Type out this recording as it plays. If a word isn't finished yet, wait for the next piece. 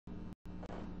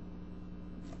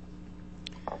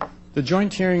The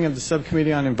joint hearing of the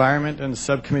Subcommittee on Environment and the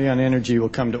Subcommittee on Energy will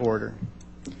come to order.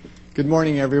 Good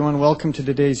morning, everyone. Welcome to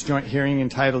today's joint hearing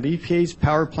entitled EPA's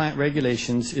Power Plant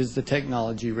Regulations, Is the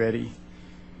Technology Ready?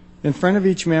 In front of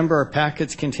each member are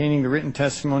packets containing the written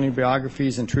testimony,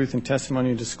 biographies, and truth and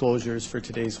testimony disclosures for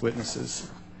today's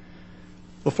witnesses.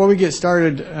 Before we get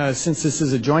started, since this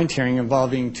is a joint hearing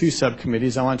involving two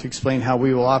subcommittees, I want to explain how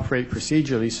we will operate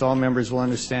procedurally so all members will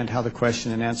understand how the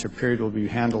question and answer period will be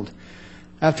handled.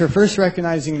 After first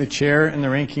recognizing the chair and the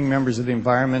ranking members of the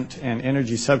Environment and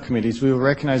Energy subcommittees, we will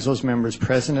recognize those members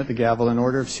present at the gavel in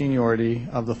order of seniority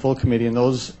of the full committee, and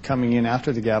those coming in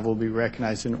after the gavel will be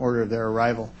recognized in order of their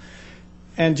arrival.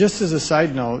 And just as a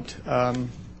side note,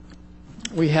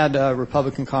 we had a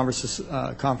Republican conference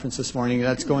this morning.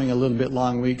 That's going a little bit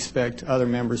long. We expect other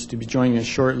members to be joining us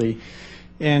shortly.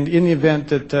 And in the event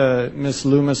that Ms.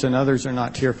 Loomis and others are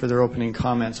not here for their opening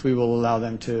comments, we will allow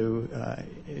them to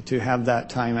have that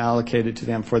time allocated to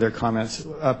them for their comments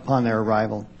upon their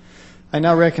arrival. I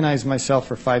now recognize myself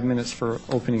for 5 minutes for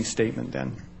opening statement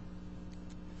then.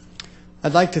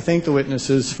 I'd like to thank the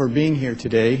witnesses for being here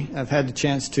today. I've had the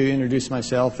chance to introduce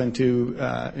myself and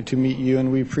to meet you,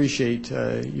 and we appreciate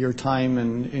your time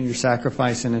and your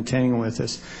sacrifice in attending with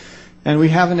us. And we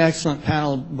have an excellent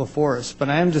panel before us, but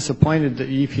I am disappointed that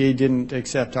EPA didn't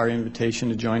accept our invitation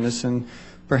to join us, and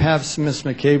perhaps Ms.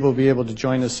 McCabe will be able to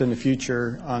join us in the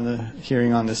future on the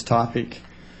hearing on this topic.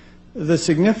 The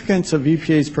significance of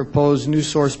EPA's proposed new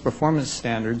source performance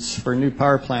standards for new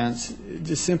power plants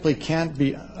just simply can't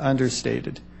be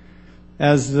understated.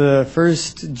 As the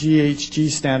first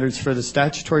GHG standards for the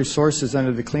statutory sources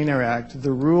under the Clean Air Act,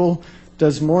 the rule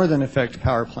does more than affect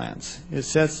power plants. It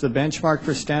sets the benchmark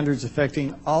for standards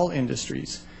affecting all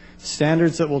industries,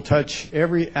 standards that will touch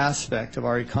every aspect of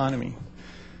our economy.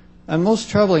 And most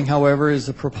troubling, however, is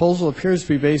the proposal appears to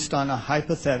be based on a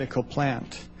hypothetical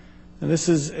plant. And this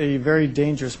is a very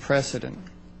dangerous precedent.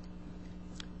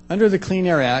 Under the Clean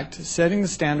Air Act, setting the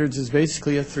standards is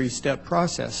basically a three-step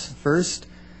process. First,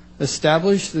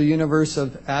 establish the universe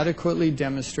of adequately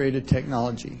demonstrated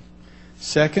technology.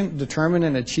 Second, determine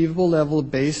an achievable level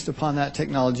based upon that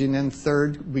technology. And then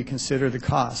third, we consider the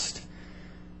cost.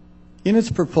 In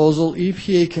its proposal,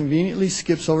 EPA conveniently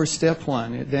skips over step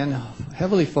one. It then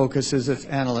heavily focuses its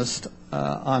analysts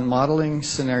on modeling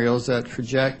scenarios that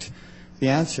project the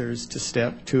answers to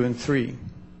step 2 and 3.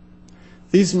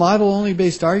 These model-only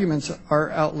based arguments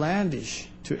are outlandish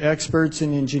to experts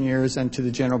and engineers and to the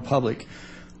general public.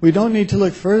 We don't need to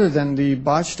look further than the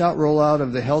botched-out rollout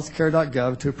of the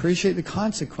healthcare.gov to appreciate the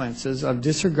consequences of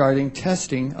disregarding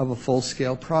testing of a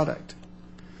full-scale product.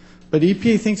 But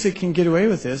EPA thinks it can get away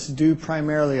with this due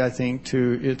primarily, I think,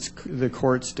 to the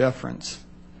court's deference.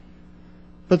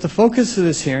 But the focus of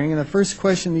this hearing and the first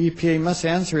question the EPA must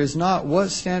answer is not what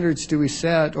standards do we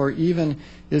set or even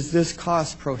is this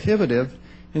cost prohibitive.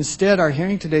 Instead, our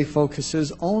hearing today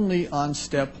focuses only on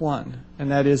step one, and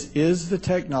that is the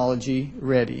technology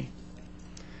ready?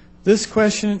 This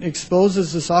question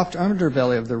exposes the soft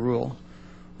underbelly of the rule.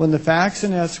 When the facts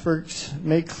and experts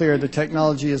make clear the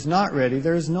technology is not ready,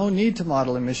 there is no need to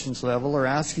model emissions level or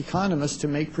ask economists to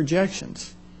make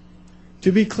projections.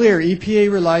 To be clear,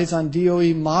 EPA relies on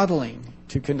DOE modeling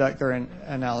to conduct their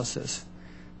analysis.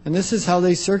 And this is how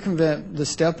they circumvent the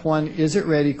step one, is it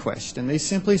ready question. They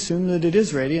simply assume that it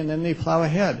is ready and then they plow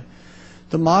ahead.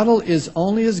 The model is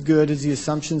only as good as the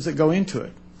assumptions that go into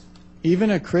it.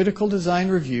 Even a critical design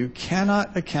review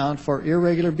cannot account for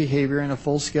irregular behavior in a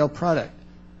full-scale product.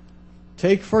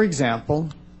 Take, for example,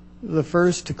 the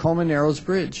first Tacoma Narrows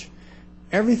Bridge.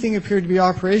 Everything appeared to be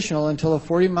operational until a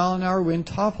 40-mile-an-hour wind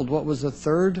toppled what was the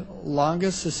third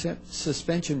longest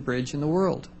suspension bridge in the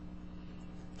world.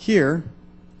 Here,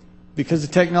 because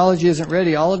the technology isn't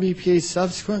ready, all of EPA's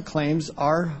subsequent claims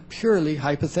are purely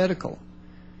hypothetical.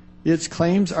 Its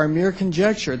claims are mere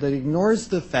conjecture that ignores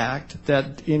the fact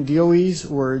that, in DOE's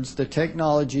words, the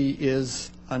technology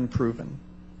is unproven.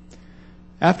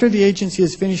 After the agency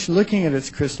has finished looking at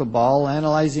its crystal ball,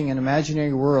 analyzing an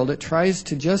imaginary world, it tries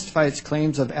to justify its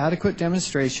claims of adequate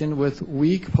demonstration with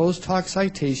weak post-hoc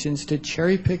citations to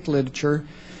cherry-pick literature,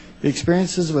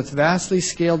 experiences with vastly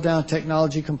scaled-down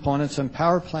technology components and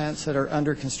power plants that are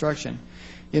under construction.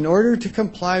 In order to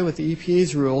comply with the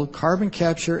EPA's rule, carbon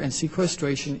capture and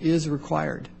sequestration is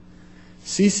required.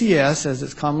 CCS, as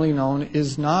it's commonly known,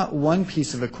 is not one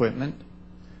piece of equipment.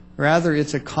 Rather,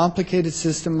 it's a complicated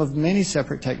system of many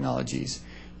separate technologies.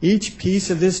 Each piece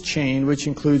of this chain, which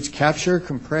includes capture,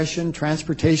 compression,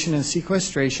 transportation, and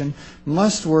sequestration,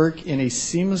 must work in a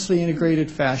seamlessly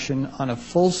integrated fashion on a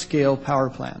full-scale power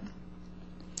plant.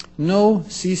 No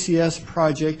CCS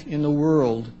project in the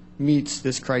world meets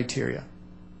this criteria.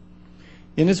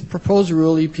 In its proposed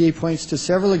rule, EPA points to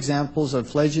several examples of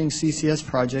fledgling CCS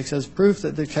projects as proof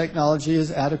that the technology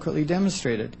is adequately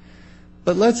demonstrated.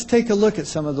 But let's take a look at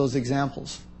some of those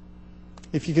examples.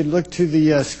 If you could look to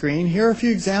the screen, here are a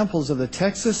few examples of the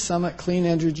Texas Summit Clean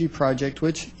Energy Project,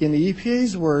 which in the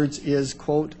EPA's words is,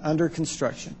 quote, under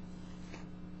construction.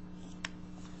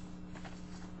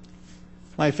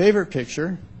 My favorite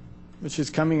picture, which is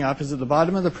coming up, is at the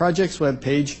bottom of the project's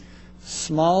webpage,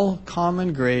 Small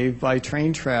Common Grave by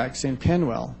Train Tracks in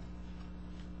Penwell.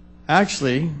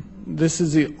 Actually, this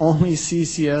is the only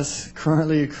CCS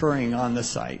currently occurring on the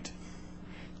site.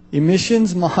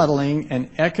 Emissions modeling and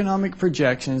economic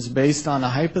projections based on a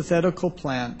hypothetical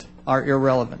plant are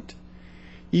irrelevant.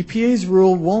 EPA's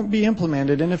rule won't be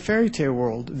implemented in a fairy tale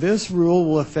world. This rule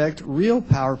will affect real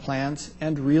power plants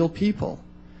and real people.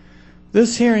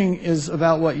 This hearing is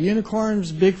about what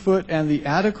unicorns, Bigfoot, and the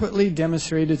adequately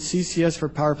demonstrated CCS for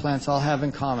power plants all have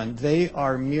in common. They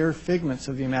are mere figments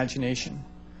of the imagination.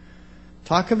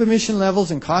 Talk of emission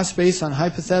levels and cost based on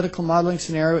hypothetical modeling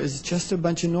scenario is just a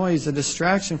bunch of noise, a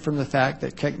distraction from the fact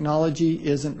that technology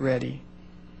isn't ready.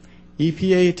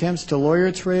 EPA attempts to lawyer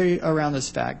its way around this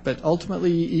fact, but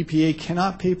ultimately EPA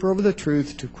cannot paper over the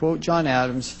truth. To quote John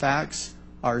Adams, facts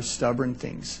are stubborn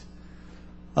things.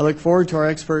 I look forward to our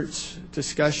experts'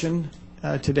 discussion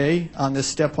today on this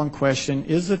step one question,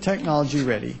 is the technology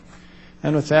ready?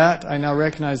 And with that, I now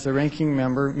recognize the ranking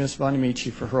member, Ms. Bonamici,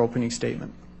 for her opening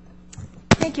statement.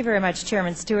 Thank you very much,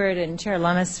 Chairman Stewart and Chair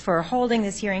Lummis, for holding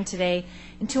this hearing today.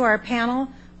 And to our panel,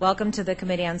 welcome to the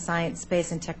Committee on Science,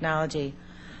 Space, and Technology.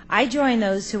 I join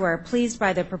those who are pleased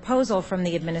by the proposal from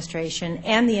the administration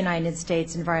and the United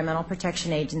States Environmental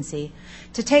Protection Agency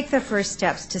to take the first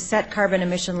steps to set carbon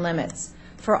emission limits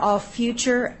for all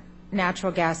future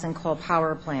natural gas and coal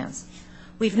power plants.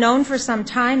 We've known for some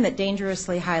time that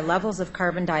dangerously high levels of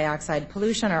carbon dioxide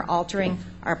pollution are altering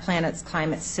our planet's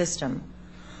climate system.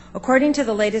 According to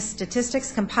the latest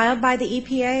statistics compiled by the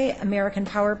EPA, American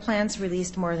power plants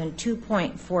released more than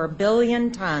 2.4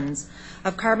 billion tons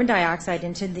of carbon dioxide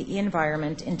into the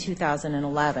environment in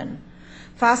 2011.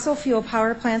 Fossil fuel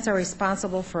power plants are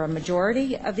responsible for a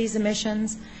majority of these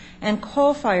emissions, and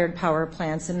coal-fired power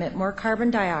plants emit more carbon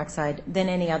dioxide than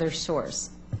any other source.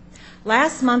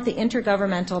 Last month, the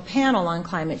Intergovernmental Panel on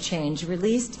Climate Change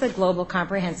released the Global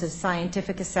Comprehensive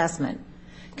Scientific Assessment,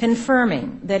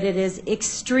 confirming that it is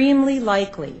extremely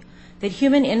likely that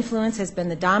human influence has been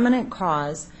the dominant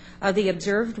cause of the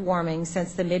observed warming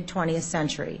since the mid-20th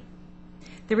century.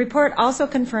 The report also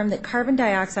confirmed that carbon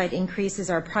dioxide increases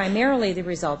are primarily the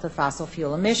result of fossil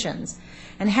fuel emissions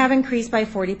and have increased by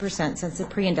 40% since the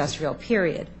pre-industrial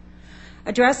period.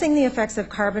 Addressing the effects of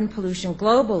carbon pollution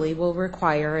globally will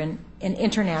require an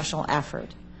international effort,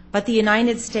 but the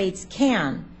United States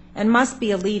can and must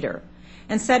be a leader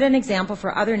and set an example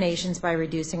for other nations by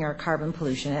reducing our carbon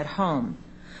pollution at home.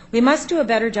 We must do a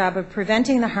better job of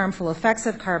preventing the harmful effects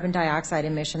of carbon dioxide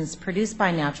emissions produced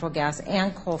by natural gas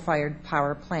and coal-fired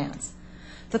power plants.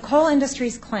 The coal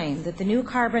industry's claim that the new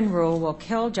carbon rule will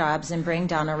kill jobs and bring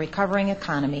down a recovering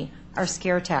economy are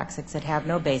scare tactics that have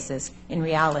no basis in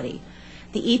reality.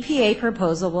 The EPA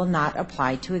proposal will not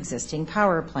apply to existing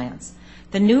power plants.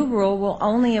 The new rule will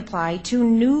only apply to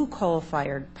new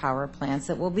coal-fired power plants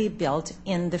that will be built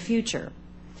in the future.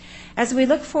 As we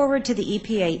look forward to the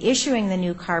EPA issuing the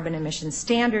new carbon emission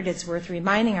standard, it's worth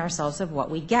reminding ourselves of what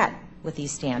we get with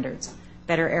these standards.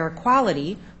 Better air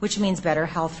quality, which means better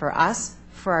health for us,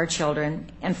 for our children,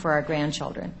 and for our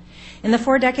grandchildren. In the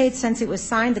 4 decades since it was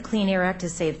signed, the Clean Air Act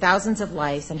has saved thousands of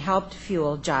lives and helped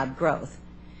fuel job growth.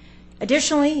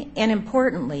 Additionally, and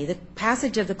importantly, the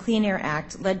passage of the Clean Air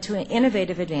Act led to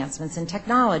innovative advancements in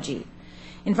technology.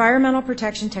 Environmental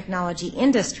protection technology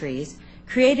industries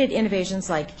created innovations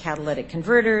like catalytic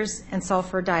converters and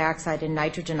sulfur dioxide and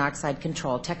nitrogen oxide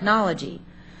control technology.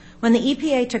 When the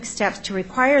EPA took steps to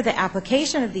require the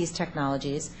application of these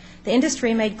technologies, the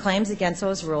industry made claims against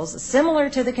those rules similar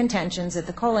to the contentions that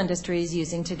the coal industry is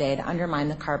using today to undermine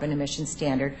the carbon emission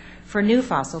standard for new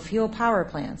fossil fuel power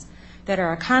plants, that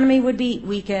our economy would be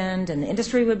weakened and the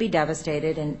industry would be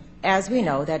devastated, and as we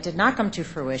know, that did not come to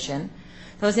fruition.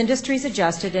 Those industries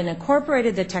adjusted and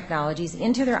incorporated the technologies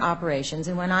into their operations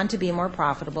and went on to be more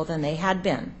profitable than they had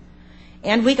been.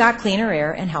 And we got cleaner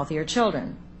air and healthier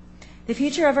children. The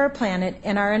future of our planet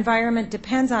and our environment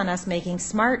depends on us making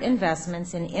smart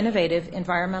investments in innovative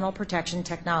environmental protection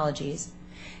technologies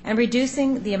and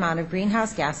reducing the amount of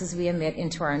greenhouse gases we emit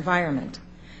into our environment.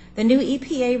 The new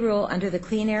EPA rule under the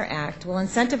Clean Air Act will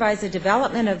incentivize the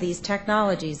development of these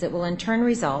technologies that will in turn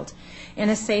result in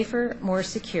a safer, more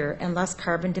secure, and less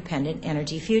carbon-dependent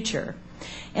energy future.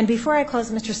 And before I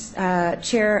close, Mr.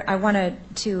 Chair, I wanted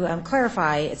to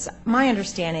clarify, it's my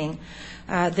understanding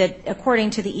that according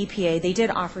to the EPA, they did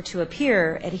offer to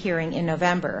appear at a hearing in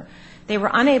November. They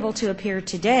were unable to appear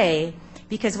today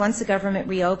because once the government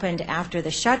reopened after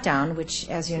the shutdown, which,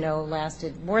 as you know,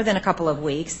 lasted more than a couple of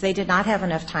weeks, they did not have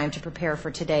enough time to prepare for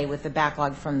today with the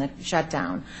backlog from the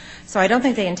shutdown. So I don't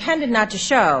think they intended not to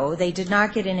show. They did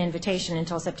not get an invitation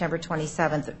until September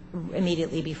 27th,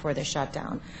 immediately before the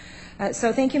shutdown.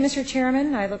 So thank you, Mr.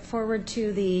 Chairman. I look forward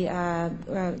to the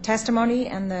testimony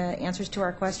and the answers to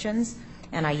our questions,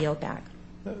 and I yield back.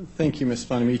 Thank you, Ms.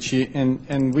 Bonamici.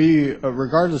 And we,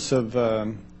 regardless of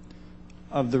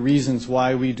the reasons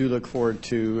why, we do look forward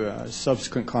to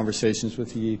subsequent conversations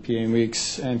with the EPA, and we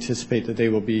anticipate that they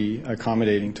will be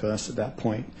accommodating to us at that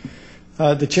point.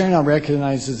 The Chair now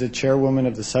recognizes the Chairwoman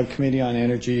of the Subcommittee on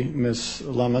Energy, Ms.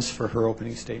 Lummis, for her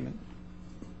opening statement.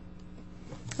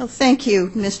 Well, thank you,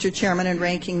 Mr. Chairman and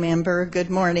Ranking Member. Good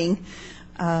morning.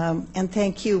 And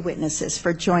thank you, witnesses,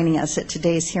 for joining us at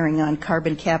today's hearing on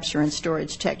carbon capture and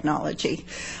storage technology.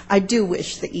 I do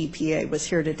wish the EPA was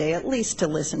here today, at least to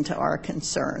listen to our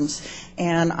concerns.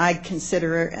 And I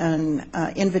consider an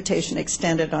invitation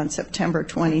extended on September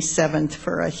 27th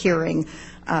for a hearing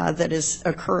that is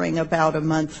occurring about a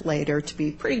month later to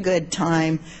be pretty good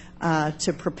time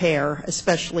to prepare,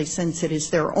 especially since it is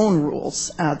their own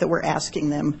rules that we're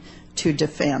asking them to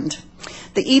defend.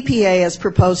 The EPA has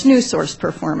proposed new source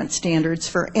performance standards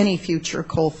for any future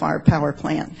coal-fired power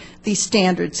plant. These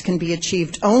standards can be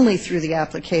achieved only through the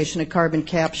application of carbon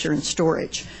capture and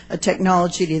storage, a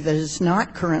technology that is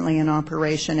not currently in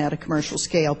operation at a commercial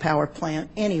scale power plant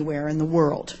anywhere in the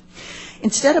world.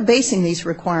 Instead of basing these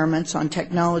requirements on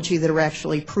technology that are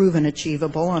actually proven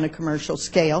achievable on a commercial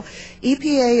scale,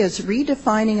 EPA is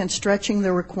redefining and stretching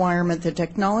the requirement that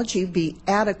technology be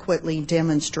adequately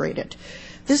demonstrated.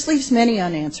 This leaves many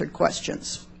unanswered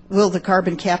questions. Will the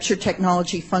carbon capture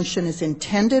technology function as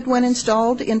intended when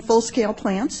installed in full-scale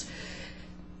plants?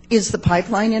 Is the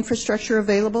pipeline infrastructure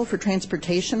available for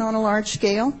transportation on a large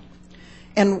scale?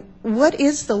 And what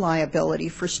is the liability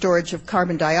for storage of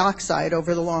carbon dioxide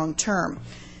over the long term?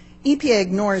 EPA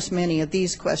ignores many of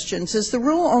these questions as the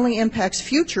rule only impacts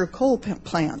future coal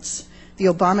plants. The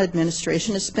Obama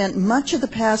administration has spent much of the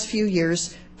past few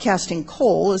years casting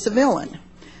coal as a villain.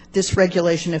 This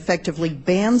regulation effectively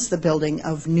bans the building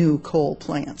of new coal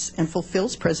plants and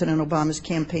fulfills President Obama's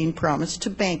campaign promise to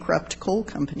bankrupt coal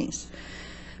companies.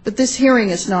 But this hearing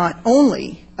is not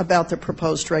only about the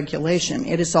proposed regulation,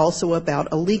 it is also about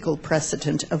a legal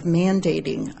precedent of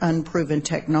mandating unproven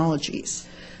technologies.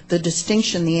 The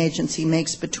distinction the agency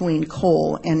makes between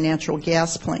coal and natural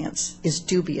gas plants is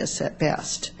dubious at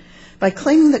best. By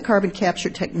claiming that carbon capture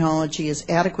technology is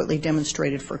adequately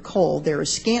demonstrated for coal, there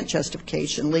is scant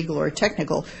justification, legal or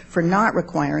technical, for not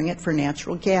requiring it for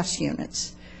natural gas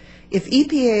units. If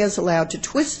EPA is allowed to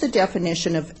twist the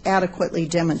definition of adequately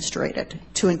demonstrated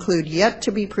to include yet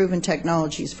to be proven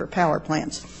technologies for power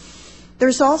plants,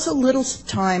 there's also little to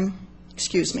stop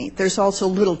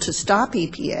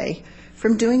EPA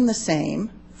from doing the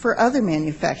same for other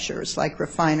manufacturers like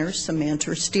refiners, cement,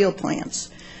 or steel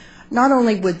plants. Not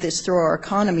only would this throw our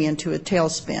economy into a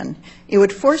tailspin, it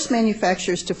would force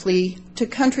manufacturers to flee to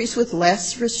countries with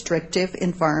less restrictive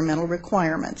environmental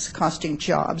requirements, costing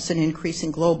jobs and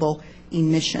increasing global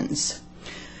emissions.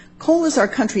 Coal is our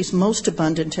country's most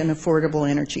abundant and affordable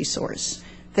energy source.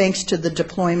 Thanks to the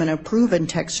deployment of proven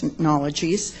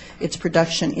technologies, its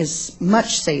production is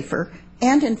much safer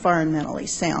and environmentally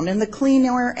sound. And the Clean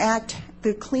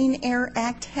Air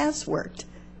Act has worked.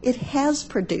 It has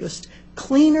produced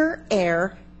cleaner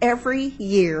air every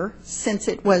year since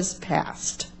it was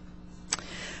passed.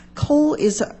 Coal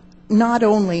is not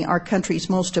only our country's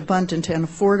most abundant and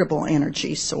affordable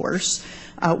energy source,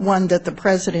 one that the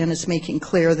President is making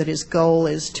clear that his goal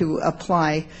is to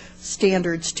apply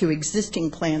standards to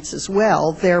existing plants as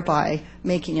well, thereby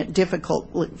making it difficult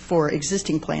for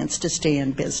existing plants to stay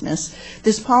in business.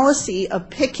 This policy of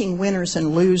picking winners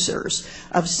and losers,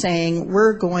 of saying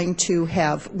we're going to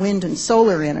have wind and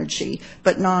solar energy,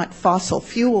 but not fossil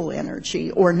fuel energy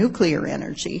or nuclear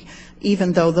energy,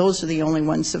 even though those are the only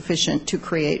ones sufficient to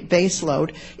create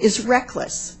baseload, is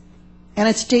reckless. And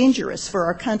it's dangerous for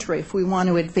our country if we want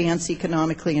to advance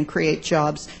economically and create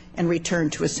jobs and return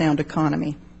to a sound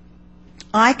economy.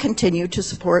 I continue to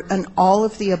support an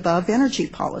all-of-the-above energy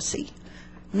policy,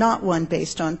 not one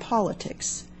based on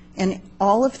politics. And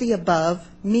all of the above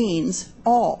means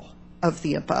all of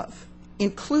the above,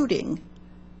 including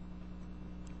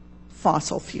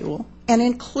fossil fuel, and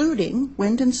including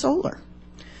wind and solar.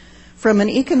 From an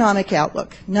economic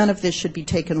outlook, none of this should be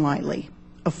taken lightly.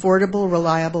 Affordable,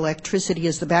 reliable electricity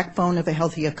is the backbone of a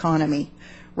healthy economy.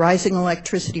 Rising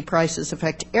electricity prices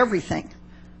affect everything,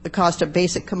 the cost of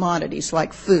basic commodities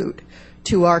like food,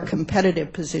 to our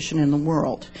competitive position in the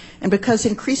world. And because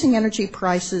increasing energy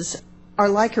prices are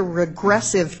like a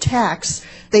regressive tax,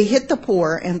 they hit the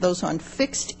poor and those on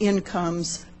fixed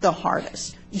incomes the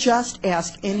hardest. Just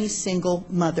ask any single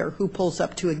mother who pulls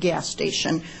up to a gas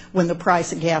station when the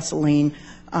price of gasoline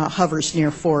hovers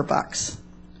near $4.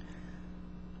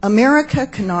 America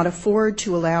cannot afford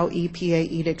to allow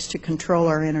EPA edicts to control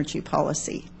our energy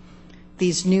policy.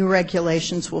 These new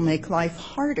regulations will make life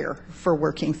harder for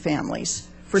working families,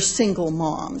 for single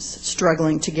moms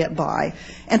struggling to get by,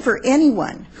 and for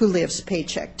anyone who lives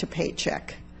paycheck to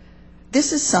paycheck.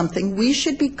 This is something we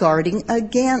should be guarding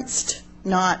against,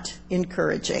 not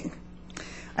encouraging.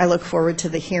 I look forward to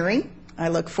the hearing. I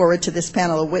look forward to this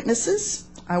panel of witnesses.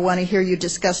 I want to hear you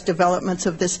discuss developments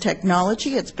of this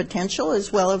technology, its potential,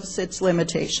 as well as its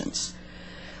limitations.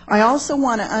 I also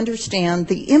want to understand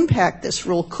the impact this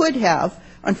rule could have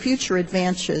on future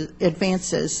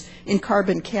advances in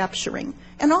carbon capturing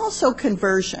and also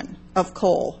conversion of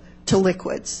coal to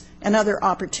liquids and other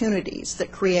opportunities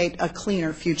that create a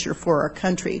cleaner future for our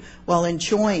country while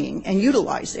enjoying and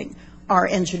utilizing our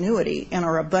ingenuity and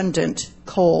our abundant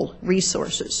coal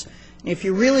resources. If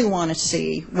you really want to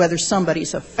see whether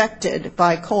somebody's affected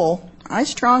by coal, I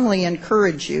strongly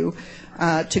encourage you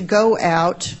to go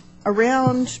out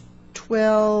around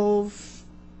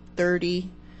 12:30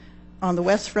 on the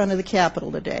west front of the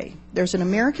Capitol today. There's an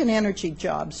American Energy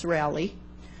Jobs rally.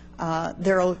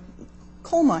 There are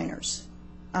coal miners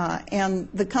and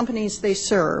the companies they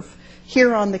serve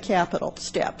here on the Capitol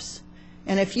steps.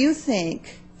 And if you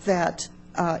think that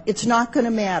it's not going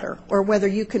to matter, or whether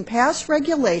you can pass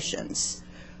regulations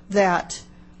that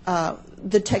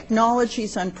the technology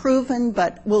is unproven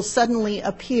but will suddenly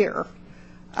appear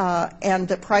and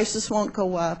the prices won't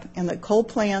go up and the coal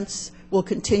plants will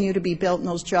continue to be built and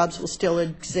those jobs will still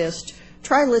exist,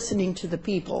 try listening to the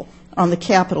people on the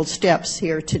Capitol steps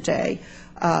here today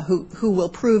who will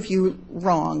prove you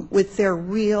wrong with their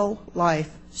real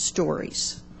life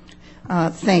stories.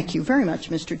 Thank you very much,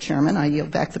 Mr. Chairman. I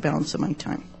yield back the balance of my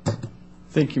time.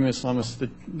 Thank you, Ms. Lummis.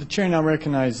 The Chair now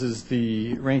recognizes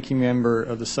the ranking member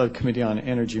of the Subcommittee on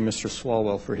Energy, Mr.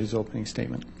 Swalwell, for his opening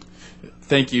statement.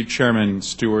 Thank you, Chairman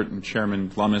Stewart and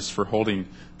Chairman Lummis, for holding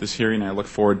this hearing. I look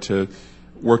forward to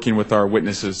working with our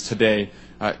witnesses today.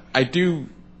 I do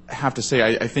have to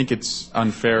say I think it's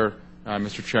unfair,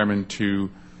 Mr. Chairman, to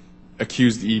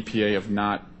accuse the EPA of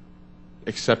not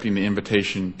accepting the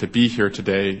invitation to be here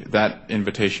today. That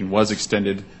invitation was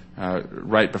extended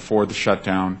right before the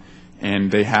shutdown,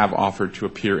 and they have offered to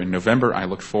appear in November. I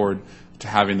look forward to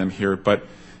having them here. But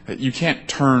you can't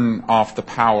turn off the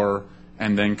power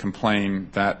and then complain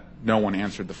that no one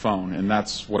answered the phone, and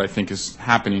that's what I think is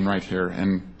happening right here,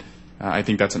 and I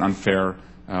think that's an unfair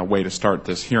way to start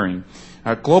this hearing.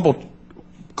 Global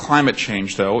climate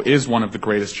change, though, is one of the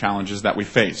greatest challenges that we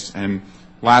face, and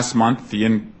last month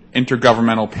the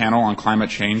Intergovernmental Panel on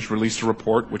Climate Change released a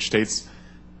report which states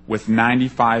with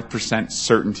 95%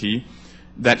 certainty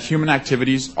that human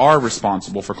activities are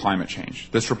responsible for climate change.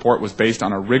 This report was based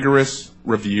on a rigorous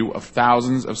review of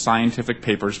thousands of scientific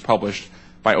papers published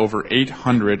by over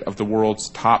 800 of the world's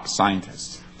top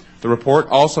scientists. The report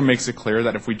also makes it clear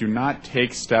that if we do not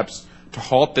take steps to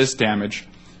halt this damage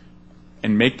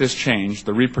and make this change,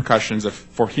 the repercussions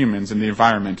for humans and the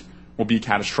environment will be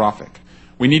catastrophic.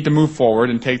 We need to move forward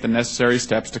and take the necessary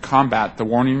steps to combat the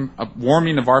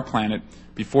warming of our planet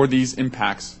before these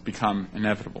impacts become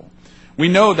inevitable. We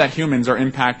know that humans are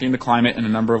impacting the climate in a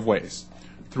number of ways,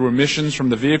 through emissions from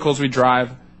the vehicles we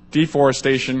drive,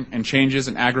 deforestation, and changes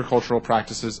in agricultural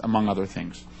practices, among other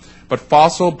things. But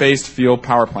fossil-based fuel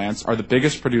power plants are the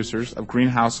biggest producers of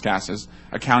greenhouse gases,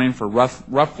 accounting for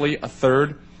roughly a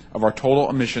third of our total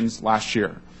emissions last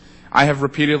year. I have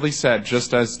repeatedly said,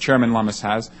 just as Chairman Lummis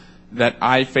has, that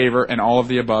I favor an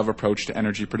all-of-the-above approach to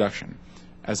energy production.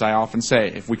 As I often say,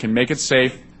 if we can make it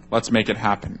safe, let's make it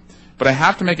happen. But I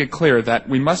have to make it clear that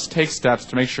we must take steps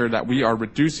to make sure that we are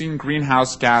reducing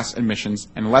greenhouse gas emissions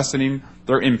and lessening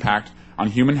their impact on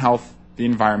human health, the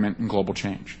environment, and global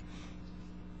change.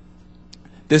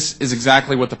 This is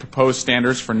exactly what the proposed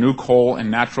standards for new coal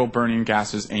and natural burning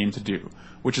gases aim to do,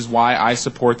 which is why I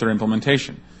support their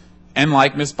implementation. And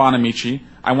like Ms. Bonamici,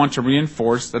 I want to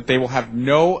reinforce that they will have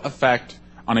no effect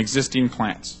on existing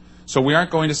plants. So we aren't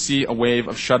going to see a wave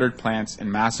of shuttered plants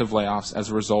and massive layoffs as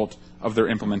a result of their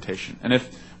implementation. And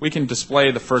if we can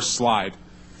display the first slide,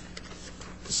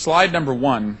 Slide number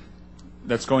 1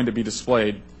 that's going to be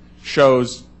displayed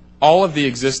shows all of the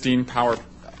existing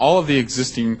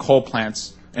coal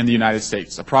plants in the United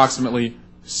States, approximately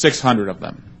 600 of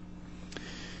them.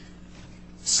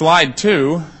 Slide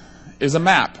 2 is a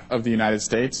map of the United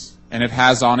States, and it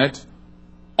has on it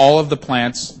all of the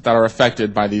plants that are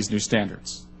affected by these new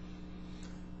standards.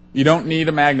 You don't need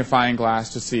a magnifying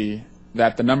glass to see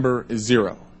that the number is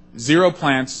 0. 0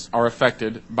 plants are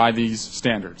affected by these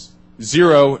standards.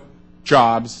 0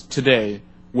 jobs today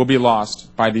will be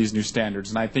lost by these new standards,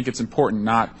 and I think it's important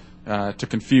not to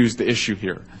confuse the issue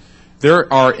here.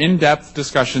 There are in-depth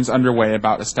discussions underway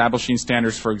about establishing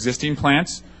standards for existing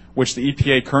plants, which the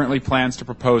EPA currently plans to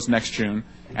propose next June,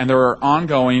 and there are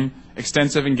ongoing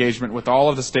extensive engagement with all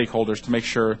of the stakeholders to make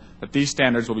sure that these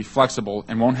standards will be flexible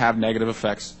and won't have negative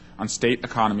effects on state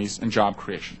economies and job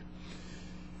creation.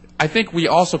 I think we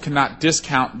also cannot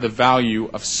discount the value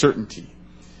of certainty.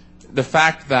 The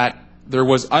fact that there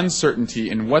was uncertainty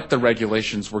in what the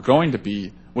regulations were going to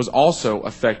be was also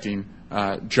affecting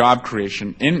job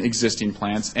creation in existing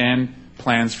plants and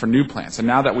plans for new plants. And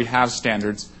now that we have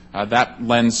standards, that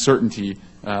lends certainty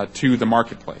to the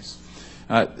marketplace.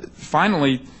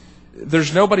 Finally,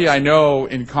 there's nobody I know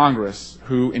in Congress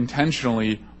who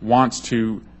intentionally wants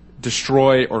to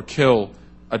destroy or kill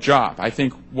a job. I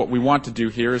think what we want to do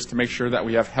here is to make sure that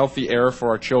we have healthy air for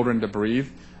our children to breathe,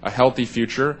 a healthy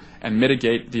future, and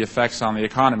mitigate the effects on the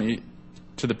economy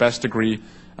to the best degree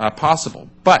possible.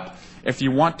 But if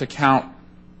you want to count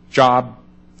job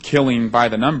killing by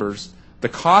the numbers, the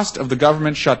cost of the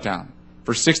government shutdown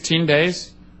for 16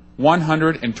 days,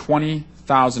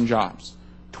 120,000 jobs,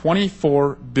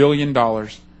 $24 billion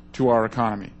to our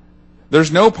economy.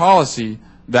 There's no policy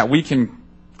that we can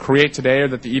create today or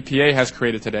that the EPA has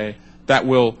created today that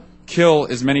will kill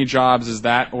as many jobs as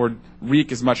that or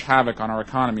wreak as much havoc on our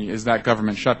economy as that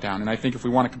government shutdown. And I think if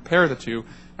we want to compare the two,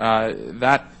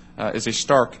 that is a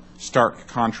stark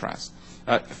contrast.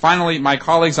 Finally, my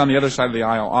colleagues on the other side of the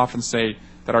aisle often say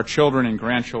that our children and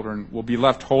grandchildren will be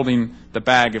left holding the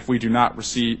bag if we do not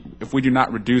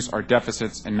reduce our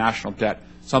deficits and national debt,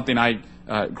 something I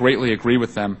greatly agree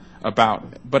with them about.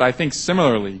 But I think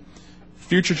similarly,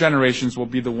 future generations will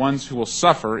be the ones who will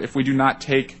suffer if we do not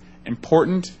take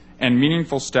important and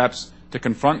meaningful steps to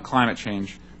confront climate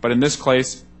change. But in this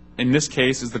case,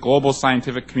 as the global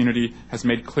scientific community has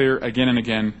made clear again and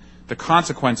again, the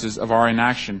consequences of our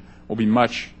inaction will be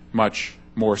much, much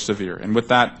more severe. And with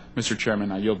that, Mr.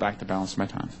 Chairman, I yield back the balance of my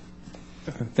time.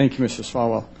 Thank you, Mr.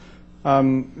 Swalwell.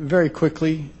 Very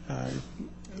quickly,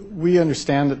 we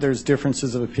understand that there's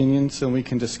differences of opinions, and we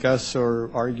can discuss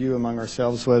or argue among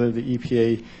ourselves whether the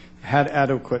EPA had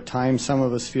adequate time. Some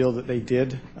of us feel that they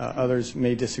did. Others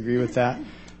may disagree with that.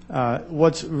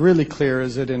 What's really clear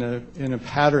is that in a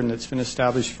pattern that's been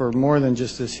established for more than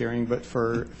just this hearing, but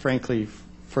frankly,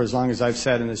 for as long as I've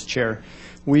sat in this chair,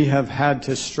 we have had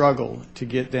to struggle to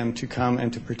get them to come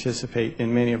and to participate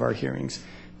in many of our hearings.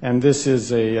 And this is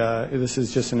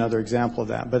just another example of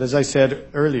that. But as I said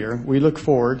earlier, we look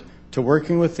forward to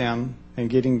working with them and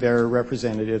getting their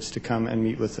representatives to come and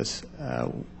meet with us.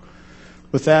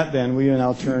 With that, then, we will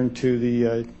now turn to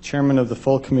the chairman of the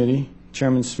full committee,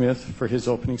 Chairman Smith, for his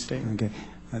opening statement. Okay.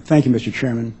 Thank you, Mr.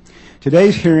 Chairman.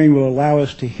 Today's hearing will allow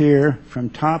us to hear from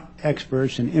top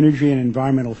experts in energy and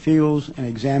environmental fields and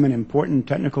examine important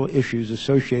technical issues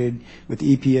associated with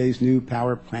EPA's new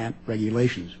power plant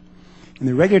regulations. In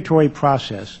the regulatory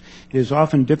process, it is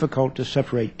often difficult to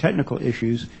separate technical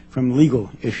issues from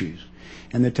legal issues.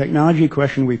 And the technology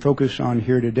question we focus on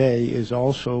here today is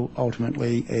also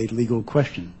ultimately a legal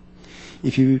question.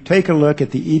 If you take a look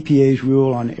at the EPA's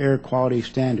rule on air quality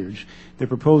standards, the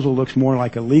proposal looks more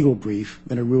like a legal brief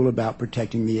than a rule about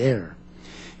protecting the air.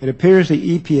 It appears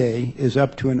the EPA is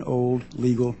up to an old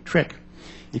legal trick.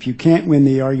 If you can't win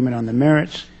the argument on the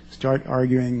merits, start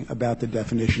arguing about the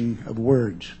definition of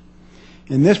words.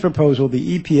 In this proposal,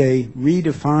 the EPA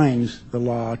redefines the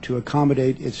law to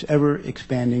accommodate its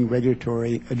ever-expanding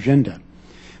regulatory agenda.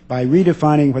 By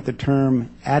redefining what the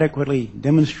term adequately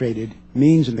demonstrated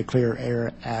means in the Clean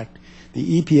Air Act,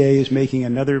 the EPA is making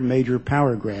another major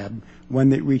power grab, one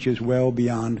that reaches well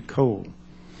beyond coal.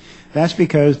 That's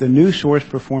because the new source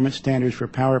performance standards for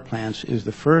power plants is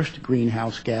the first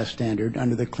greenhouse gas standard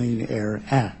under the Clean Air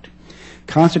Act.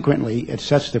 Consequently, it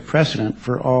sets the precedent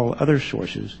for all other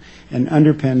sources and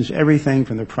underpins everything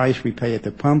from the price we pay at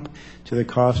the pump to the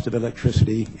cost of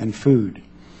electricity and food.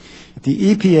 If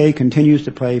the EPA continues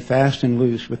to play fast and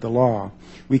loose with the law,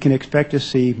 we can expect to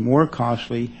see more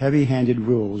costly, heavy-handed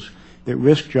rules that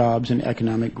risk jobs and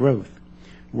economic growth.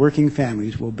 Working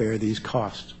families will bear these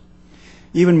costs.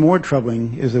 Even more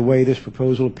troubling is the way this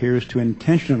proposal appears to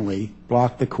intentionally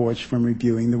block the courts from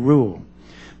reviewing the rule.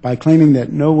 By claiming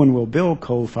that no one will build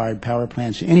coal-fired power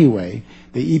plants anyway,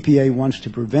 the EPA wants to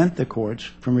prevent the courts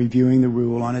from reviewing the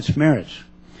rule on its merits.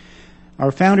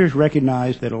 Our founders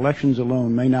recognized that elections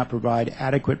alone may not provide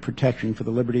adequate protection for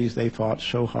the liberties they fought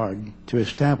so hard to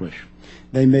establish.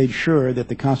 They made sure that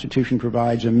the Constitution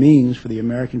provides a means for the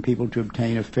American people to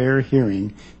obtain a fair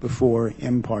hearing before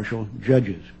impartial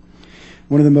judges.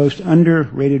 One of the most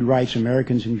underrated rights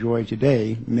Americans enjoy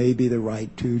today may be the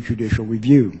right to judicial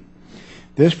review.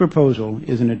 This proposal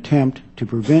is an attempt to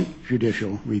prevent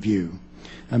judicial review.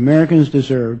 Americans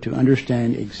deserve to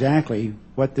understand exactly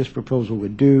what this proposal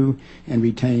would do and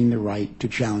retain the right to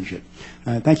challenge it.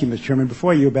 Thank you, Mr. Chairman.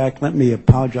 Before you go back, let me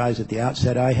apologize at the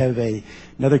outset. I have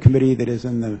another committee that is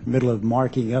in the middle of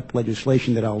marking up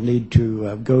legislation that I'll need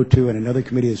to go to, and another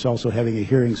committee that's also having a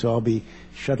hearing, so I'll be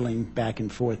shuttling back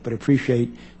and forth. But appreciate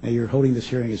your holding this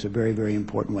hearing. Is a very, very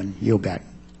important one. Yield back.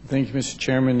 Thank you, Mr.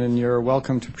 Chairman, and you're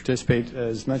welcome to participate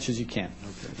as much as you can.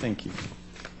 Okay. Thank you.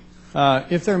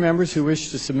 If there are members who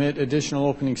wish to submit additional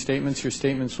opening statements, your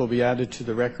statements will be added to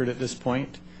the record at this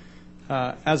point.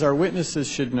 As our witnesses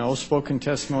should know, spoken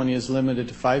testimony is limited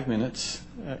to 5 minutes,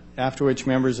 after which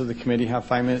members of the committee have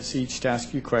 5 minutes each to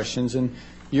ask you questions, and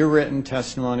your written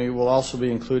testimony will also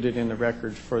be included in the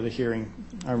record for the hearing,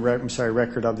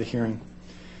 record of the hearing.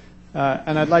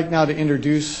 And I'd like now to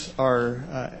introduce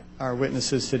our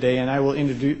witnesses today, and I will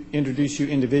introduce you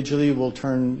individually. We'll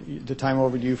turn the time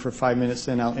over to you for 5 minutes,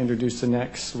 then I'll introduce the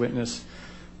next witness.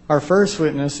 Our first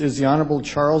witness is the Honorable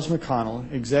Charles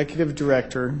McConnell, Executive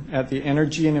Director at the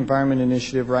Energy and Environment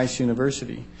Initiative, Rice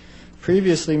University.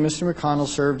 Previously, Mr. McConnell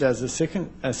served as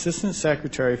Assistant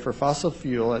Secretary for Fossil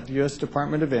Fuel at the U.S.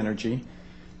 Department of Energy.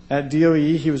 At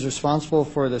DOE, he was responsible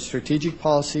for the strategic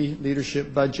policy,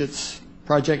 leadership, budgets,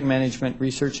 project management,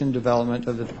 research and development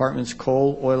of the department's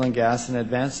coal, oil and gas, and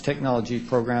advanced technology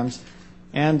programs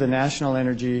and the National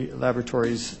Energy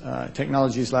Laboratories,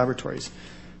 Technologies Laboratories.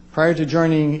 Prior to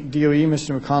joining DOE,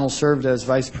 Mr. McConnell served as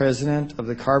Vice President of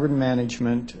the Carbon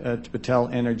Management at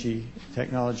Battelle Energy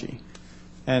Technology.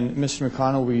 And Mr.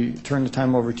 McConnell, we turn the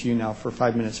time over to you now for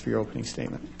 5 minutes for your opening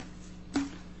statement.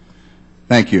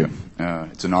 Thank you.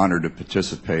 It's an honor to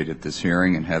participate at this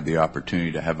hearing and have the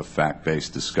opportunity to have a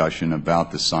fact-based discussion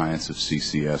about the science of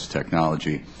CCS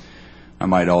technology. I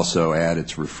might also add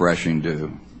it's refreshing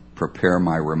to prepare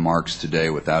my remarks today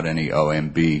without any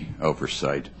OMB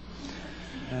oversight.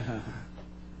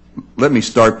 Let me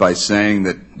start by saying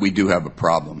that we do have a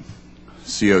problem.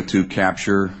 CO2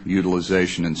 capture,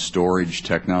 utilization, and storage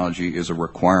technology is a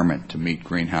requirement to meet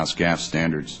greenhouse gas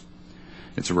standards.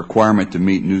 It's a requirement to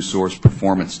meet new source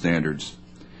performance standards,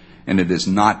 and it has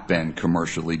not been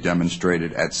commercially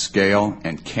demonstrated at scale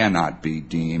and cannot be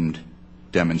deemed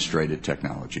demonstrated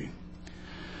technology.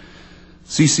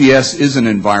 CCS is an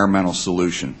environmental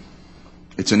solution.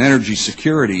 It's an energy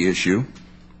security issue,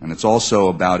 and it's also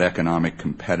about economic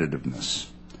competitiveness.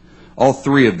 All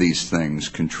three of these things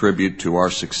contribute to our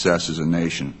success as a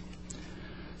nation.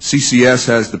 CCS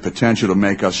has the potential to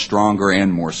make us stronger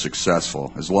and more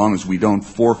successful, as long as we don't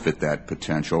forfeit that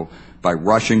potential by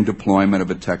rushing deployment of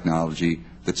a technology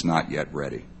that's not yet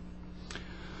ready.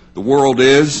 The world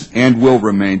is and will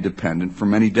remain dependent for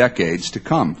many decades to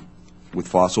come with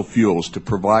fossil fuels to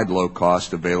provide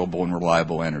low-cost, available, and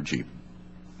reliable energy.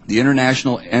 The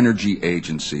International Energy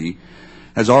Agency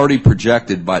has already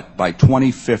projected by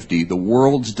 2050 the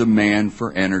world's demand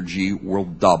for energy will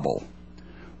double.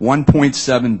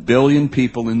 1.7 billion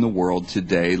people in the world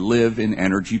today live in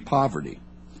energy poverty.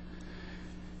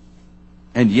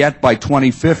 And yet by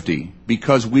 2050,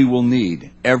 because we will need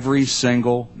every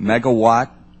single megawatt,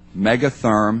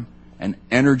 megatherm, and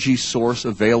energy source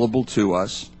available to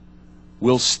us,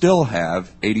 we'll still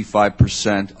have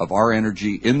 85% of our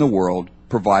energy in the world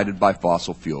provided by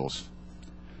fossil fuels.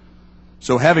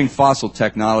 So having fossil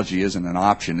technology isn't an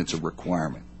option, it's a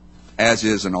requirement, as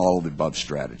is an all-of-the-above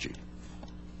strategy.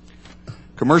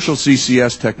 Commercial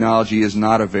CCS technology is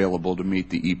not available to meet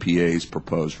the EPA's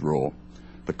proposed rule.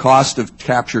 The cost of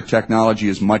capture technology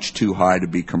is much too high to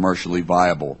be commercially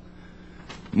viable,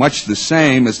 much the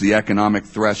same as the economic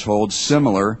threshold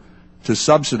similar to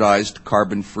subsidized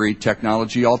carbon-free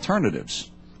technology alternatives,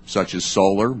 such as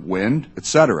solar, wind,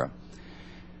 etc.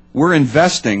 We're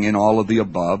investing in all of the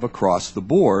above across the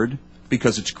board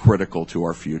because it's critical to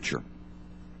our future.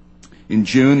 In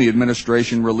June, the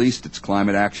administration released its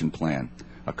Climate Action Plan,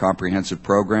 a comprehensive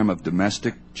program of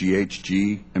domestic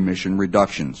GHG emission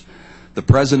reductions. The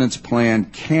President's plan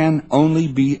can only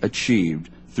be achieved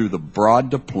through the broad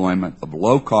deployment of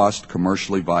low-cost,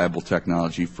 commercially viable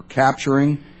technology for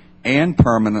capturing and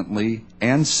permanently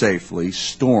and safely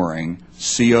storing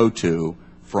CO2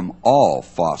 from all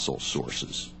fossil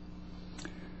sources.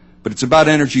 But it's about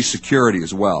energy security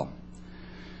as well.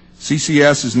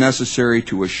 CCS is necessary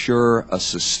to assure a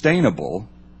sustainable,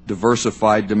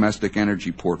 diversified domestic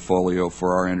energy portfolio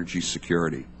for our energy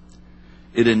security.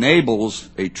 It enables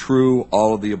a true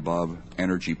all-of-the-above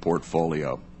energy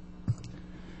portfolio.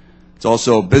 It's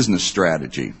also a business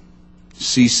strategy.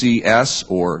 CCS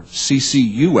or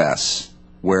CCUS,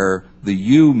 where the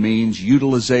U means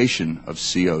utilization of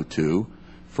CO2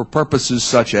 for purposes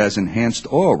such as enhanced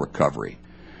oil recovery,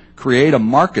 create a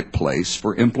marketplace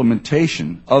for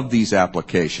implementation of these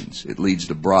applications. It leads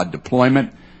to broad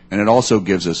deployment, and it also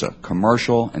gives us a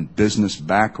commercial and business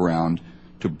background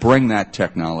to bring that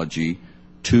technology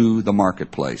to the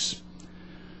marketplace.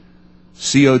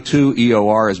 CO2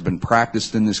 EOR has been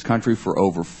practiced in this country for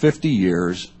over 50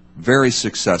 years, very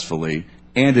successfully,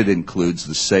 and it includes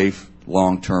the safe,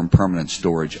 long-term permanent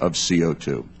storage of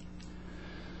CO2.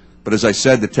 But as I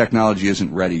said, the technology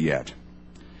isn't ready yet.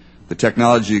 The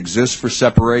technology exists for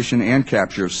separation and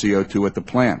capture of CO2 at the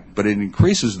plant, but it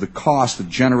increases the cost of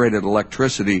generated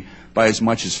electricity by as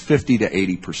much as 50 to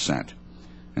 80%.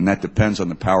 And that depends on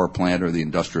the power plant or the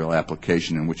industrial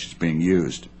application in which it's being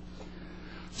used.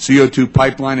 CO2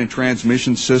 pipeline and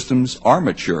transmission systems are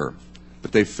mature,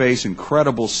 but they face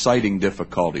incredible siting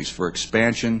difficulties for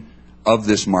expansion of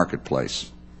this marketplace.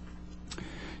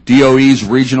 DOE's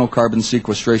regional carbon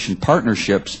sequestration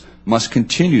partnerships must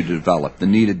continue to develop the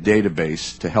needed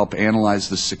database to help analyze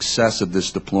the success of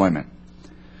this deployment.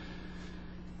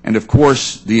 And of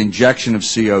course, the injection of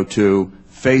CO2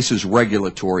 faces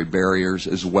regulatory barriers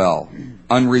as well.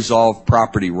 Unresolved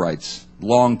property rights,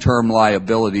 long-term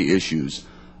liability issues,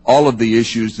 all of the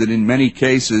issues that in many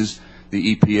cases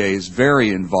the EPA is very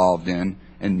involved in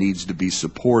and needs to be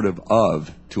supportive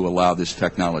of to allow this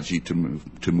technology to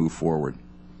move forward.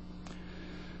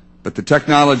 But the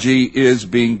technology is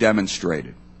being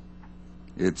demonstrated.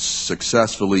 It's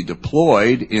successfully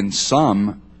deployed in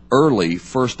some early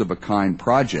first-of-a-kind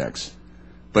projects,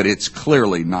 but it's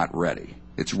clearly not ready.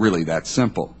 It's really that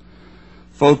simple.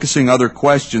 Focusing other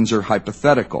questions are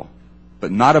hypothetical,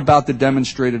 but not about the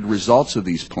demonstrated results of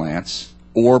these plants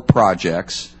or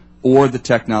projects or the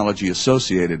technology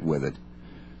associated with it.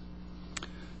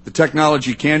 The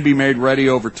technology can be made ready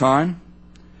over time,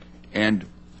 and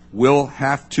will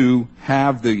have to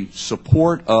have the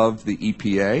support of the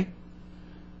EPA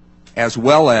as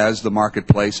well as the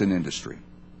marketplace and industry.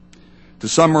 To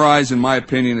summarize, in my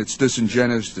opinion, it's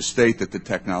disingenuous to state that the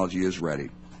technology is ready,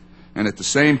 and at the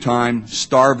same time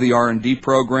starve the R&D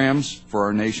programs for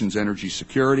our nation's energy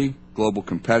security, global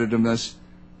competitiveness,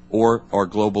 or our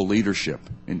global leadership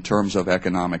in terms of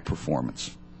economic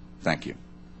performance. Thank you.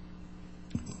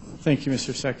 Thank you,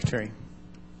 Mr. Secretary.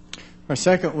 Our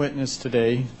second witness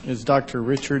today is Dr.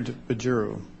 Richard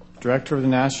Bajuru, Director of the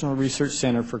National Research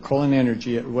Center for Coal and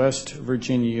Energy at West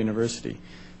Virginia University.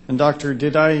 And Doctor,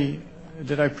 did I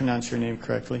pronounce your name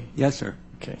correctly? Yes, sir.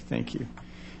 Okay, thank you.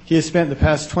 He has spent the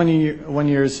past 21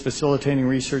 years facilitating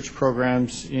research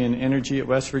programs in energy at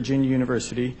West Virginia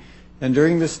University, and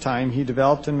during this time he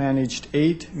developed and managed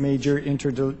 8 major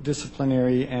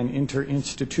interdisciplinary and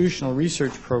interinstitutional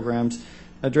research programs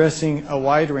addressing a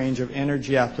wide range of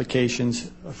energy applications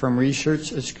from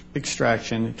research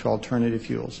extraction to alternative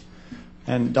fuels.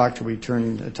 And Doctor, we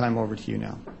turn the time over to you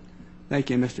now.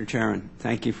 Thank you, Mr. Chairman.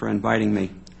 Thank you for inviting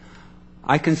me.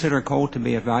 I consider coal to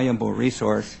be a valuable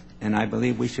resource, and I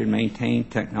believe we should maintain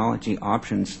technology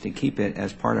options to keep it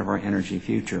as part of our energy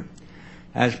future.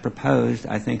 As proposed,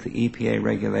 I think the EPA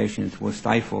regulations will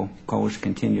stifle coal's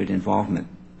continued involvement.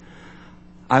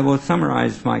 I will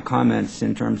summarize my comments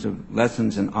in terms of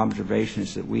lessons and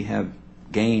observations that we have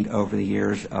gained over the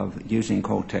years of using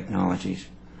coal technologies.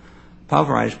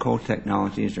 Pulverized coal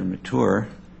technologies are mature.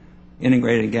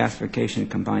 Integrated gasification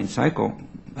combined cycle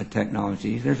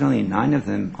technologies, there's only 9 of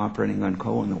them operating on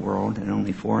coal in the world and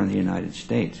only 4 in the United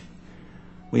States.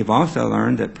 We've also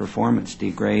learned that performance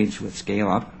degrades with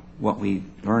scale-up. What we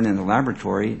learn in the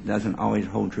laboratory doesn't always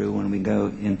hold true when we go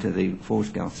into the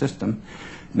full-scale system.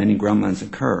 Many gremlins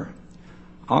occur.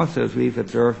 Also, as we've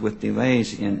observed with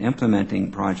delays in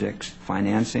implementing projects,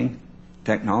 financing,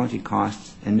 technology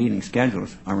costs, and meeting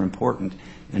schedules are important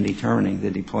in determining the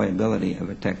deployability of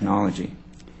a technology.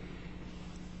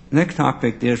 The next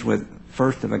topic deals with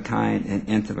first-of-a-kind and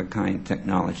nth-of-a-kind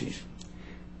technologies.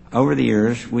 Over the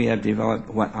years, we have developed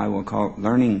what I will call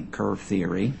learning curve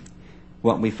theory.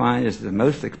 What we find is the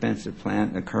most expensive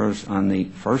plant occurs on the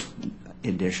first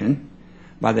edition.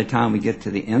 By the time we get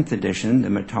to the nth edition,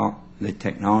 the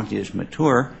technology is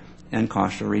mature and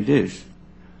costs are reduced.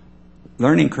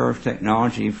 learning curve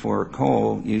technology for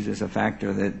coal uses a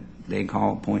factor that they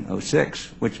call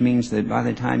 0.06, which means that by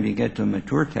the time you get to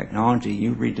mature technology,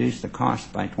 you reduce the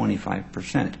cost by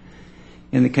 25%.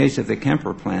 In the case of the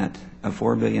Kemper plant, a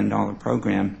 $4 billion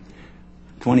program,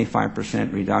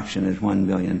 25% reduction is $1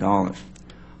 billion.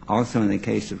 Also in the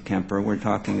case of Kemper, we're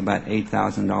talking about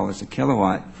 $8,000 a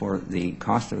kilowatt for the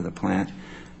cost of the plant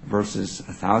versus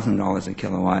 $1,000 a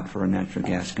kilowatt for a natural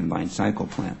gas combined cycle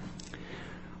plant.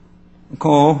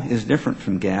 Coal is different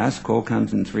from gas. Coal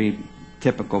comes in three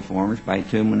typical forms: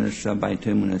 bituminous,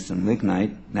 subbituminous, and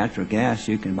lignite. Natural gas,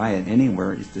 you can buy it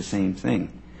anywhere, it's the same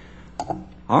thing.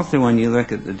 Also, when you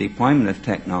look at the deployment of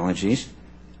technologies,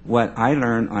 what I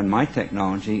learn on my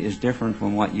technology is different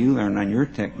from what you learn on your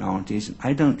technologies.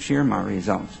 I don't share my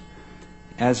results.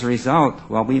 As a result,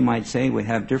 while we might say we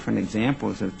have different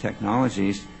examples of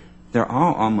technologies, they're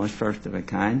all almost first of a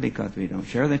kind because we don't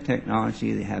share the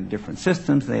technology. They have different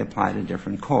systems. They apply to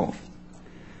different coals.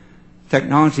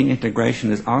 Technology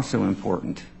integration is also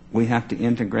important. We have to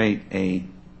integrate a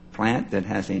plant that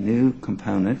has a new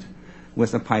component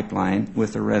with a pipeline,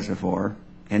 with a reservoir,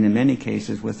 and in many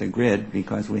cases with a grid,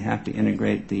 because we have to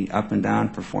integrate the up and down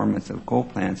performance of coal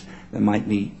plants that might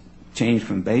be changed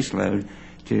from base load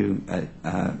to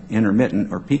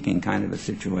intermittent or peaking kind of a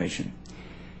situation.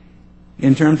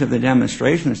 In terms of the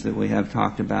demonstrations that we have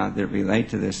talked about that relate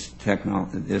to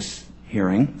this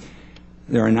hearing,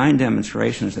 there are 9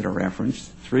 demonstrations that are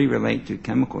referenced. 3 relate to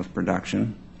chemicals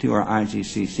production. 2 are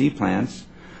IGCC plants.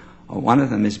 One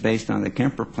of them is based on the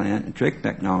Kemper plant and trick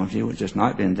technology, which has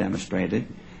not been demonstrated,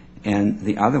 and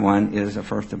the other one is a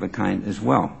first of a kind as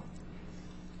well.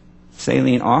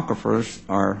 Saline aquifers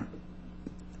are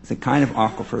the kind of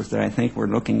aquifers that I think we're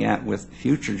looking at with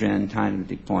future gen kind of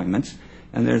deployments,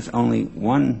 and there's only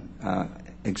one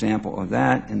example of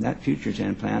that, and that future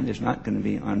gen plant is not going to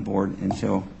be on board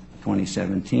until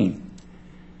 2017.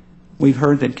 We've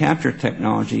heard that capture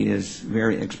technology is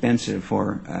very expensive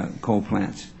for coal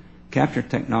plants. Capture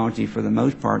technology, for the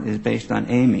most part, is based on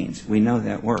amines. We know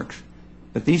that works.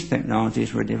 But these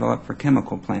technologies were developed for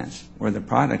chemical plants, where the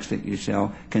products that you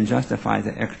sell can justify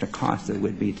the extra cost that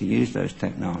would be to use those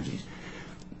technologies.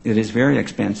 It is very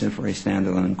expensive for a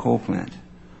standalone coal plant.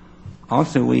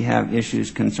 Also, we have issues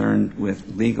concerned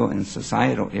with legal and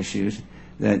societal issues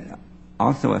that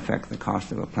also affect the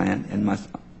cost of a plant and must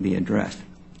be addressed.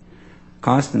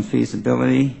 Cost and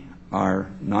feasibility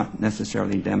are not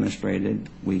necessarily demonstrated.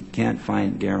 We can't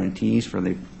find guarantees for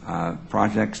the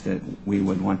projects that we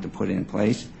would want to put in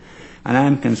place. And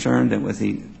I'm concerned that with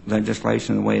the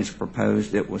legislation the way it's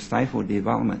proposed, it will stifle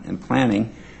development and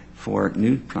planning for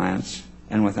new plants,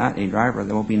 and without a driver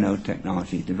there will be no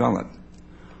technology developed.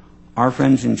 Our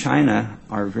friends in China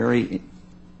are very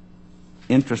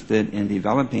interested in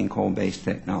developing coal-based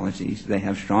technologies. They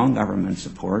have strong government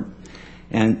support,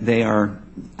 and they are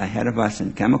ahead of us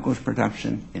in chemicals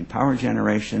production, in power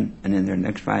generation, and in their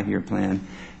next 5-year plan,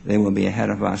 they will be ahead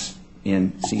of us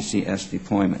in CCS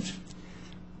deployments.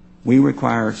 We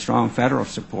require strong federal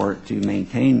support to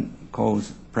maintain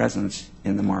coal's presence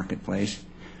in the marketplace,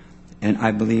 and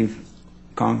I believe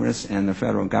Congress and the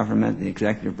federal government, the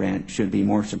executive branch, should be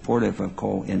more supportive of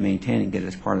coal in maintaining it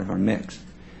as part of our mix.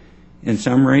 In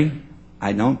summary,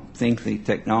 I don't think the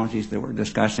technologies that we're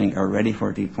discussing are ready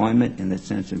for deployment in the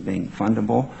sense of being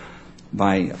fundable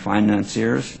by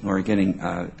financiers or getting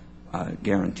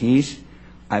guarantees.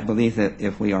 I believe that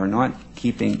if we are not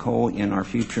keeping coal in our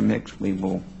future mix, we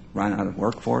will run out of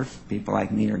workforce. People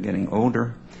like me are getting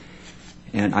older.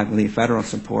 And I believe federal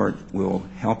support will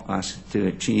help us to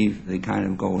achieve the kind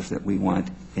of goals that we want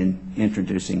in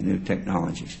introducing new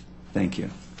technologies. Thank you.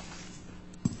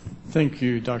 Thank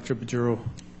you, Dr. Bajuro.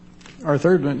 Our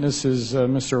third witness is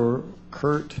Mr.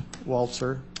 Kurt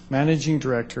Walzer, Managing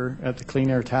Director at the Clean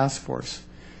Air Task Force.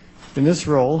 In this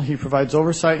role, he provides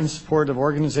oversight and support of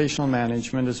organizational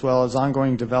management as well as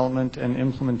ongoing development and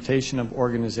implementation of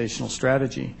organizational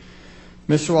strategy.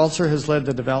 Mr. Walzer has led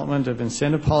the development of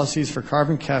incentive policies for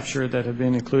carbon capture that have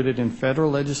been included in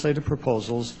federal legislative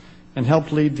proposals and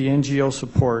helped lead the NGO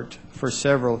support for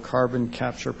several carbon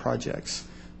capture projects.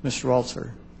 Mr.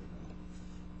 Walzer.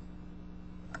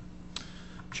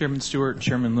 Chairman Stewart,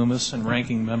 Chairman Loomis, and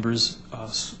ranking members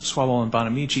Swalwell and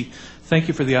Bonamici, thank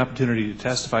you for the opportunity to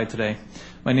testify today.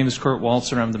 My name is Kurt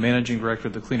Walzer. I'm the Managing Director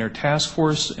of the Clean Air Task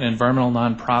Force, an environmental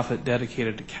nonprofit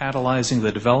dedicated to catalyzing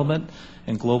the development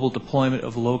and global deployment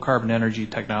of low-carbon energy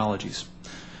technologies.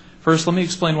 First, let me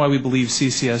explain why we believe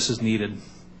CCS is needed.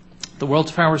 The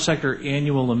world's power sector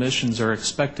annual emissions are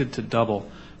expected to double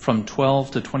from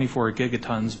 12 to 24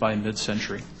 gigatons by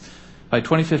mid-century. By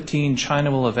 2015,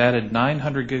 China will have added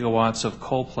 900 gigawatts of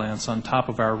coal plants on top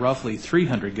of our roughly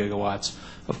 300 gigawatts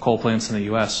of coal plants in the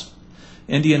U.S.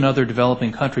 India and other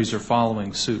developing countries are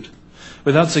following suit.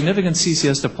 Without significant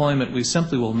CCS deployment, we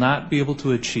simply will not be able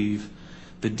to achieve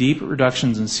the deep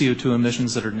reductions in CO2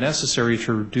 emissions that are necessary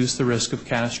to reduce the risk of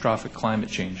catastrophic climate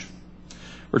change.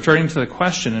 Returning to the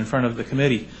question in front of the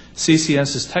committee,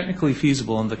 CCS is technically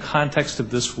feasible in the context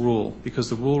of this rule because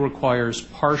the rule requires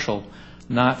partial,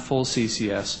 not full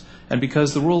CCS, and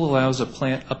because the rule allows a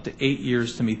plant up to 8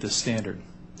 years to meet this standard.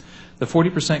 The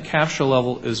 40% capture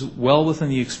level is well within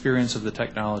the experience of the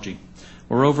technology.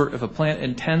 Moreover, if a plant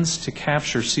intends to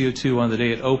capture CO2 on the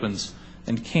day it opens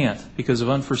and can't because of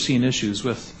unforeseen issues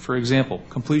with, for example,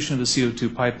 completion of the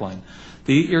CO2 pipeline,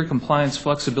 the 8-year compliance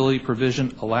flexibility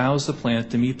provision allows the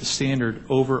plant to meet the standard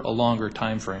over a longer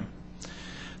time frame.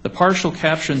 The partial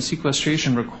capture and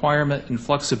sequestration requirement and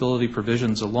flexibility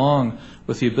provisions, along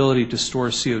with the ability to store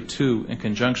CO2 in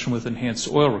conjunction with enhanced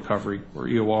oil recovery, or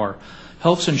EOR,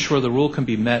 helps ensure the rule can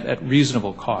be met at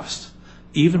reasonable cost,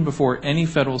 even before any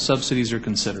federal subsidies are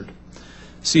considered.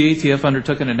 CATF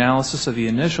undertook an analysis of the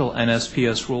initial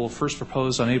NSPS rule first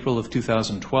proposed on April of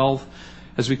 2012.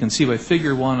 As we can see by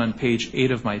Figure 1 on page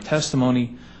 8 of my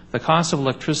testimony, the cost of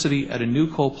electricity at a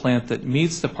new coal plant that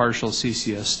meets the partial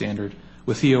CCS standard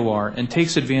with EOR and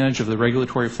takes advantage of the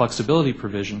regulatory flexibility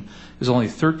provision is only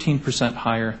 13%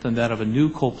 higher than that of a new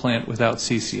coal plant without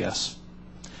CCS.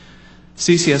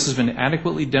 CCS has been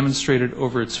adequately demonstrated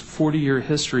over its 40-year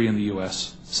history in the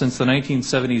U.S. Since the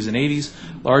 1970s and 80s,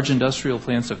 large industrial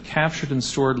plants have captured and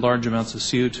stored large amounts of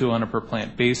CO2 on a per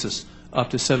plant basis, up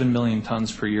to 7 million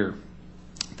tons per year.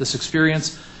 This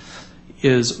experience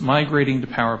is migrating to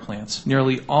power plants.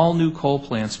 Nearly all new coal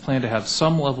plants plan to have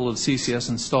some level of CCS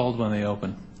installed when they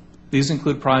open. These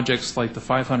include projects like the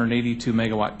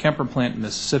 582-megawatt Kemper plant in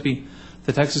Mississippi,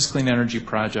 the Texas Clean Energy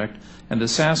Project, and the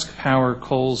Sask Power's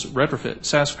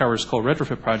coal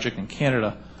retrofit project in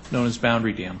Canada, known as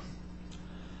Boundary Dam.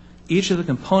 Each of the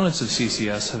components of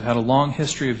CCS have had a long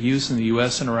history of use in the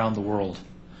U.S. and around the world.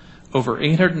 Over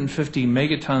 850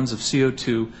 megatons of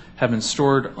CO2 have been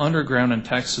stored underground in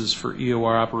Texas for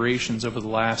EOR operations over the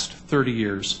last 30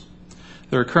 years.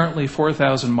 There are currently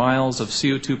 4,000 miles of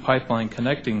CO2 pipeline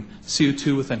connecting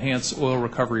CO2 with enhanced oil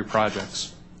recovery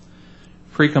projects.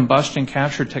 Pre-combustion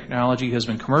capture technology has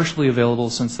been commercially available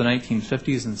since the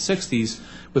 1950s and 60s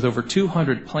with over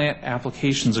 200 plant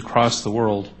applications across the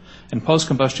world, and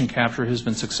post-combustion capture has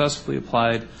been successfully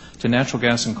applied to natural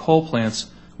gas and coal plants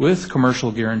with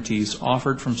commercial guarantees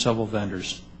offered from several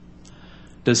vendors.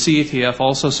 Does CATF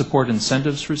also support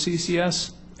incentives for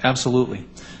CCS? Absolutely.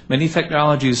 Many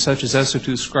technologies such as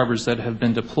SO2 scrubbers that have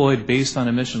been deployed based on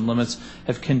emission limits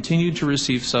have continued to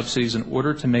receive subsidies in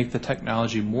order to make the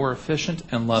technology more efficient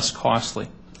and less costly.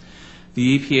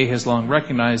 The EPA has long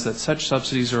recognized that such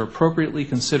subsidies are appropriately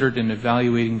considered in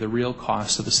evaluating the real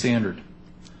cost of the standard.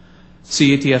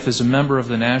 CATF is a member of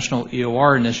the National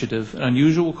EOR Initiative, an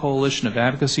unusual coalition of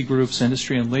advocacy groups,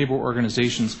 industry, and labor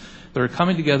organizations that are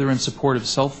coming together in support of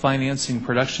self-financing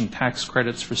production tax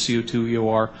credits for CO2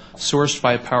 EOR sourced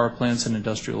by power plants and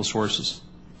industrial sources.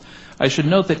 I should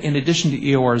note that in addition to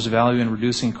EOR's value in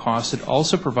reducing costs, it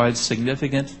also provides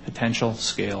significant potential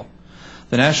scale.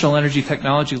 The National Energy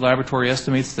Technology Laboratory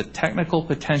estimates the technical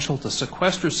potential to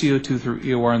sequester CO2 through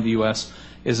EOR in the U.S.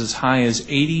 is as high as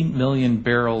 80 million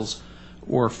barrels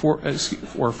or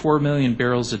 4 million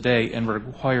barrels a day and would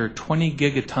require 20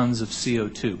 gigatons of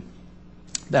CO2.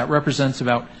 That represents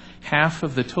about half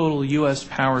of the total U.S.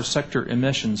 power sector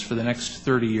emissions for the next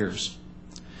 30 years.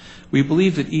 We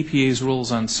believe that EPA's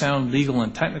rules on sound legal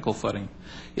and technical footing.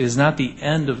 It is not the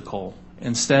end of coal.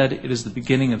 Instead, it is the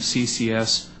beginning of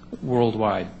CCS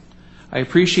worldwide. I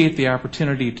appreciate the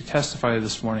opportunity to testify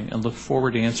this morning and look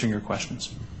forward to answering your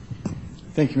questions.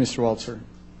 Thank you, Mr. Waltzer.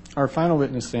 Our final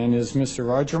witness then is Mr.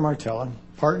 Roger Martella,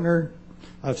 partner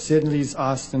of Sidney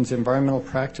Austin's Environmental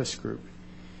Practice Group.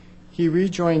 He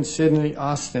rejoined Sidney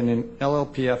Austin in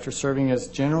LLP after serving as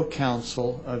General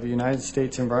Counsel of the United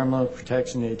States Environmental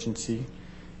Protection Agency,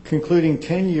 concluding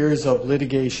 10 years of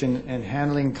litigation and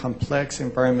handling complex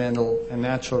environmental and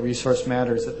natural resource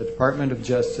matters at the Department of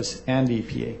Justice and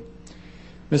EPA.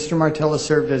 Mr. Martella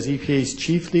served as EPA's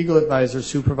Chief Legal Advisor,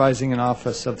 supervising an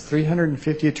office of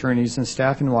 350 attorneys and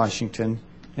staff in Washington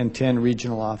and 10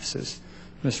 regional offices.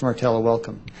 Mr. Martella,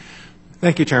 welcome.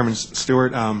 Thank you, Chairman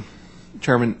Stewart,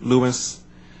 Chairman Loomis,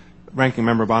 Ranking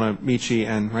Member Bonamici,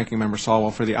 and Ranking Member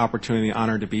Salwell for the opportunity and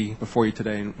honor to be before you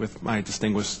today with my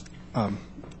distinguished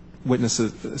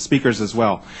speakers as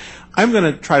well. I'm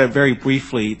going to try to very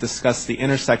briefly discuss the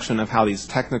intersection of how these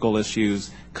technical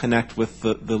issues connect with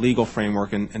the legal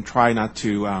framework and try not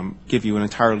to give you an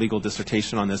entire legal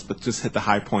dissertation on this, but just hit the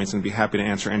high points and be happy to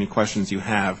answer any questions you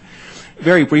have.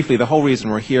 Very briefly, the whole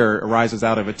reason we're here arises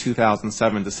out of a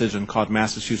 2007 decision called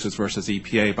Massachusetts versus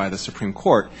EPA by the Supreme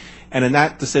Court. And in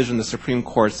that decision, the Supreme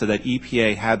Court said that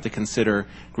EPA had to consider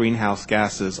greenhouse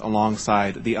gases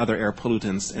alongside the other air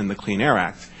pollutants in the Clean Air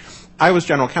Act. I was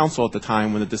general counsel at the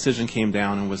time when the decision came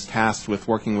down and was tasked with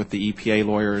working with the EPA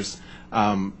lawyers,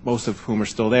 most of whom are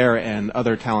still there, and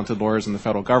other talented lawyers in the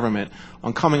federal government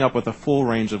on coming up with a full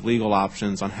range of legal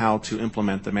options on how to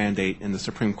implement the mandate in the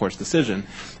Supreme Court's decision.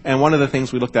 And one of the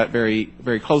things we looked at very,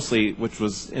 very closely, which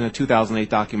was in a 2008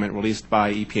 document released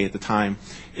by EPA at the time,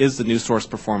 is the New Source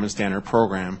Performance Standard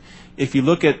Program. If you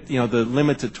look at the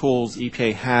limited tools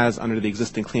EPA has under the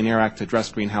existing Clean Air Act to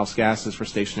address greenhouse gases for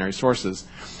stationary sources,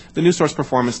 the New Source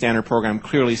Performance Standard Program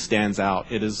clearly stands out.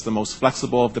 It is the most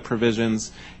flexible of the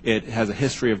provisions. It has a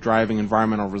history of driving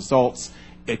environmental results.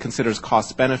 It considers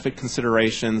cost-benefit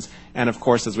considerations. And, of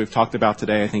course, as we've talked about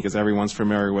today, I think as everyone's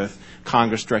familiar with,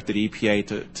 Congress directed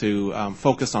EPA to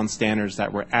focus on standards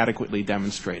that were adequately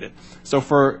demonstrated. So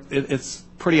it's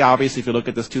pretty obvious if you look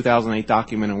at this 2008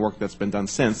 document and work that's been done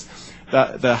since,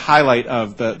 the highlight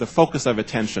of the focus of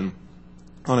attention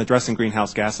on addressing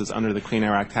greenhouse gases under the Clean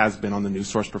Air Act has been on the New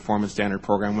Source Performance Standard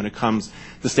Program when it comes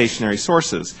to stationary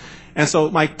sources. And so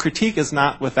my critique is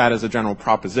not with that as a general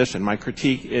proposition. My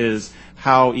critique is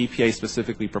how EPA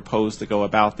specifically proposed to go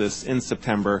about this in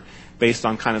September based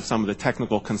on kind of some of the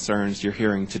technical concerns you're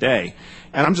hearing today.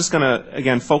 And I'm just going to,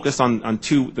 again, focus on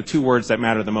the two words that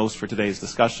matter the most for today's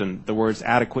discussion, the words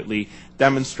adequately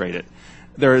demonstrated.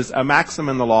 There is a maxim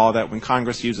in the law that when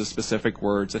Congress uses specific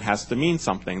words, it has to mean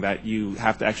something, that you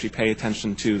have to actually pay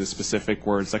attention to the specific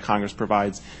words that Congress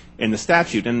provides in the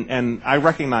statute. And I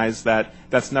recognize that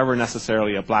that's never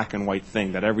necessarily a black and white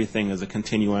thing, that everything is a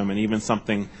continuum, and even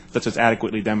something such as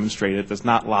adequately demonstrated does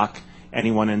not lock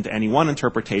anyone into any one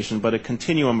interpretation, but a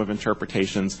continuum of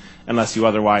interpretations unless you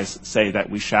otherwise say that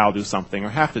we shall do something or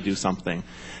have to do something.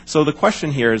 So the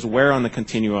question here is, where on the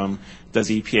continuum does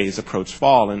EPA's approach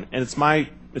fall? And it's my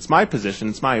position,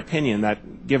 it's my opinion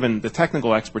that given the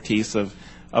technical expertise of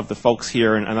the folks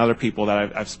here and other people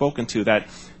that I've spoken to, that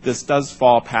this does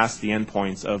fall past the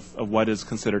endpoints of what is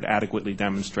considered adequately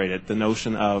demonstrated. The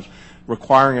notion of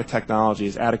requiring a technology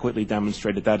is adequately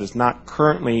demonstrated that is not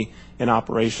currently in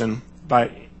operation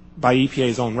by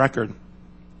EPA's own record,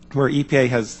 where EPA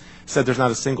has said there's not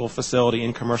a single facility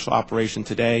in commercial operation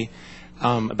today.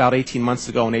 About 18 months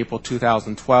ago in April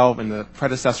 2012, in the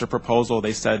predecessor proposal,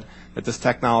 they said that this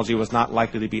technology was not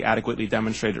likely to be adequately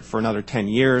demonstrated for another 10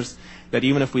 years, that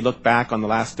even if we look back on the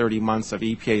last 30 months of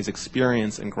EPA's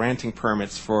experience in granting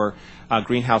permits for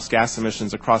greenhouse gas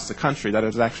emissions across the country, that it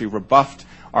has actually rebuffed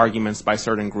arguments by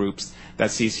certain groups that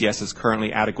CCS is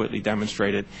currently adequately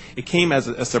demonstrated. It came as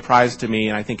a surprise to me,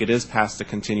 and I think it is past the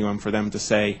continuum for them to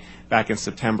say back in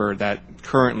September that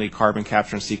currently carbon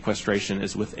capture and sequestration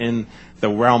is within the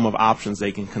realm of options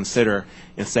they can consider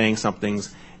in saying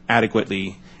something's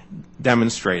adequately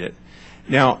demonstrated.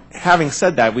 Now, having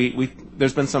said that,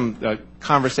 there's been some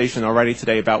conversation already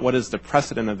today about what is the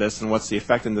precedent of this and what's the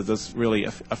effect, and does this really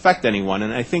affect anyone?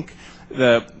 And I think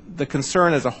the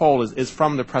concern as a whole is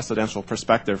from the precedential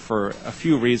perspective for a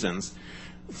few reasons.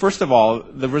 First of all,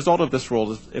 the result of this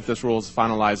rule, if this rule is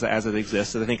finalized as it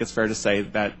exists, I think it's fair to say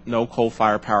that no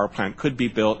coal-fired power plant could be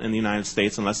built in the United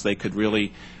States unless they could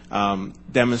really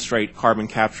demonstrate carbon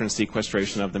capture and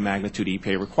sequestration of the magnitude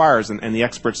EPA requires. And the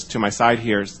experts to my side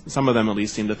here, some of them at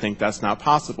least seem to think that's not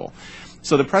possible.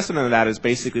 So the precedent of that is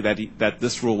basically that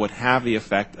this rule would have the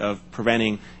effect of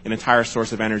preventing an entire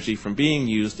source of energy from being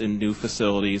used in new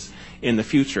facilities in the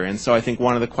future. And so I think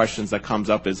one of the questions that comes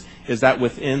up is that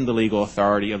within the legal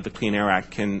authority of the Clean Air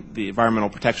Act? Can the Environmental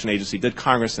Protection Agency, did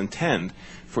Congress intend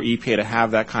for EPA to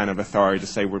have that kind of authority to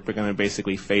say we're going to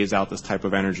basically phase out this type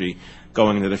of energy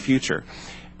going into the future?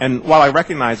 And while I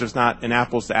recognize there's not an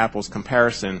apples-to-apples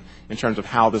comparison in terms of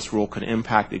how this rule could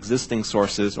impact existing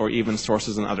sources or even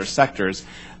sources in other sectors,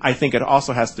 I think it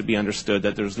also has to be understood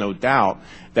that there's no doubt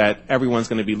that everyone's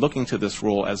going to be looking to this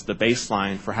rule as the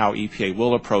baseline for how EPA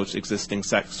will approach existing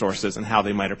sources and how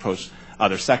they might approach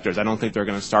other sectors. I don't think they're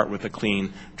going to start with a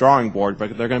clean drawing board,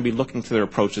 but they're going to be looking to their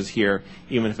approaches here,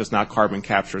 even if it's not carbon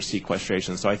capture or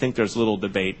sequestration. So I think there's little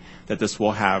debate that this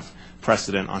will have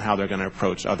precedent on how they're going to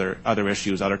approach other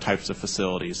issues, other types of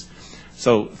facilities.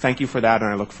 So thank you for that,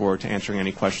 and I look forward to answering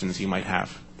any questions you might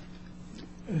have.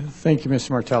 Thank you,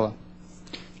 Mr. Martella.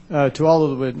 To all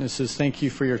of the witnesses, thank you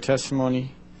for your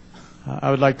testimony. I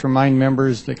would like to remind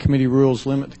members that committee rules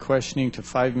limit the questioning to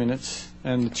 5 minutes,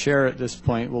 and the chair at this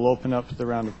point will open up the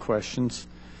round of questions.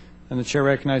 And the chair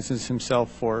recognizes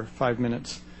himself for 5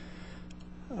 minutes.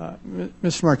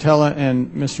 Mr. Martella and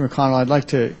Mr. McConnell, I'd like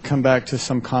to come back to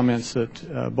some comments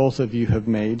that both of you have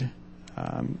made.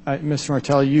 Mr.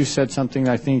 Martella, you said something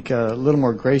I think a little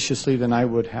more graciously than I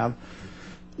would have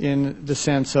in the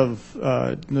sense of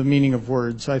the meaning of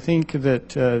words. I think that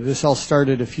this all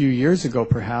started a few years ago,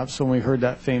 perhaps, when we heard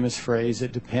that famous phrase,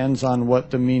 it depends on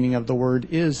what the meaning of the word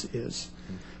is.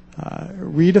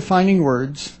 Redefining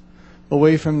words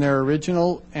away from their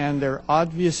original and their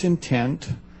obvious intent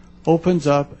opens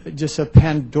up just a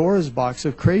Pandora's box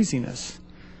of craziness.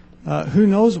 Who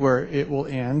knows where it will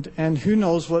end, and who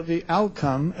knows what the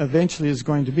outcome eventually is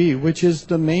going to be, which is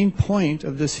the main point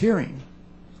of this hearing.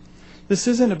 This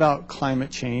isn't about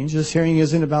climate change. This hearing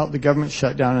isn't about the government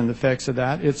shutdown and the effects of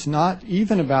that. It's not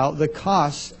even about the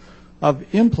costs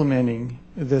of implementing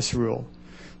this rule.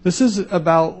 This is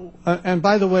about, and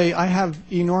by the way, I have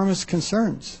enormous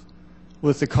concerns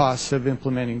with the costs of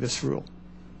implementing this rule.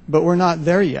 But we're not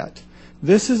there yet.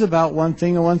 This is about one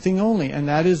thing and one thing only, and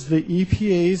that is the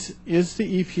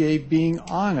EPA being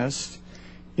honest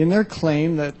in their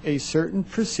claim that a certain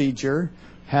procedure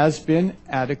has been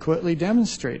adequately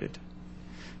demonstrated.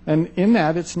 And in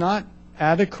that, it's not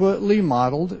adequately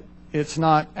modeled, it's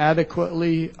not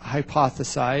adequately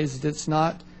hypothesized, it's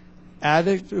not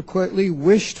adequately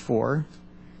wished for.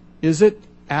 Is it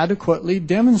adequately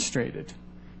demonstrated?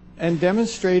 And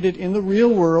demonstrated in the real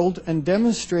world, and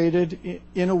demonstrated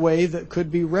in a way that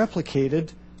could be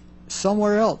replicated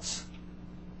somewhere else.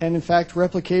 And in fact,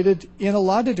 replicated in a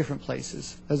lot of different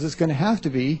places, as it's going to have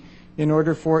to be in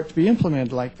order for it to be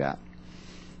implemented like that.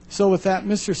 So with that,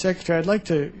 Mr. Secretary, I'd like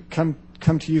to come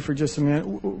to you for just a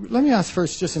minute. Let me ask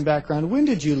first, just in background, when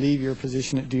did you leave your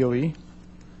position at DOE?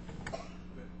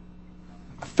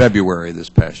 February this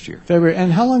past year. February.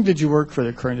 And how long did you work for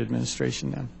the current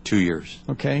administration then? 2 years.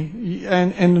 Okay.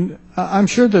 And I'm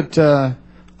sure that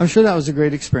was a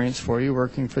great experience for you,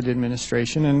 working for the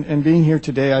administration. And being here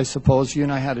today, I suppose you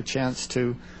and I had a chance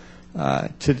to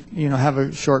have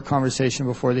a short conversation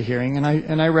before the hearing.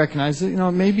 And I recognize that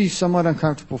it may be somewhat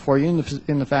uncomfortable for you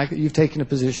in the fact that you've taken a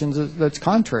position that's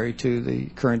contrary to the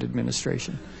current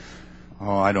administration.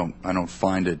 Oh, I don't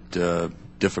find it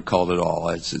difficult at all.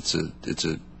 It's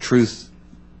a truth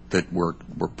that we're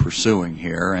pursuing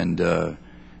here, and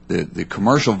the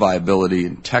commercial viability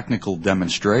and technical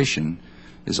demonstration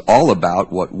is all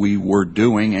about what we were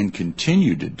doing and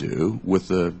continue to do with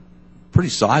the pretty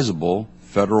sizable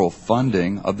federal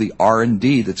funding of the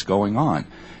R&D that's going on.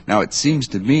 Now, it seems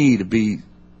to me to be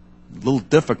a little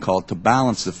difficult to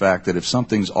balance the fact that if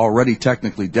something's already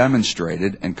technically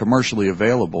demonstrated and commercially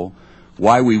available,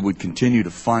 why we would continue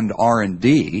to fund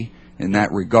R&D in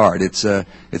that regard. It's a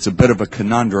bit of a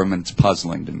conundrum, and it's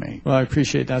puzzling to me. Well, I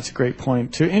appreciate that. That's a great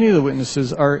point. To any of the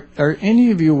witnesses, are any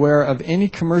of you aware of any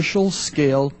commercial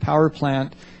scale power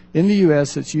plant in the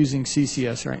U.S. that's using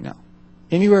CCS right now?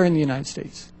 Anywhere in the United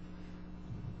States?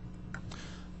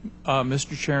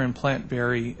 Mr. Chair, Plant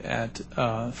Berry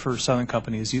for Southern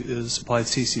Company is supplied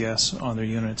CCS on their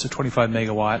unit. It's a 25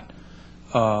 megawatt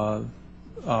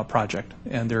project,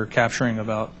 and they're capturing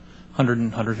about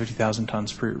 150,000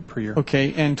 tons per year.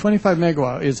 Okay, and 25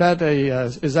 megawatt, is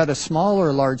that a small or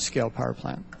a large scale power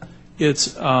plant?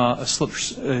 It's a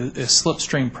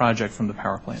slipstream project from the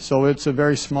power plant. So it's a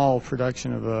very small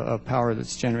production of power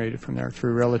that's generated from there,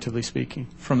 through relatively speaking.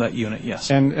 From that unit, yes.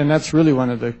 And that's really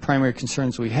one of the primary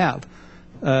concerns we have,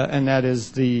 and that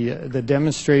is the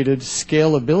demonstrated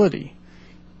scalability.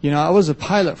 I was a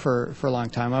pilot for a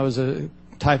long time. I was a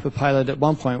type of pilot at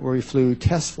one point where we flew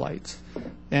test flights.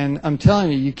 And I'm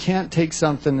telling you, you can't take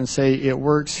something and say it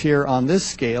works here on this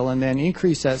scale and then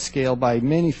increase that scale by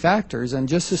many factors and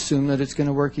just assume that it's going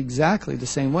to work exactly the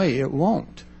same way. It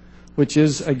won't, which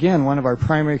is, again, one of our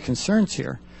primary concerns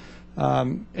here.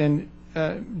 And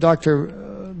Dr.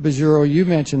 Bajuro, you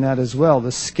mentioned that as well,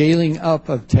 the scaling up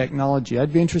of technology.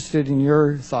 I'd be interested in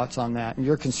your thoughts on that and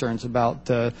your concerns about,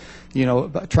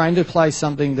 about trying to apply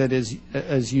something that is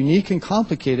as unique and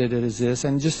complicated as this,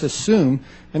 and just assume,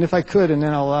 and if I could, and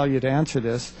then I'll allow you to answer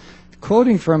this,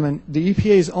 quoting from the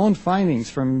EPA's own findings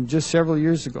from just several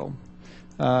years ago,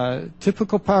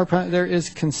 typical power plant, there is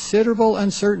considerable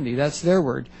uncertainty, that's their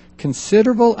word,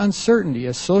 considerable uncertainty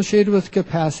associated with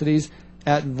capacities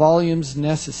at volumes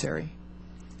necessary.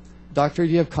 Doctor,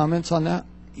 do you have comments on that?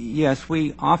 Yes,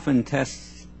 we often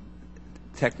test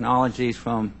technologies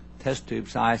from test tube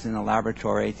size in the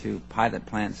laboratory to pilot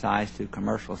plant size to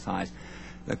commercial size.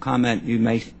 The comment you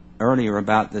made earlier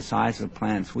about the size of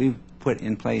plants, we've put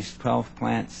in place 12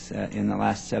 plants in the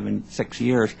last 6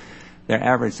 years. Their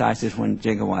average size is 1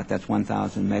 gigawatt. That's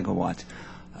 1,000 megawatts.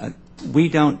 We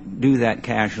don't do that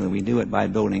casually. We do it by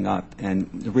building up. And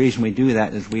the reason we do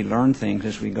that is we learn things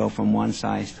as we go from one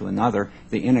size to another,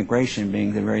 the integration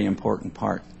being the very important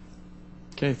part.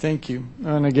 Okay, thank you.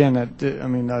 And again,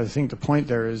 I think the point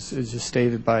there is just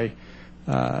stated by,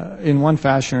 in one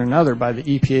fashion or another, by the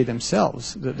EPA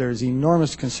themselves, that there's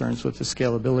enormous concerns with the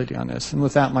scalability on this. And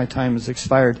with that, my time has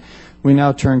expired. We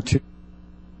now turn to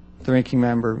the ranking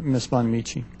member, Ms.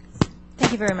 Bonamici.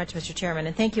 Thank you very much, Mr. Chairman,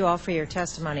 and thank you all for your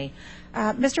testimony.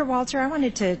 Mr. Walter, I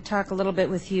wanted to talk a little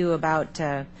bit with you about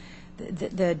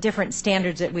the different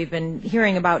standards that we've been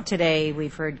hearing about today.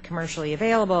 We've heard commercially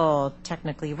available,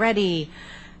 technically ready,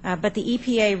 but the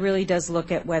EPA really does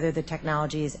look at whether the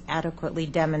technology is adequately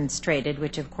demonstrated,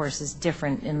 which of course is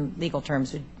different in legal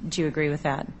terms. Would you agree with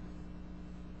that?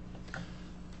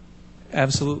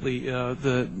 Absolutely.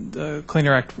 The Clean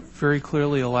Air Act very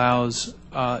clearly allows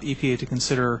EPA to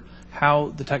consider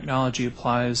how the technology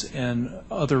applies in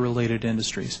other related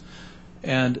industries.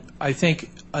 And I think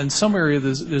in some area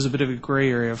there's a bit of a gray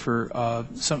area for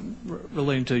some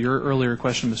relating to your earlier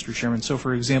question, Mr. Chairman. So,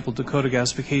 for example, Dakota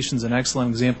Gasification is an excellent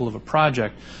example of a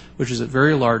project which is at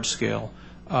very large scale,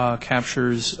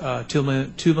 captures 2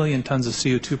 million tons of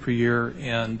CO2 per year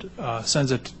and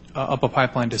sends it up a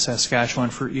pipeline to Saskatchewan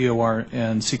for EOR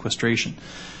and sequestration.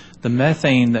 The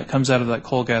methane that comes out of that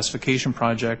coal gasification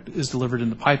project is delivered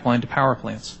in the pipeline to power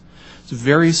plants. It's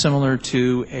very similar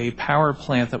to a power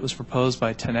plant that was proposed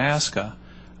by Tenaska,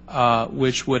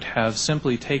 which would have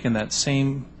simply taken that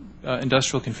same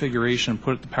industrial configuration and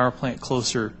put the power plant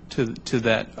closer to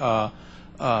that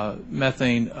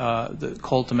methane, the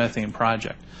coal to methane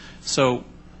project. So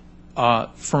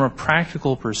from a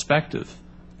practical perspective,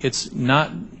 it's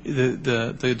not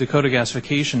the Dakota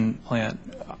Gasification plant,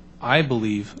 I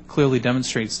believe, clearly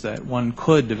demonstrates that one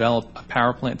could develop a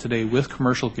power plant today with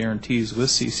commercial guarantees with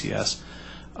CCS.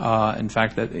 In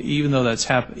fact, that even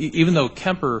though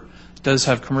Kemper does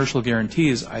have commercial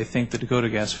guarantees, I think the Dakota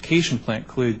Gasification plant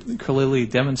clearly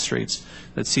demonstrates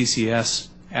that CCS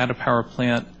at a power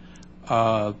plant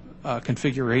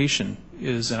configuration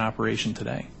is in operation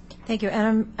today. Thank you.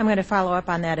 And I'm going to follow up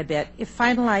on that a bit. If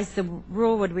finalized, the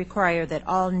rule would require that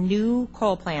all new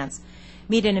coal plants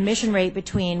meet an emission rate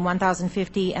between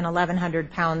 1,050 and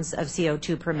 1,100 pounds of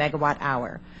CO2 per megawatt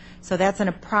hour. So that's an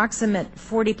approximate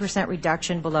 40%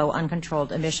 reduction below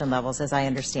uncontrolled emission levels, as I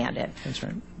understand it. That's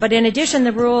right. But in addition,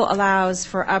 the rule allows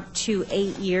for up to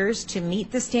 8 years to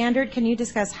meet the standard. Can you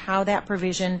discuss how that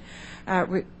provision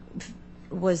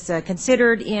was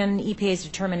considered in EPA's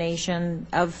determination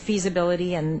of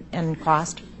feasibility and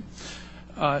cost?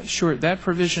 Sure. That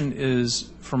provision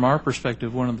is, from our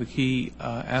perspective, one of the key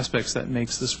aspects that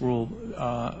makes this rule,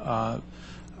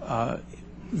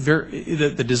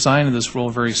 the design of this rule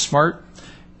very smart,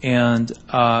 and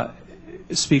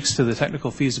speaks to the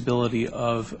technical feasibility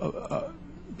of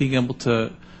being able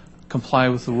to comply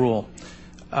with the rule.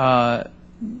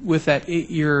 With that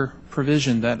 8-year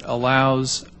provision, that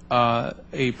allows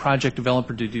a project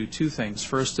developer to do two things.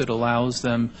 First, it allows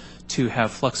them to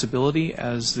have flexibility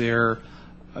as they're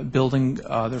building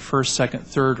their first, second,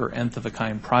 third, or nth of a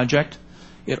kind project.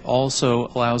 It also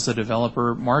allows the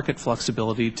developer market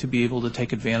flexibility to be able to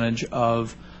take advantage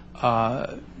of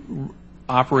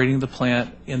operating the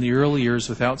plant in the early years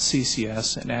without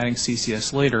CCS and adding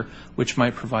CCS later, which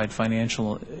might provide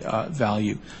financial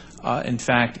value. In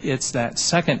fact, it's that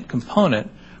second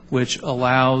component which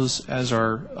allows, as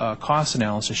our cost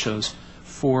analysis shows,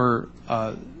 for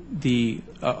a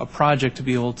project to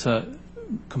be able to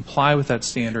comply with that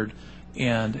standard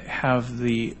and have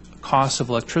the cost of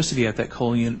electricity at that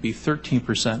coal unit be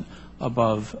 13%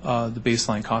 above the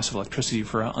baseline cost of electricity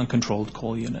for an uncontrolled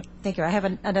coal unit. Thank you. I have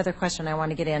another question I want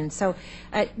to get in. So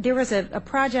there was a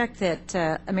project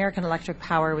that American Electric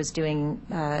Power was doing.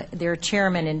 Their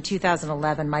chairman in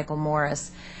 2011, Michael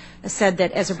Morris, said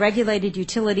that as a regulated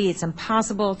utility, it's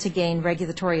impossible to gain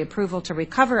regulatory approval to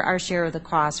recover our share of the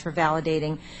cost for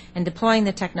validating and deploying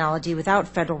the technology without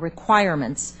federal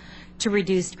requirements to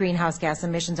reduce greenhouse gas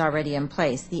emissions already in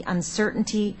place. The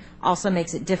uncertainty also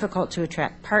makes it difficult to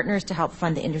attract partners to help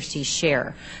fund the industry's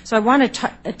share. So I wanted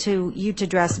you to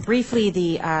address briefly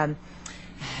the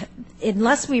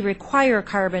unless we require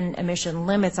carbon emission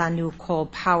limits on new coal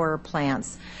power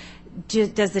plants,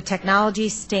 does the technology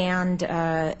stand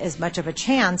as much of a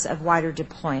chance of wider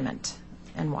deployment,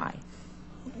 and why?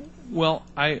 Well,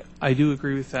 I do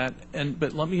agree with that,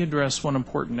 but let me address one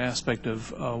important aspect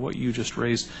of what you just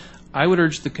raised. I would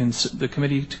urge the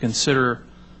committee to consider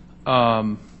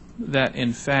that,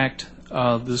 in fact,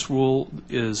 this rule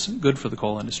is good for the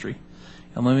coal industry,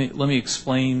 and let me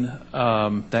explain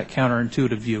that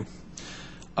counterintuitive view.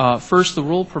 First, the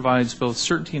rule provides both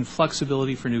certainty and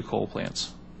flexibility for new coal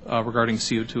plants regarding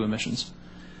CO2 emissions.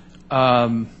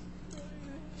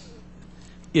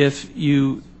 If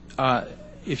you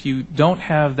don't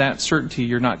have that certainty,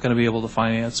 you're not going to be able to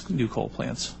finance new coal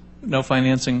plants. No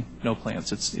financing, no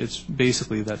plants. It's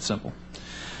basically that simple.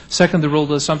 Second, the rule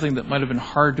does something that might have been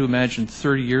hard to imagine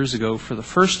 30 years ago. For the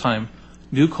first time,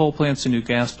 new coal plants and new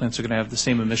gas plants are going to have the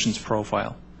same emissions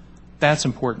profile. That's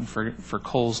important for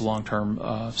coal's long-term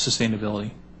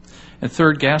sustainability. And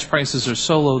third, gas prices are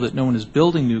so low that no one is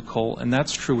building new coal, and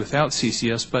that's true without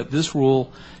CCS, but this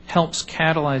rule helps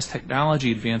catalyze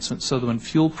technology advancement so that when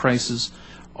fuel prices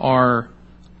are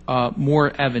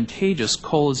more advantageous,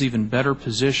 coal is even better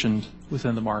positioned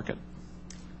within the market.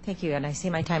 Thank you, and I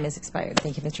see my time has expired.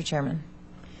 Thank you, Mr. Chairman.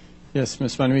 Yes,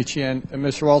 Ms. Bonamici, and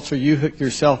Mr. Walter, you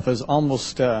yourself as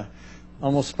almost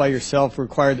by yourself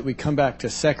required that we come back to a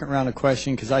second round of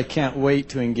questioning because I can't wait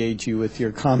to engage you with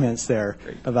your comments there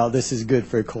about this is good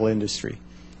for the coal industry.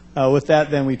 With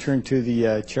that, then, we turn to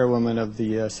the chairwoman of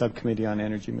the Subcommittee on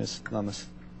Energy, Ms. Lummis.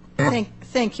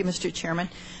 Thank you, Mr. Chairman.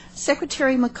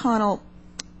 Secretary McConnell,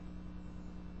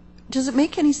 does it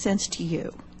make any sense to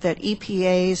you that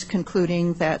EPA is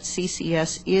concluding that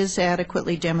CCS is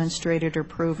adequately demonstrated or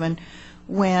proven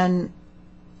when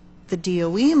the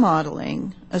DOE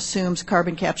modeling assumes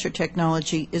carbon capture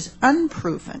technology is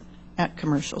unproven at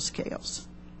commercial scales?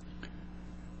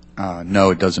 No,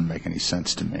 it doesn't make any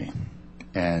sense to me.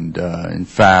 And in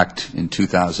fact, in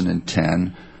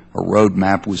 2010, a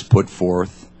roadmap was put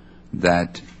forth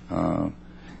that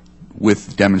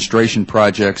with demonstration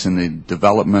projects and the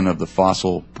development of the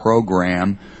fossil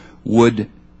program would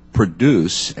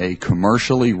produce a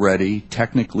commercially ready,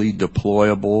 technically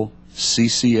deployable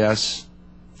CCS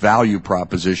value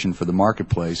proposition for the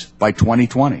marketplace by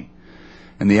 2020.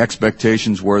 And the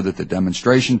expectations were that the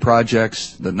demonstration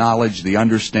projects, the knowledge, the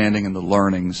understanding, and the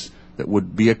learnings that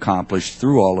would be accomplished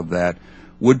through all of that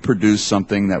would produce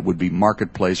something that would be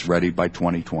marketplace ready by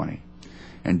 2020.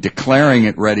 And declaring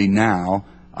it ready now,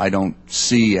 I don't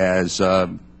see as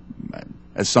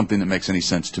something that makes any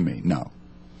sense to me, no.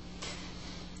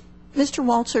 Mr.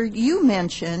 Walter, you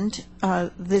mentioned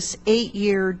this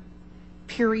 8-year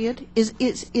period. Is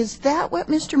that what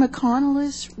Mr. McConnell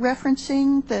is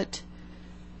referencing? That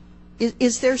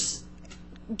is there?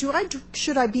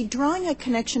 Should I be drawing a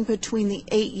connection between the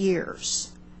 8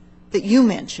 years that you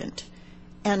mentioned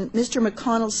and Mr.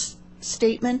 McConnell's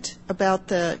statement about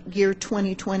the year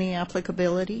 2020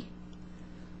 applicability?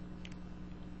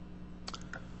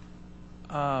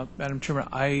 Madam Chairman,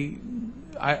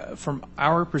 from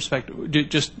our perspective,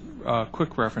 just a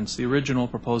quick reference, the original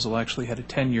proposal actually had a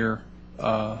 10-year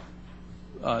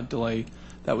delay.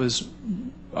 That was,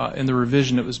 in the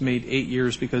revision, it was made 8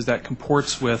 years because that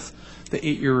comports with the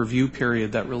 8-year review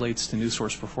period that relates to new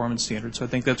source performance standards. So I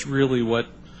think that's really what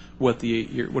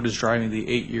is driving the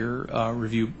 8-year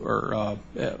review or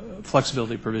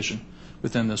flexibility provision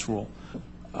within this rule.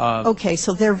 Okay,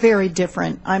 so they're very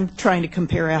different. I'm trying to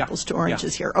compare apples to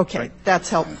oranges here. Okay, right. That's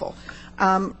helpful.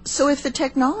 So if the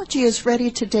technology is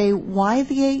ready today, why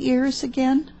the 8 years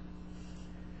again?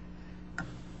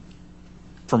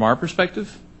 From our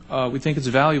perspective, we think it's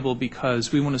valuable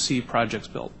because we want to see projects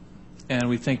built. And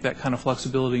we think that kind of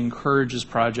flexibility encourages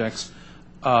projects.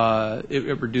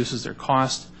 It reduces their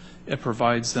cost. It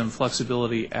provides them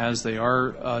flexibility as they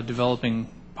are developing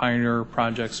pioneer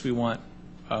projects. We want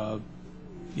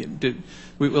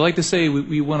we like to say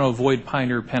we want to avoid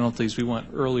pioneer penalties. We want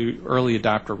early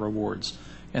adopter rewards.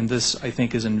 And this, I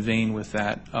think, is in vein with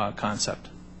that concept.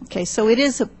 Okay, so it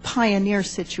is a pioneer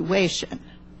situation.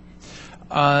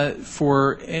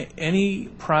 For any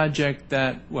project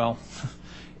that, well,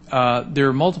 there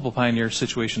are multiple pioneer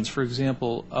situations. For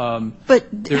example, but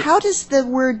how does the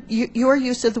word, your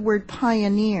use of the word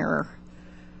pioneer,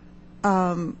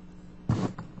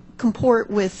 comport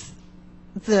with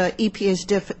the EPA's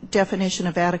definition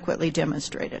of adequately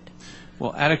demonstrated?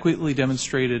 Well, adequately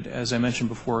demonstrated, as I mentioned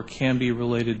before, can be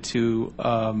related to,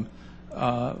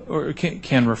 or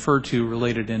can refer to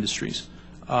related industries.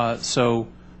 So,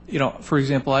 you know, for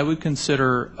example, I would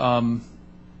consider,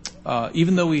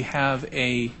 even though we have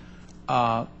a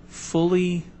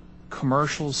fully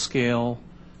commercial scale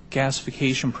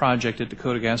gasification project at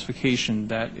Dakota Gasification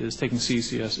that is taking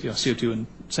CCS, CO2 and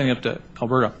sending up to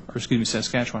Alberta, or excuse me,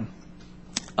 Saskatchewan.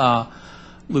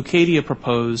 Leucadia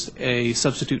proposed a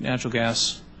substitute natural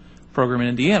gas program in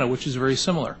Indiana, which is very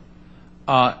similar.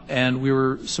 And we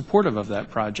were supportive of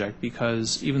that project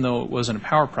because even though it wasn't a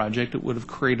power project, it would have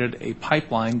created a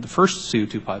pipeline, the first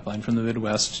CO2 pipeline from the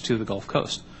Midwest to the Gulf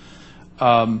Coast.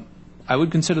 I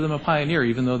would consider them a pioneer,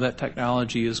 even though that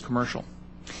technology is commercial.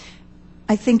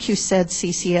 I think you said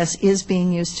CCS is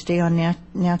being used today on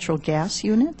natural gas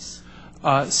units?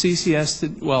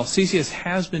 CCS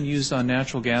has been used on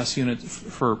natural gas units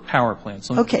for power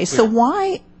plants. Okay, so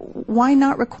why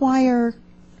not require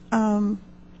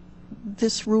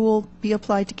this rule be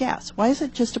applied to gas? Why is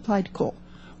it just applied to coal?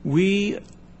 We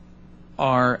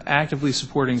are actively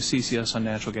supporting CCS on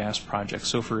natural gas projects.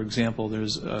 So, for example,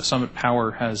 there's Summit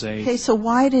Power has a... Okay, so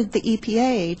why did the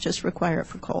EPA just require it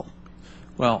for coal?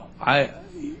 Well,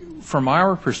 from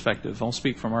our perspective, I'll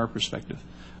speak from our perspective,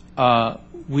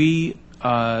 we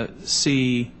don't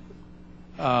see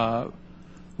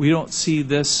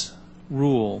this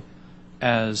rule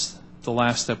as the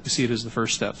last step. We see it as the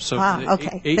first step. So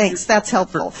okay, thanks. That's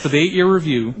helpful. For the 8-year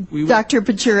review, Dr.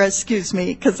 Bajura, excuse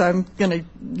me, because I'm going to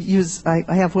use, I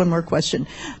have one more question.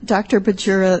 Dr.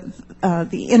 Bajura,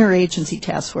 the Interagency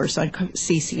Task Force on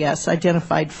CCS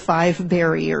identified 5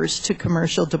 barriers to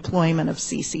commercial deployment of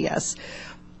CCS.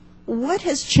 What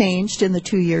has changed in the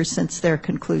 2 years since their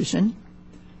conclusion?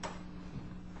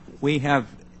 We have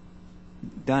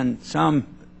done some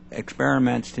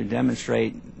experiments to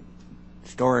demonstrate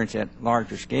storage at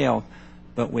larger scale,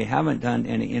 but we haven't done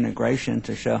any integration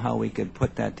to show how we could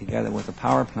put that together with a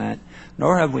power plant,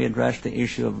 nor have we addressed the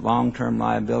issue of long-term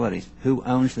liabilities. Who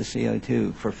owns the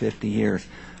CO2 for 50 years?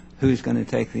 Who's going to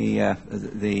take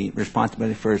the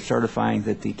responsibility for certifying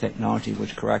that the technology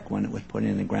was correct when it was put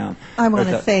in the ground? I want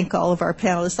to thank all of our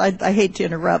panelists. I hate to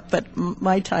interrupt, but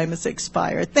my time has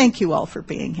expired. Thank you all for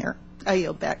being here. I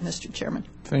yield back, Mr. Chairman.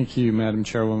 Thank you, Madam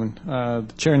Chairwoman.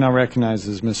 The Chair now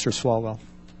recognizes Mr. Swalwell.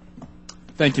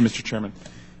 Thank you, Mr. Chairman.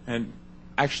 And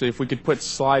actually, if we could put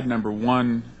slide number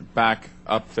 1 back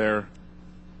up there.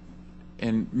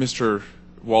 And Mr.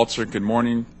 Walzer, good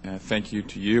morning. Thank you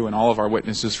to you and all of our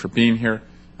witnesses for being here.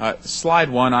 Slide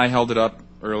 1, I held it up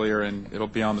earlier, and it'll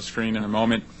be on the screen in a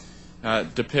moment,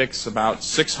 depicts about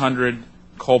 600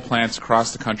 coal plants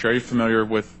across the country. Are you familiar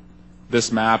with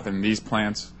this map and these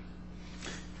plants?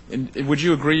 And would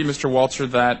you agree, Mr.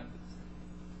 Walzer, that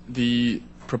the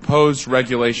proposed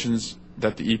regulations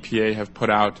that the EPA have put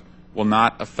out will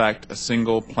not affect a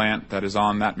single plant that is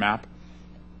on that map?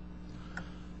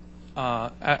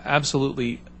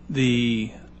 Absolutely.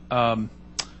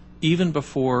 Even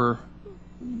before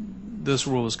this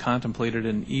rule was contemplated,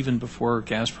 and even before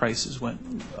gas prices went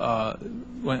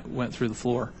through the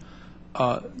floor,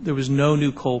 there was no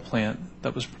new coal plant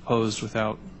that was proposed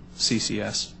without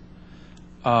CCS.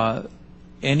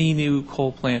 Any new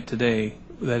coal plant today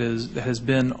that has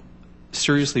been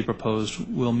seriously proposed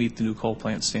will meet the new coal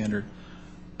plant standard.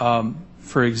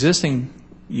 For existing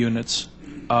units,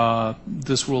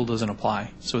 this rule doesn't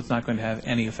apply, so it's not going to have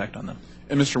any effect on them.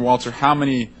 And Mr. Walzer, how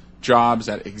many jobs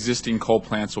at existing coal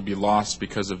plants will be lost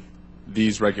because of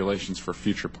these regulations for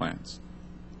future plants?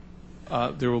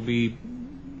 There will be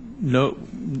no.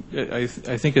 I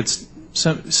think it's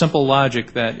simple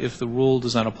logic that if the rule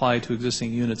does not apply to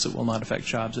existing units, it will not affect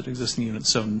jobs at existing units,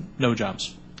 so no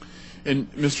jobs.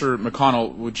 And Mr.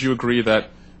 McConnell, would you agree that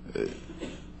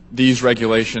these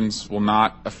regulations will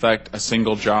not affect a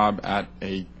single job at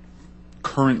a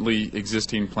currently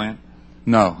existing plant?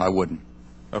 No, I wouldn't.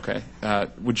 Okay.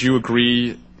 Would you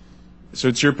agree? So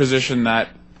it's your position that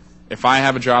if I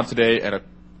have a job today at a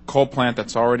coal plant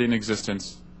that's already in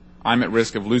existence, I'm at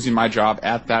risk of losing my job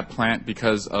at that plant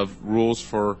because of rules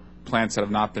for plants that have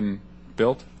not been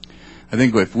built? I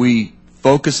think if we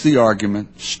focus the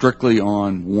argument strictly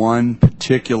on one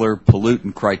particular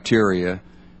pollutant criteria,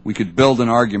 we could build an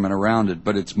argument around it,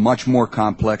 but it's much more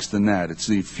complex than that. It's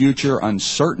the future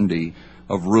uncertainty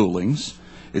of rulings.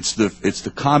 It's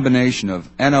the combination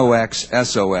of NOx,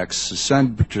 SOx,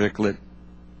 suspended particulate,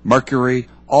 mercury,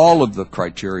 all of the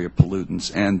criteria pollutants,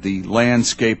 and the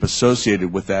landscape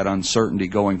associated with that uncertainty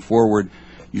going forward.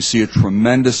 You see a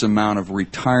tremendous amount of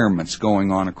retirements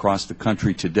going on across the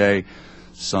country today,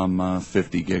 some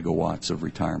 50 gigawatts of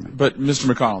retirement. But, Mr.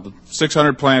 McConnell, the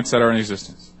 600 plants that are in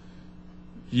existence,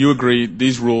 you agree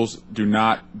these rules do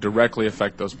not directly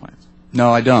affect those plants?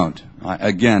 No, I don't.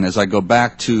 Again, as I go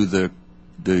back to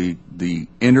the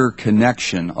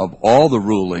interconnection of all the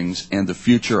rulings and the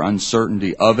future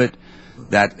uncertainty of it,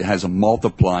 that has a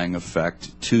multiplying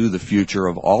effect to the future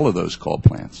of all of those coal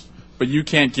plants. But you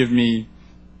can't give me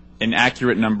an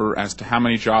accurate number as to how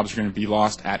many jobs are going to be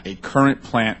lost at a current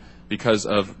plant because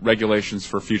of regulations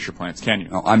for future plants, can you?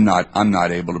 No, I'm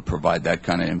not able to provide that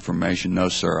kind of information. No,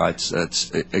 sir.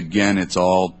 It's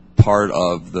all part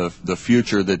of the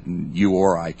future that you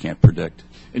or I can't predict.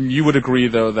 And you would agree,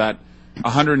 though, that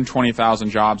 120,000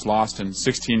 jobs lost in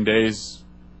 16 days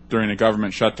during a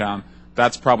government shutdown,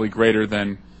 that's probably greater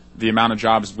than the amount of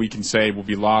jobs we can say will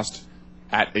be lost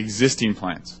at existing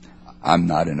plants. I'm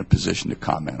not in a position to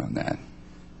comment on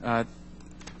that.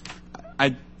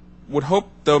 I would hope,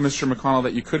 though, Mr. McConnell,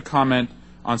 that you could comment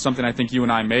on something I think you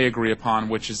and I may agree upon,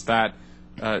 which is that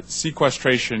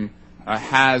sequestration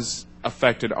has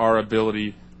affected our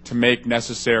ability to make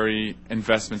necessary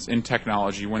investments in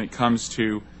technology when it comes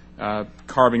to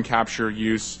carbon capture,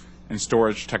 use, and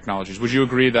storage technologies. Would you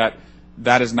agree that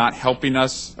that is not helping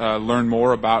us learn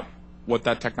more about what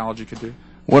that technology could do?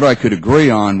 What I could agree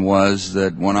on was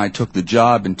that when I took the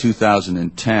job in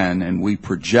 2010 and we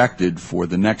projected for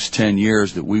the next 10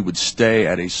 years that we would stay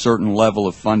at a certain level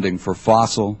of funding for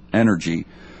fossil energy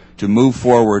to move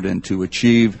forward and to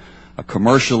achieve a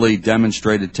commercially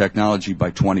demonstrated technology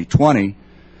by 2020,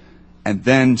 and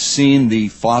then seeing the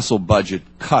fossil budget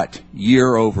cut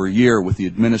year over year with the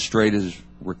administrative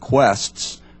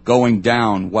requests going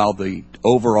down while the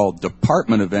overall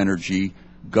Department of Energy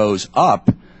goes up,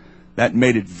 that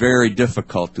made it very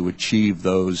difficult to achieve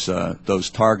those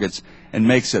targets and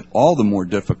makes it all the more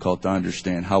difficult to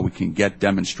understand how we can get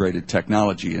demonstrated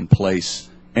technology in place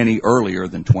any earlier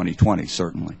than 2020,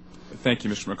 certainly. Thank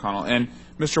you, Mr. McConnell. And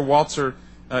Mr. Walzer,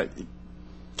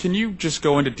 can you just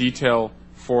go into detail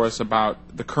for us about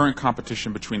the current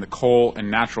competition between the coal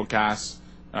and natural gas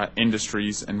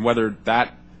industries and whether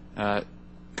that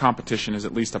competition is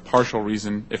at least a partial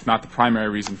reason, if not the primary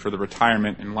reason, for the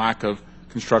retirement and lack of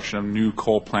construction of new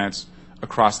coal plants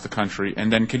across the country?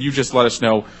 And then could you just let us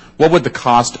know what would the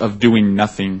cost of doing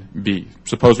nothing be?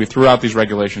 Suppose we threw out these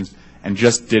regulations and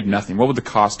just did nothing. What would the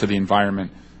cost to the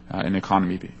environment and the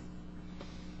economy be?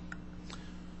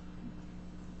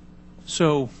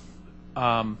 So here's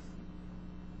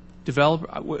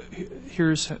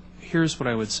what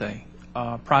I would say.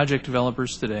 Project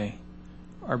developers today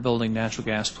are building natural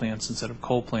gas plants instead of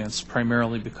coal plants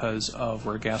primarily because of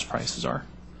where gas prices are.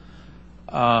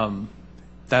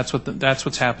 That's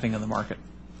what's happening in the market.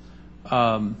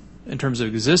 In terms of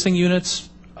existing units,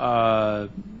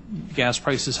 gas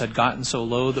prices had gotten so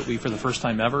low that we, for the first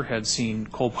time ever, had seen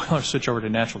coal boilers switch over to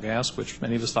natural gas, which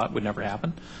many of us thought would never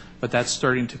happen. But that's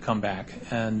starting to come back.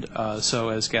 And so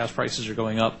as gas prices are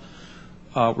going up,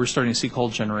 we're starting to see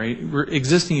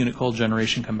existing unit coal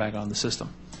generation come back on the system.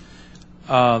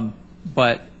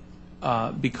 But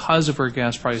because of where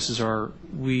gas prices are,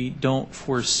 we don't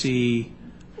foresee,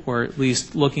 or at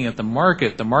least looking at the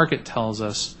market tells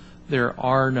us there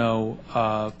are no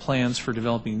plans for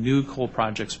developing new coal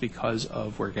projects because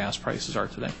of where gas prices are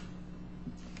today.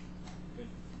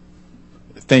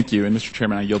 Thank you. And Mr.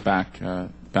 Chairman, I yield back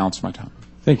balance of my time.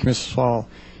 Thank you, Mr. Swalwell.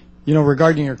 You know,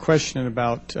 regarding your question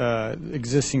about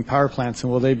existing power plants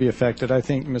and will they be affected, I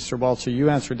think, Mr. Walzer, you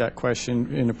answered that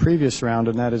question in a previous round,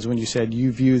 and that is when you said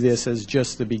you view this as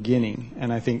just the beginning.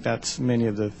 And I think that's many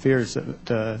of the fears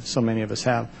that so many of us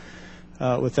have.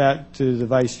 With that, to the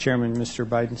Vice Chairman, Mr.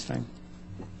 Bridenstine.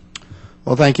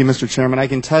 Well, thank you, Mr. Chairman. I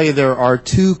can tell you there are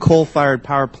 2 coal-fired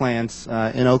power plants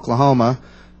in Oklahoma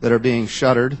that are being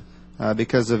shuttered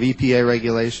because of EPA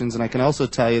regulations, and I can also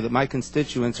tell you that my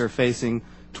constituents are facing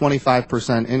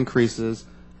 25% increases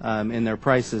in their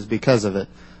prices because of it.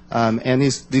 And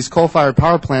these coal-fired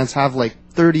power plants have like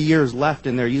 30 years left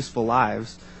in their useful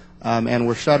lives, and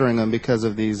we're shuttering them because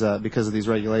of these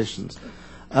regulations.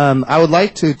 I would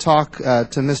like to talk to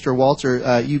Mr.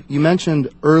 Walzer. You mentioned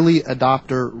early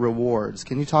adopter rewards.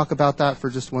 Can you talk about that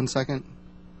for just 1 second?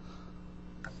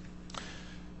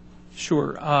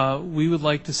 Sure. We would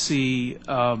like to see,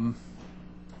 from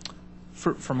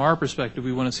our perspective,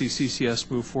 we want to see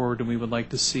CCS move forward, and we would like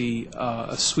to see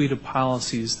a suite of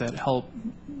policies that help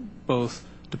both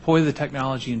deploy the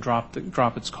technology and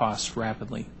drop its costs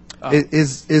rapidly.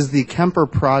 Is the Kemper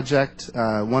project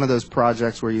one of those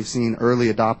projects where you've seen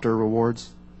early adopter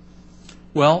rewards?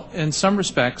 Well, in some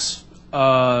respects,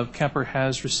 Kemper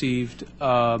has received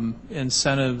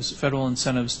incentives, federal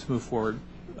incentives to move forward.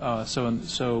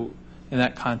 So in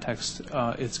that context,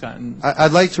 it's gotten...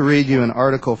 I'd like to read you an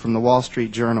article from the Wall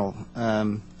Street Journal.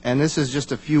 And this is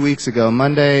just a few weeks ago,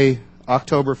 Monday,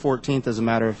 October 14th, as a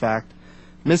matter of fact.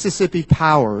 Mississippi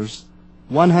Power's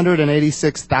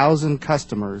 186,000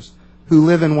 customers who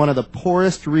live in one of the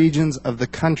poorest regions of the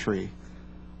country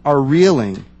are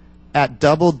reeling at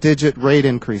double-digit rate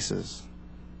increases.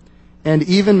 And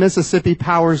even Mississippi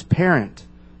Power's parent,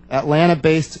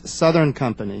 Atlanta-based Southern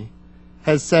Company,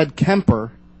 has said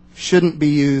Kemper shouldn't be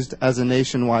used as a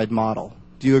nationwide model.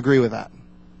 Do you agree with that?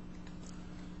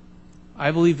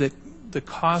 I believe that the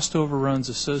cost overruns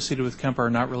associated with Kemper are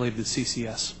not related to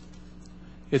CCS.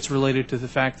 It's related to the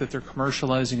fact that they're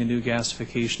commercializing a new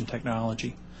gasification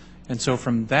technology. And so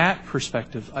from that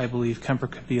perspective, I believe Kemper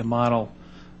could be a model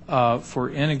for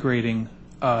integrating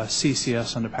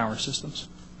CCS onto power systems.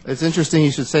 It's interesting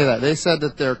you should say that. They said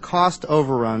that their cost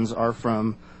overruns are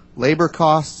from labor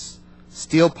costs,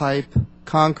 steel pipe,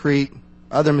 concrete,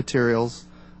 other materials,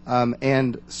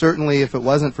 and certainly if it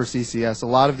wasn't for CCS, a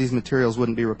lot of these materials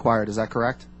wouldn't be required. Is that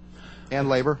correct? And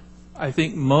labor? I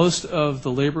think most of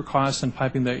the labor costs and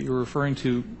piping that you're referring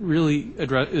to really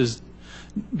is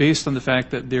based on the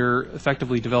fact that they're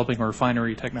effectively developing a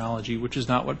refinery technology, which is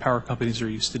not what power companies are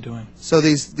used to doing. So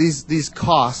these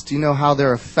costs, do you know how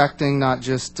they're affecting not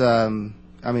just, I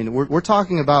mean, we're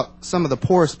talking about some of the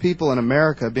poorest people in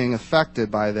America being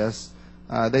affected by this.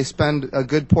 They spend a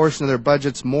good portion of their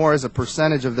budgets more as a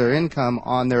percentage of their income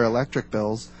on their electric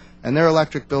bills, and their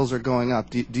electric bills are going up.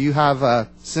 Do you have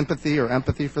sympathy or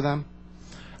empathy for them?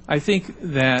 I think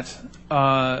that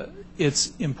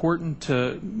it's important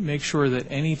to make sure that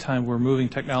any time we're moving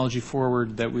technology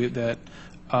forward that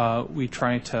we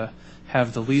try to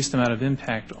have the least amount of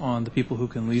impact on the people who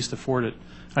can least afford it.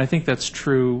 And I think that's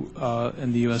true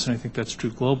in the U.S. and I think that's true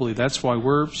globally. That's why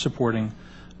we're supporting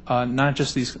not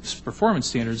just these performance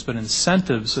standards, but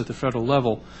incentives at the federal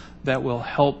level that will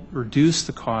help reduce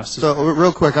the costs. So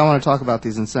real quick, I want to talk about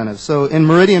these incentives. So in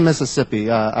Meridian,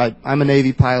 Mississippi, I'm a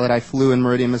Navy pilot. I flew in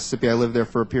Meridian, Mississippi. I lived there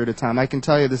for a period of time. I can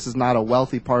tell you this is not a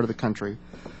wealthy part of the country.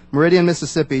 Meridian,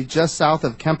 Mississippi, just south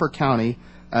of Kemper County,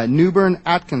 Newbern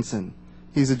Atkinson,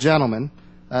 he's a gentleman.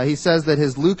 He says that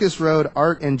his Lucas Road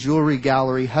Art and Jewelry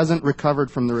Gallery hasn't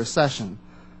recovered from the recession.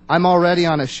 I'm already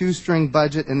on a shoestring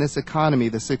budget in this economy,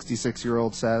 the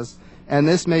 66-year-old says, and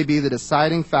this may be the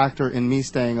deciding factor in me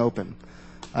staying open.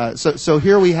 So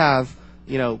here we have,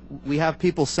 we have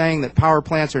people saying that power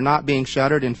plants are not being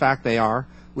shuttered. In fact, they are.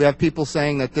 We have people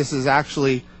saying that this is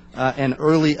actually an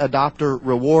early adopter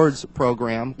rewards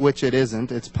program, which it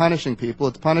isn't. It's punishing people.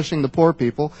 It's punishing the poor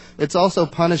people. It's also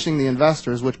punishing the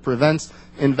investors, which prevents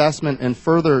investment in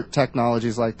further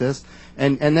technologies like this.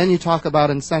 And then you talk about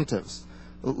incentives.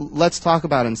 Let's talk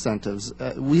about incentives.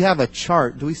 We have a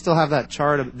chart. Do we still have that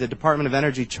chart, the Department of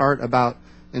Energy chart about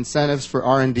incentives for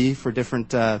R&D for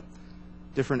different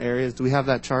areas? Do we have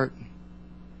that chart?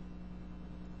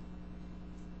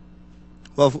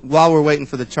 Well, while we're waiting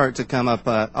for the chart to come up,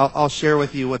 I'll share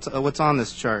with you what's on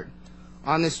this chart.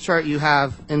 On this chart, you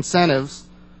have incentives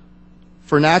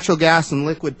for natural gas and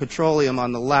liquid petroleum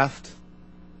on the left.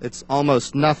 It's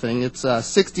almost nothing. It's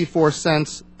 64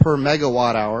 cents per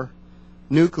megawatt hour.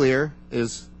 Nuclear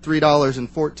is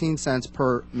 $3.14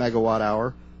 per megawatt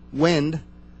hour. Wind,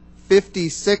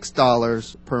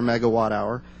 $56 per megawatt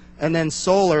hour. And then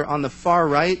solar on the far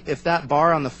right, if that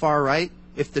bar on the far right,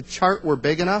 if the chart were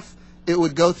big enough, it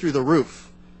would go through the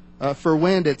roof. For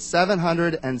wind, it's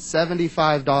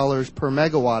 $775 per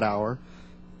megawatt hour,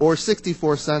 or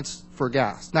 64 cents for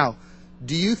gas. Now,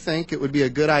 do you think it would be a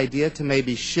good idea to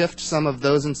maybe shift some of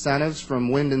those incentives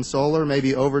from wind and solar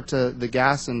maybe over to the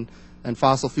gas and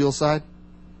fossil fuel side?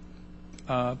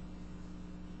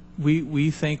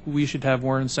 We think we should have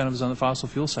more incentives on the fossil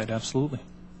fuel side, absolutely.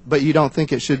 But you don't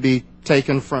think it should be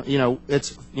taken from,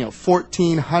 it's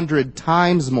 1,400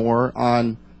 times more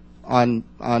on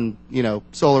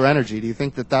solar energy. Do you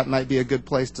think that might be a good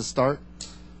place to start?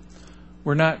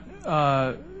 We're not.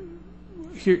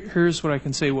 Here's what I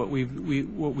can say. What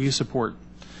we support.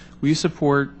 We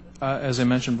support, as I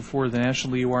mentioned before, the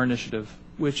National EUR Initiative,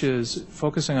 which is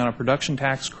focusing on a production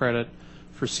tax credit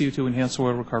for CO2 enhanced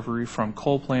oil recovery from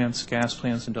coal plants, gas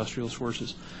plants, industrial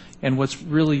sources. And what's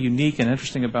really unique and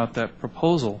interesting about that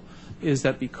proposal is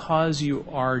that because you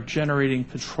are generating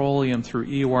petroleum through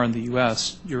EUR in the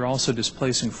U.S., you're also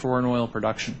displacing foreign oil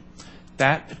production.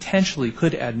 That potentially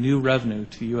could add new revenue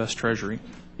to the U.S. Treasury.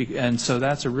 And so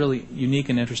that's a really unique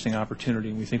and interesting opportunity,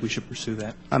 and we think we should pursue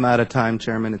that. I'm out of time,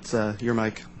 Chairman. It's your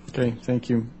mic. Okay, thank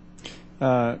you.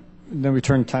 Then we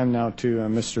turn time now to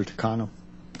Mr. Takano.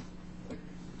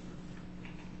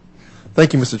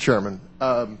 Thank you, Mr. Chairman.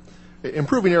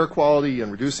 Improving air quality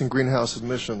and reducing greenhouse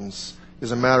emissions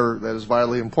is a matter that is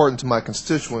vitally important to my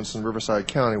constituents in Riverside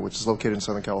County, which is located in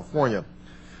Southern California.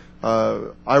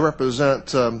 I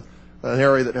represent an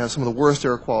area that has some of the worst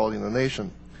air quality in the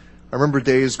nation. I remember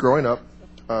days growing up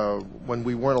when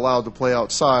we weren't allowed to play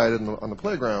outside on the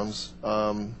playgrounds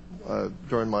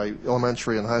during my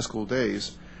elementary and high school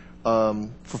days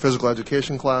for physical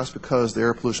education class because the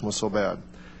air pollution was so bad.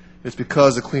 It's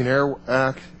because of the Clean Air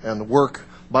Act and the work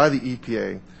by the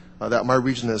EPA that my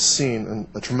region has seen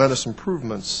tremendous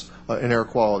improvements in air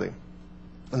quality.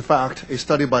 In fact, a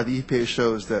study by the EPA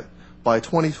shows that by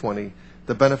 2020,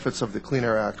 the benefits of the Clean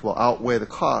Air Act will outweigh the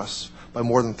costs by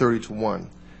more than 30 to 1.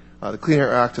 The Clean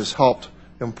Air Act has helped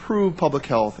improve public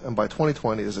health, and by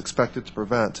 2020 is expected to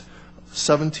prevent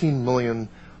 17 million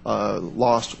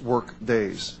lost work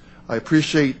days. I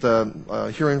appreciate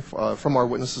hearing from our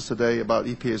witnesses today about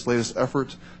EPA's latest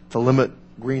effort to limit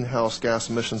greenhouse gas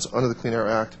emissions under the Clean Air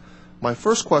Act. My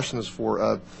first question is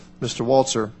for Mr.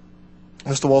 Walzer.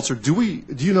 Mr. Walzer,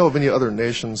 do you know of any other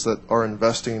nations that are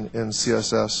investing in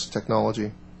CSS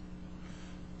technology?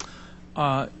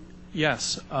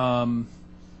 Yes,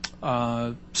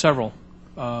 several.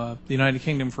 The United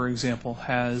Kingdom, for example,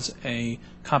 has a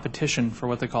competition for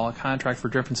what they call a contract for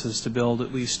differences to build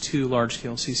at least 2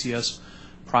 large-scale CCS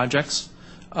projects.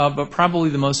 But probably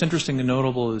the most interesting and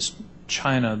notable is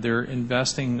China. They're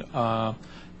investing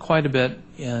quite a bit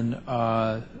in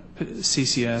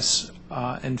CCS.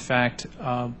 In fact,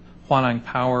 Huaneng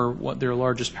Power, their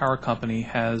largest power company,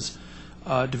 has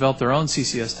developed their own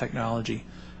CCS technology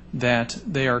that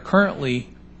they are currently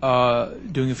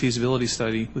doing a feasibility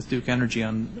study with Duke Energy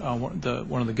on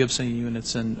one of the Gibson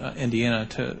units in Indiana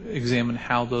to examine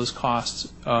how those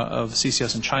costs of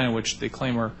CCS in China, which they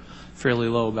claim are fairly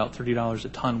low, about $30 a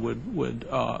ton, would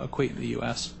equate in the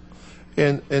U.S.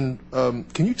 And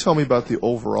can you tell me about the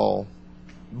overall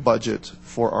budget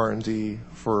for R&D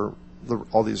for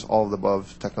all of the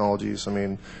above technologies? I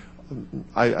mean,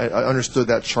 I understood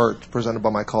that chart presented by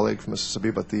my colleague from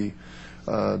Mississippi, but the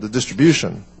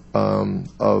distribution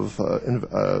of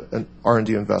an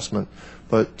R&D investment.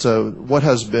 But what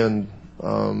has been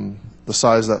the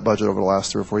size of that budget over the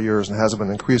last 3 or 4 years, and has it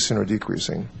been increasing or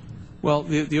decreasing? Well,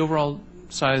 the overall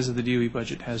size of the DOE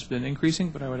budget has been increasing,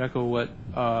 but I would echo what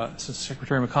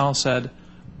Secretary McConnell said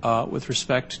with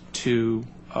respect to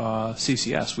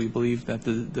CCS. We believe that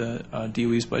the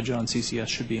DOE's budget on CCS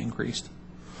should be increased.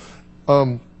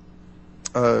 Now,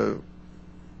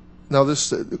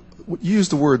 you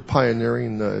used the word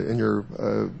pioneering in your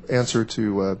answer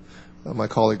to my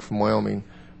colleague from Wyoming.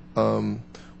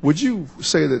 Would you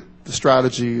say that the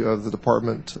strategy of the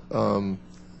department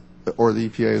or the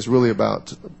EPA is really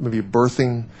about maybe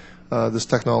birthing this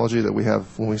technology that we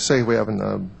have? When we say we have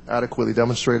an adequately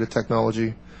demonstrated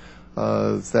technology,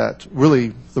 that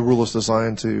really the rule is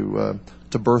designed to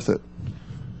birth it?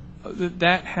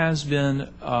 That has been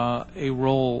a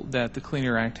role that the Clean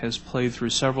Air Act has played through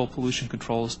several pollution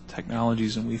controls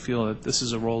technologies, and we feel that this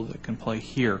is a role that can play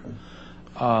here.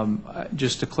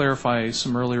 Just to clarify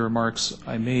some earlier remarks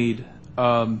I made,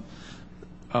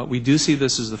 we do see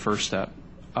this as the first step.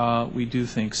 We do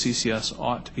think CCS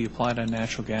ought to be applied on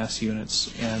natural gas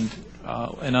units, and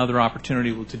another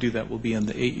opportunity to do that will be in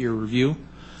the 8-year review,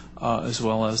 as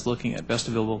well as looking at best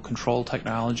available control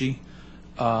technology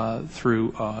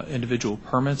through individual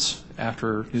permits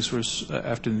after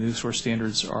the new source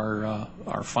standards are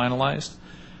finalized.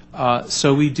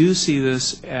 So we do see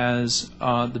this as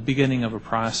the beginning of a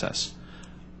process.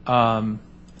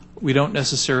 We don't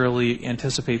necessarily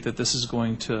anticipate that this is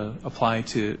going to apply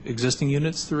to existing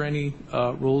units through any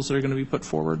rules that are going to be put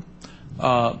forward.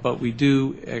 But we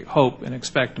do hope and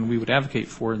expect, and we would advocate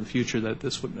for in the future, that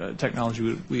this technology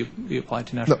would be applied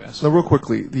to natural gas. Now, real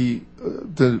quickly, the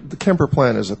Kemper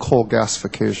plant is a coal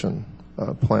gasification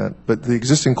plant, but the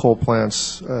existing coal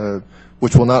plants,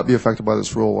 which will not be affected by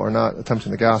this rule, are not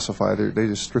attempting to gasify. They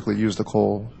just strictly use the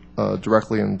coal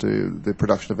directly into the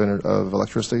production of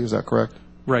electricity. Is that correct?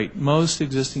 Right. Most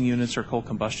existing units are coal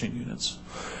combustion units.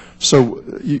 So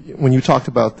when you talked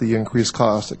about the increased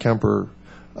cost at Kemper,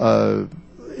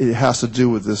 it has to do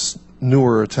with this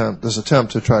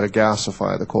attempt to try to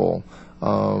gasify the coal.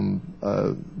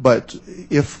 But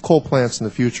if coal plants in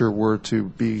the future were to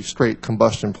be straight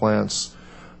combustion plants,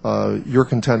 you're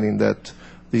contending that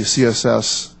the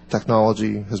CSS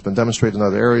technology has been demonstrated in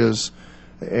other areas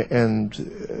and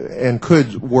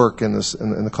could work in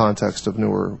the context of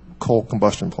newer coal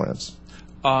combustion plants.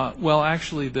 Well,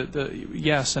 actually,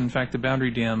 yes. In fact, the Boundary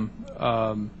Dam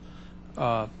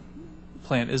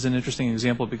plant is an interesting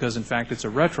example because, in fact, it's a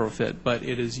retrofit, but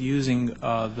it is using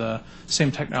the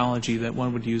same technology that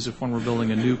one would use if one were building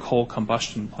a new coal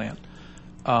combustion plant.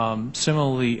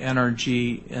 Similarly,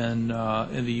 NRG in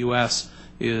the U.S.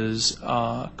 is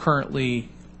currently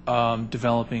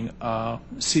developing a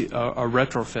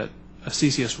CCS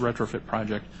retrofit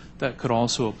project that could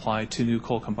also apply to new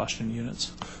coal combustion units.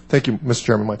 Thank you, Mr.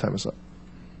 Chairman. My time is up.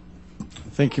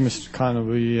 Thank you, Mr.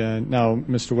 Connolly. Now,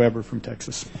 Mr. Weber from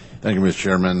Texas. Thank you, Mr.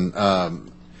 Chairman.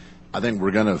 I think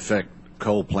we're going to affect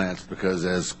coal plants because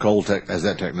as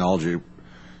that technology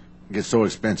gets so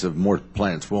expensive, more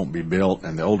plants won't be built,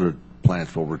 and the older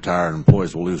plants will retire, and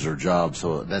employees will lose their jobs.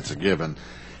 So that's a given.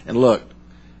 And look,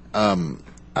 I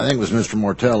think it was Mr.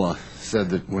 Mortella said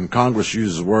that when Congress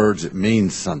uses words, it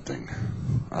means something.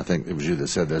 I think it was you that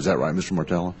said that. Is that right, Mr.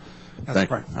 Mortella? Thank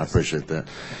you. I appreciate that.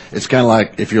 It's kind of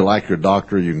like if you like your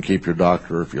doctor, you can keep your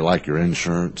doctor. If you like your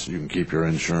insurance, you can keep your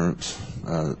insurance.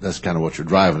 That's kind of what you're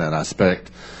driving at, I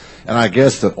expect. And I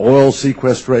guess that oil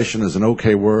sequestration is an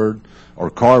okay word, or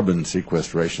carbon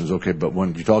sequestration is okay, but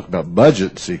when you talk about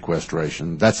budget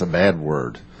sequestration, that's a bad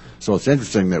word. So it's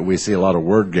interesting that we see a lot of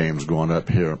word games going on up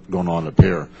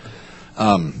here.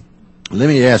 Let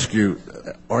me ask you,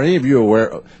 are any of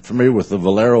you familiar with the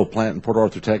Valero plant in Port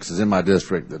Arthur, Texas, in my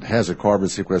district, that has a carbon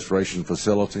sequestration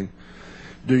facility?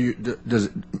 Mr.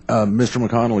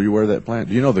 McConnell, are you aware of that plant?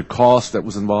 Do you know the cost that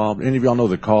was involved? Any of y'all know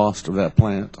the cost of that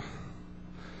plant?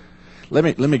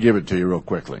 Let me give it to you real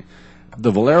quickly.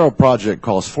 The Valero project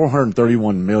cost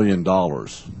 $431 million.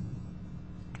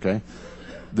 Okay?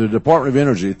 The Department of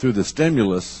Energy, through the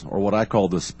stimulus, or what I call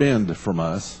the spend from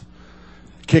us,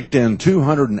 kicked in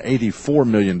 $284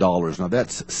 million. Now,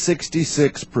 that's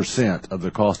 66% of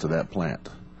the cost of that plant.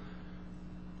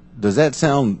 Does that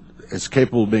sound as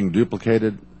capable of being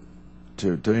duplicated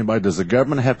to anybody? Does the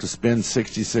government have to spend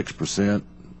 66%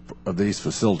 of these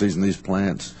facilities and these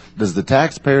plants? Does the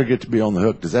taxpayer get to be on the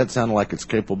hook? Does that sound like it's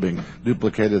capable of being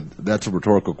duplicated? That's a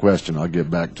rhetorical question. I'll get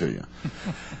back to you.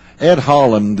 Ed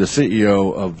Holland, the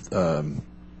CEO of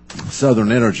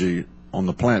Southern Energy, on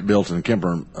the plant built in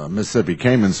Kemper, Mississippi,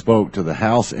 came and spoke to the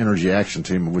House Energy Action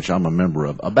Team, of which I'm a member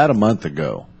of, about a month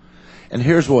ago. And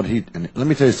here's what and let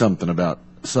me tell you something about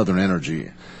Southern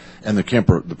Energy and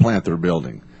the plant they're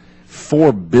building.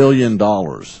 $4 billion.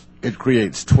 It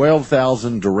creates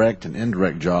 12,000 direct and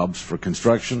indirect jobs for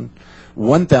construction,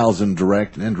 1,000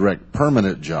 direct and indirect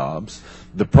permanent jobs.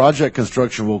 The project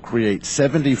construction will create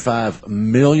 $75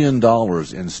 million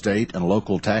in state and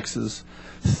local taxes,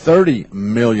 $30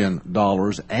 million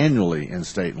annually in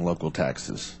state and local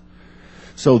taxes.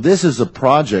 So this is a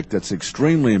project that's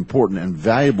extremely important and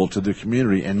valuable to the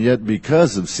community, and yet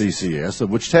because of CCS, of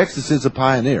which Texas is a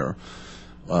pioneer,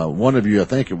 one of you, I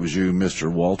think it was you, Mr.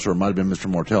 Walter, or it might have been Mr.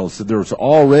 Martell, said there was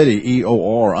already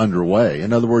EOR underway.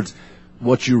 In other words,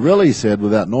 what you really said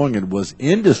without knowing it was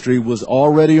industry was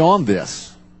already on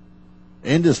this.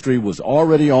 Industry was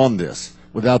already on this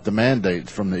without the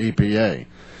mandates from the EPA,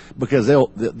 because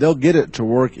they'll get it to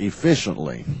work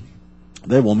efficiently.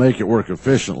 They will make it work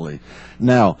efficiently.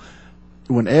 Now,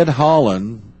 when Ed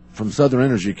Holland from Southern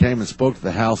Energy came and spoke to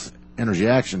the House Energy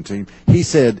Action Team, he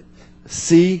said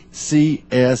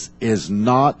CCS is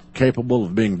not capable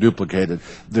of being duplicated.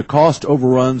 The cost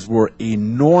overruns were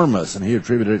enormous, and he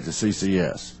attributed it to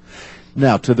CCS.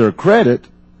 Now, to their credit,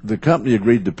 the company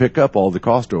agreed to pick up all the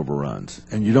cost overruns,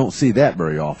 and you don't see that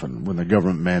very often when the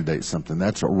government mandates something.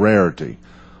 That's a rarity.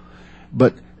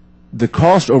 But the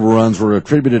cost overruns were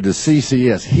attributed to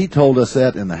CCS. He told us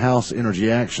that in the House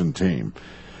Energy Action Team.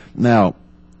 Now,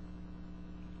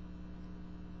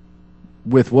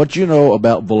 with what you know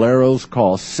about Valero's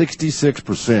cost,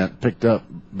 66% picked up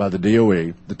by the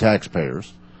DOE, the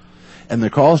taxpayers, and the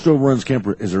cost overruns,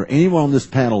 Kemper, is there anyone on this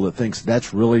panel that thinks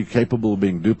that's really capable of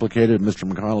being duplicated?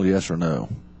 Mr. McConnell, yes or no?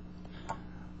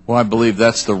 Well, I believe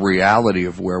that's the reality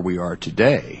of where we are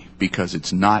today, because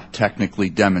it's not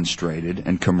technically demonstrated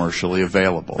and commercially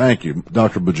available. Thank you.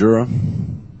 Dr. Bajura?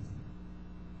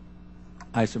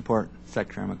 I support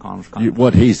Secretary McConnell's comment.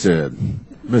 What he said.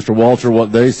 Mr. Walter,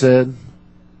 what they said?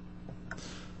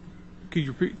 Could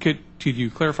you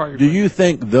clarify your Do question? you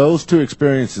think those two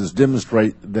experiences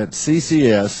demonstrate that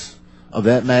CCS of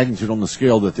that magnitude on the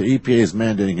scale that the EPA is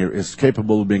mandating here is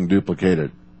capable of being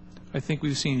duplicated? I think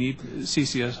we've seen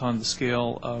CCS on the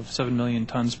scale of 7 million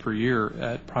tons per year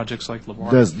at projects like LeVar.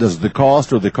 Does the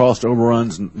cost or the cost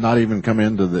overruns not even come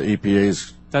into the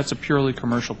EPA's? That's a purely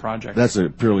commercial project. That's a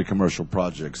purely commercial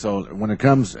project. So when it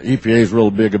comes, EPA is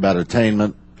real big about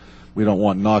attainment. We don't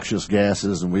want noxious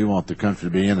gases, and we want the country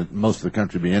to be most of the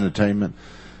country to be in attainment.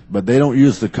 But they don't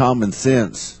use the common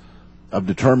sense of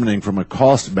determining from a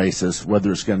cost basis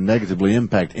whether it's going to negatively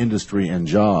impact industry and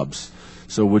jobs.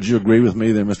 So would you agree with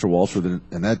me there, Mr. Walter, that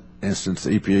in that instance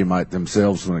the EPA might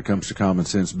themselves, when it comes to common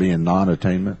sense, be in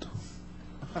non-attainment?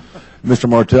 Mr.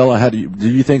 Martell, do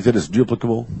you think that it's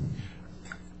duplicable?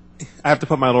 I have to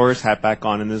put my lawyer's hat back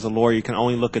on, and as a lawyer, you can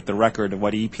only look at the record of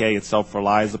what EPA itself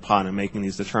relies upon in making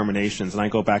these determinations. And I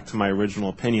go back to my original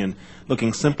opinion,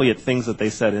 looking simply at things that they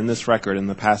said in this record in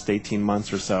the past 18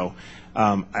 months or so.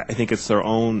 I think it's their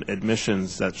own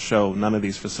admissions that show none of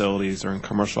these facilities are in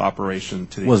commercial operation.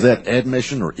 Was that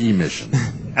admission or emission?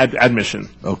 Admission.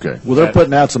 Okay. Well, they're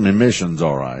putting out some emissions,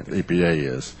 all right, EPA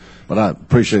is. But I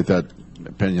appreciate that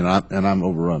opinion, and I'm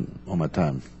overrun on my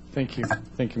time. Thank you.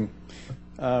 Thank you.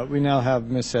 We now have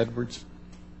Ms. Edwards.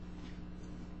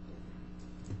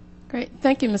 Great.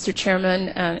 Thank you, Mr. Chairman,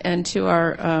 and to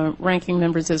our ranking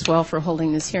members as well for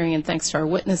holding this hearing, and thanks to our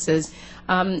witnesses.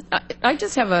 I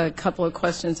just have a couple of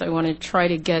questions I want to try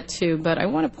to get to, but I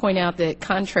want to point out that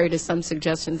contrary to some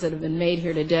suggestions that have been made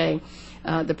here today,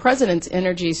 the President's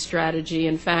energy strategy,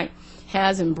 in fact,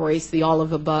 has embraced the all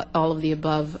of the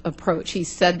above approach. He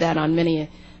said that on many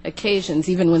occasions,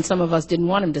 even when some of us didn't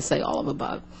want him to say all of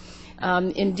above.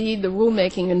 Indeed, the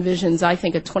rulemaking envisions, I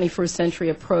think, a 21st century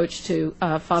approach to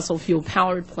fossil fuel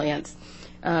powered plants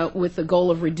with the goal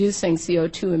of reducing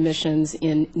CO2 emissions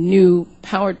in new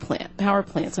power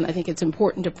plants. And I think it's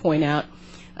important to point out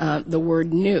the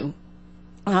word new.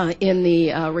 In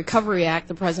the Recovery Act,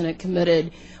 the President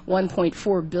committed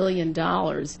 $1.4 billion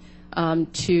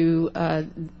to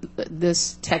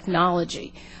this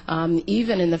technology,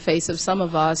 even in the face of some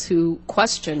of us who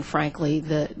question, frankly,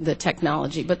 the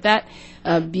technology. But that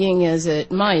being as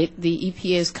it might, the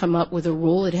EPA has come up with a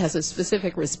rule. It has a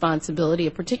specific responsibility,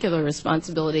 a particular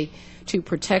responsibility to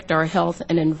protect our health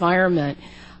and environment.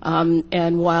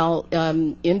 And while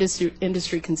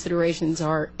industry considerations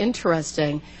are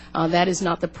interesting, that is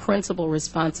not the principal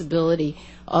responsibility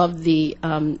of the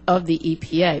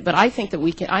EPA. But I think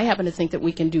that I happen to think that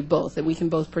we can do both. That we can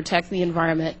both protect the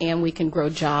environment and we can grow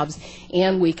jobs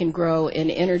and we can grow an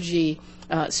energy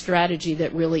strategy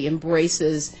that really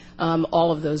embraces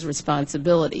all of those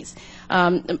responsibilities.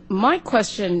 My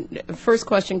first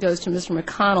question goes to Mr.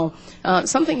 McConnell.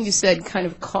 Something you said kind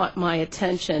of caught my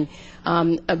attention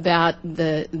about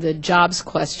the jobs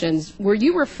questions. Were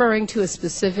you referring to a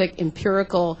specific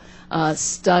empirical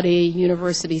study,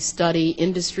 university study,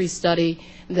 industry study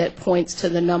that points to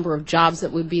the number of jobs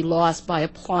that would be lost by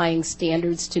applying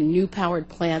standards to new powered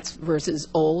plants versus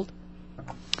old?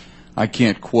 I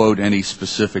can't quote any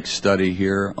specific study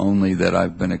here, only that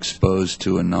I've been exposed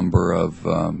to a number of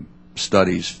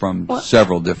studies from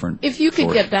several different If you could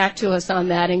sources. get back to us on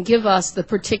that and give us the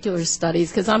particular studies,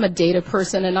 because I'm a data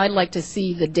person and I'd like to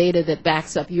see the data that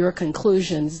backs up your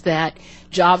conclusions that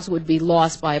jobs would be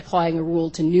lost by applying a rule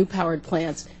to new power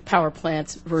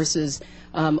plants versus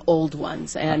old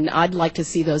ones. And I'd like to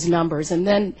see those numbers. And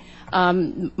then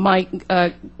my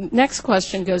next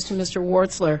question goes to Mr.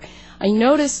 Wartzler. I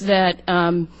noticed that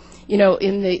in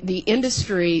the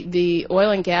industry, the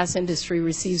oil and gas industry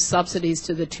receives subsidies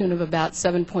to the tune of about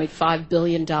 $7.5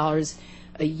 billion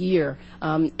a year.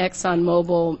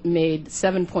 ExxonMobil made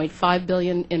 $7.5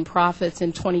 billion in profits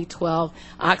in 2012.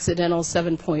 Occidental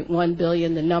 $7.1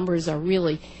 billion. The numbers are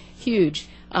really huge.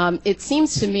 It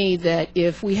seems to me that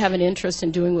if we have an interest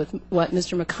in doing what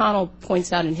Mr. McConnell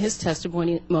points out in his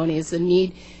testimony is the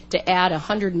need to add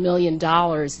 $100 million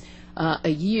a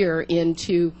year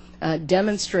into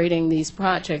demonstrating these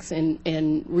projects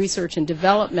in research and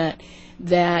development,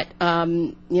 that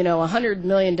 $100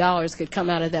 million could come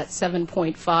out of that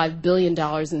 $7.5 billion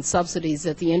in subsidies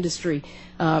that the industry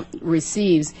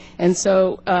receives. And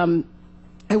so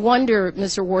I wonder,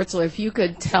 Mr. Wartzler, if you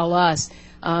could tell us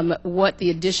what the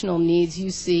additional needs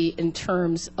you see in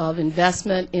terms of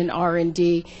investment in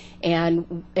R&D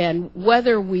and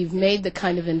whether we've made the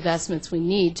kind of investments we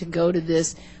need to go to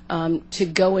this, to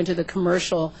go into the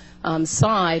commercial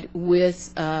side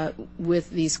with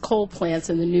these coal plants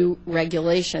and the new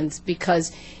regulations.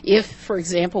 Because if, for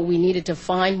example, we needed to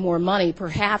find more money,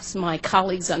 perhaps my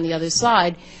colleagues on the other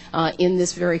side in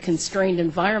this very constrained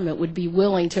environment would be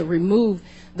willing to remove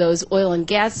those oil and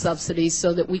gas subsidies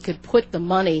so that we could put the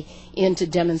money into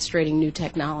demonstrating new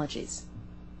technologies.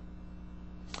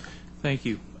 Thank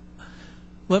you.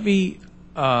 Let me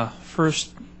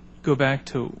first go back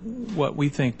to what we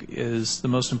think is the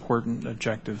most important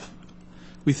objective.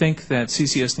 We think that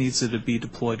CCS needs to be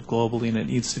deployed globally and it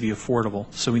needs to be affordable.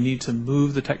 So we need to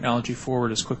move the technology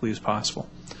forward as quickly as possible.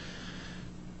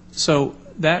 So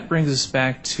that brings us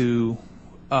back to,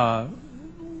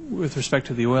 with respect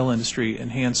to the oil industry,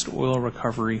 enhanced oil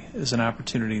recovery is an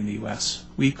opportunity in the U.S.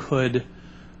 We could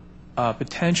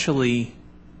potentially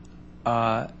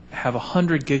have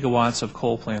 100 gigawatts of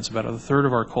coal plants, about a third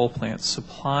of our coal plants,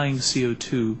 supplying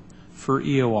CO2 for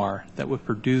EOR that would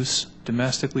produce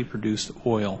domestically produced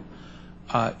oil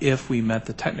if we met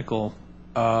the technical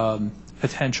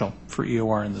potential for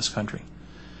EOR in this country.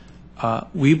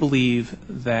 We believe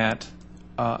that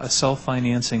a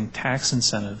self-financing tax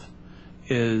incentive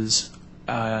is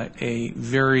a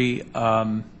very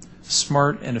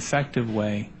smart and effective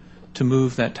way to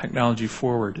move that technology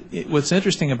forward. What's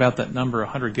interesting about that number,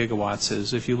 100 gigawatts,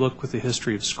 is if you look with the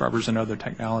history of scrubbers and other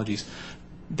technologies,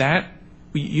 that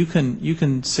you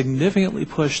can significantly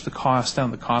push the cost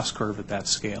down the cost curve at that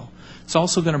scale. It's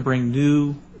also going to bring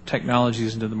new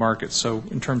technologies into the market, so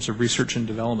in terms of research and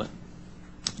development.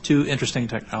 two interesting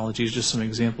technologies, just some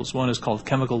examples. One is called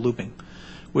chemical looping,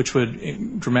 which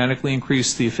would dramatically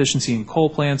increase the efficiency in coal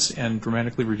plants and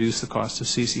dramatically reduce the cost of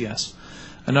CCS.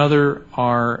 Another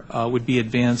would be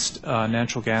advanced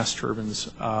natural gas turbines.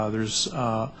 There's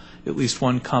at least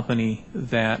one company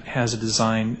that has a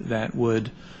design that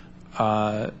would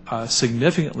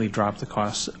significantly drop the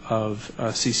cost of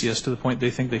CCS to the point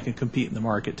they think they can compete in the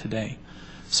market today.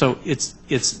 So it's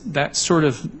that sort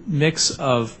of mix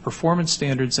of performance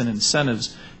standards and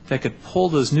incentives that could pull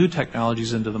those new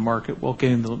technologies into the market while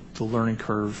getting the learning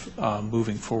curve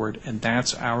moving forward. And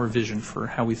that's our vision for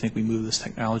how we think we move this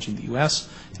technology in the U.S.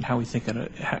 and how we think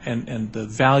and the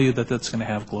value that that's going to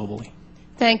have globally.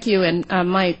 Thank you, and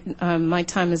my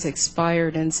time has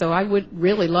expired, and so I would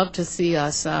really love to see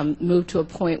us move to a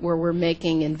point where we're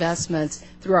making investments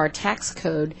through our tax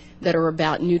code that are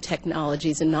about new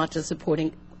technologies and not just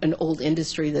supporting an old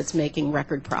industry that's making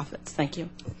record profits. Thank you.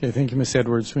 Okay, thank you, Ms.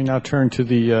 Edwards. We now turn to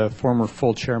the former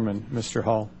full chairman, Mr.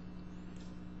 Hall.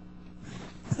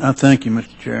 Thank you,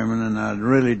 Mr. Chairman, and I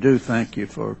really do thank you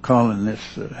for calling this,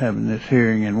 having this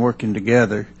hearing and working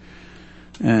together.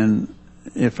 And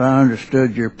if I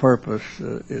understood your purpose,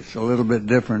 it's a little bit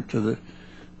different to the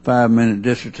 5-minute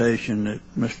dissertation that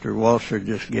Mr. Walser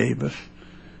just gave us.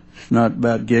 It's not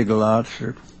about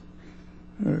gigawatts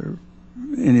or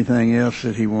anything else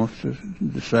that he wants to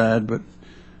decide, but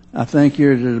I think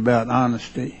yours is about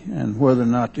honesty and whether or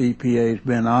not the EPA has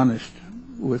been honest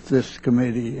with this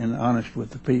committee and honest with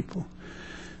the people.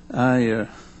 And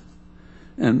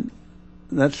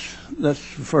that's the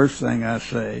first thing I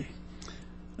say.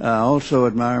 I also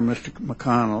admire Mr.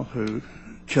 McConnell, who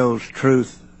chose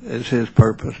truth as his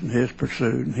purpose and his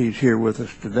pursuit, and he's here with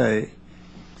us today.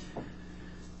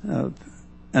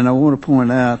 And I want to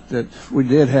point out that we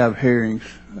did have hearings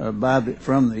from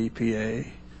the EPA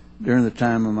during the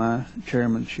time of my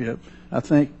chairmanship. I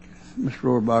think, Mr.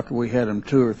 Rohrabacher, we had them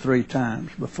 2 or 3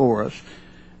 times before us,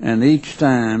 and each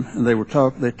time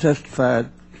they testified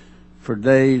for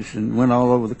days and went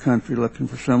all over the country looking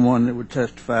for someone that would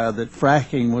testify that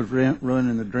fracking was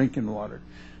ruining the drinking water.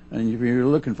 And if you're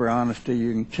looking for honesty,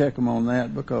 you can check them on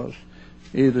that, because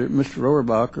either Mr.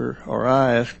 Rohrabacher or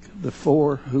I asked the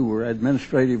 4 who were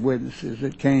administrative witnesses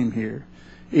that came here,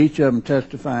 each of them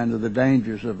testifying to the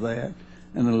dangers of that,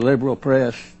 and the liberal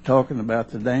press talking about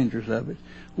the dangers of it.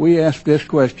 We asked this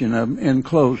question of them in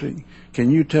closing: can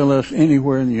you tell us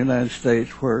anywhere in the United States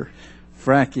where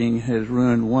fracking has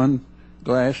ruined one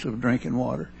glass of drinking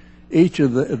water? Each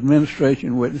of the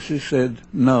administration witnesses said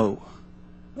no.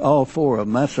 All 4 of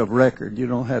them. That's of record. You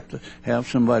don't have to have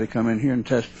somebody come in here and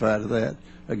testify to that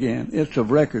again. It's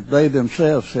of record. They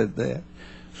themselves said that.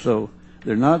 So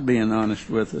they're not being honest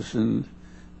with us, and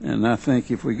I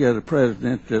think if we get a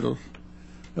president that'll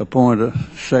appoint a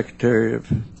secretary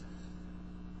of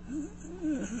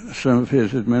some of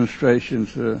his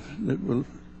administrations that will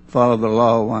follow the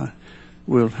law, why,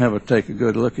 we'll have to take a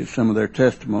good look at some of their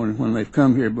testimony when they've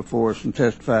come here before us and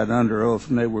testified under oath,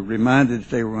 and they were reminded that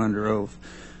they were under oath,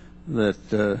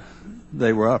 that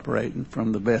they were operating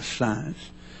from the best science.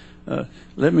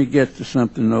 Let me get to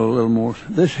something, though, a little more.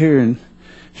 This hearing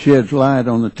sheds light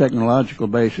on the technological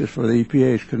basis for the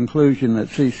EPA's conclusion that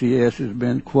CCS has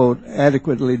been, quote,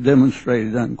 adequately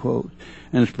demonstrated, unquote,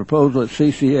 and its proposal that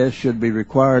CCS should be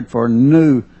required for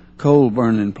new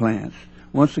coal-burning plants.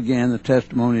 Once again, the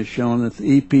testimony has shown that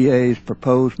the EPA's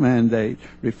proposed mandate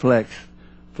reflects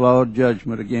flawed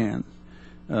judgment again.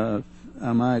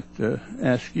 I might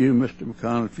ask you, Mr.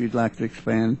 McConnell, if you'd like to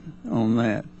expand on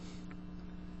that.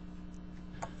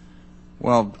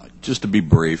 Well, just to be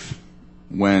brief,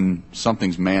 when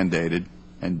something's mandated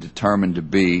and determined to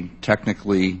be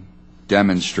technically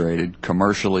demonstrated,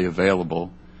 commercially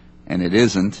available, and it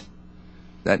isn't,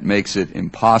 that makes it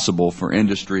impossible for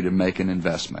industry to make an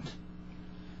investment.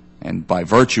 And by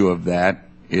virtue of that,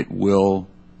 it will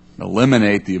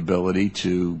eliminate the ability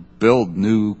to build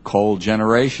new coal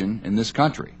generation in this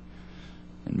country.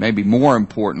 And maybe more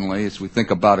importantly, as we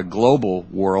think about a global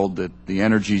world that the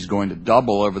energy is going to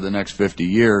double over the next 50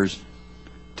 years,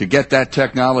 to get that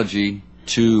technology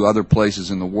to other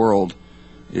places in the world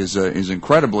is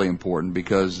incredibly important,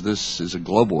 because this is a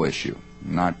global issue,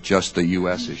 not just a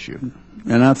U.S. issue.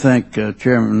 And I think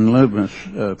Chairman Loomis,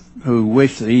 who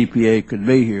wished the EPA could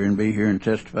be here and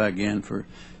testify again for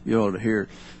you all to hear.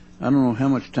 I don't know how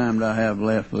much time do I have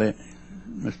left,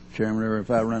 Mr. Chairman, or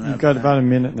if I run out of time. You've got about a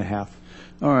minute and a half.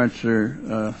 All right,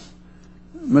 sir.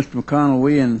 Mr. McConnell,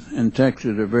 we in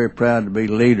Texas are very proud to be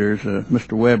leaders.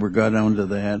 Mr. Weber got onto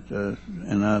that,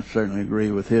 and I certainly agree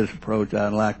with his approach. I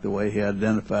like the way he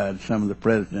identified some of the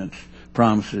president's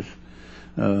promises.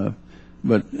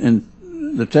 But in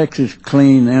the Texas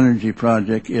Clean Energy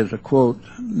Project is a, quote,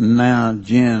 now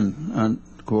gen,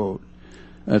 unquote.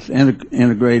 That's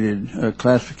integrated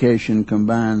classification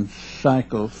combined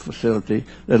cycle facility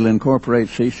that will incorporate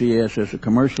CCS as a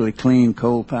commercially clean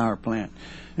coal power plant.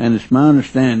 And it's my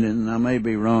understanding, and I may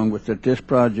be wrong, but that this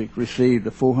project received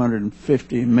a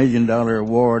 $450 million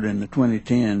award in the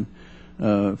 2010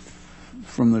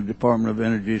 from the Department of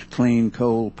Energy's Clean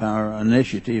Coal Power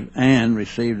Initiative and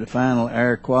received a final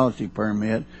air quality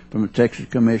permit from the Texas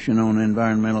Commission on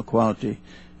Environmental Quality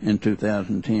in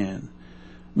 2010.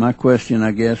 My question,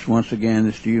 I guess, once again,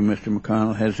 is to you, Mr.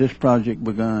 McConnell. Has this project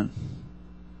begun?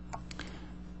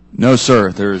 No,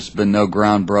 sir. There's been no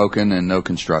ground broken and no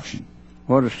construction.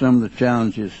 What are some of the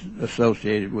challenges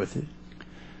associated with it?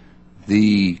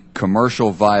 The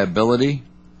commercial viability,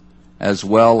 as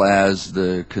well as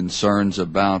the concerns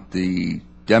about the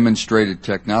demonstrated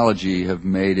technology, have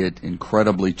made it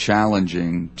incredibly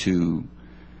challenging to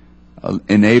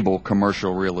enable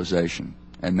commercial realization.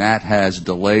 And that has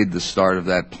delayed the start of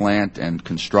that plant and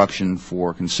construction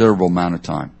for a considerable amount of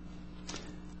time.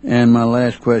 And my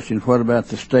last question, what about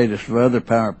the status of other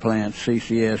power plants,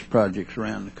 CCS projects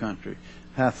around the country?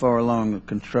 How far along the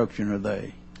construction are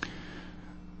they?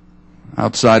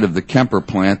 Outside of the Kemper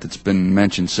plant that's been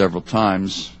mentioned several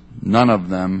times, none of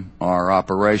them are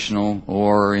operational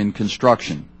or in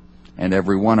construction. And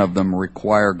every one of them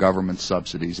require government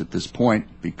subsidies at this point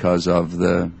because of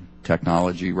the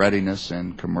technology readiness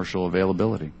and commercial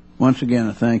availability. Once again,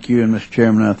 I thank you, and Mr.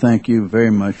 Chairman, I thank you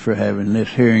very much for having this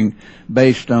hearing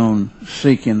based on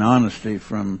seeking honesty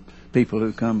from people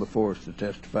who come before us to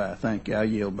testify. Thank you. I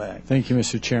yield back. Thank you,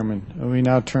 Mr. Chairman. We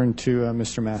now turn to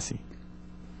Mr. Massey.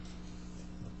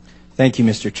 Thank you,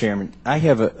 Mr. Chairman. I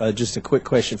have just a quick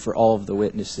question for all of the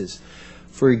witnesses.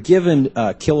 For a given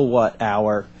kilowatt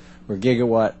hour or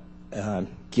gigawatt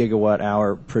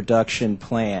hour production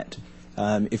plant,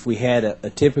 if we had a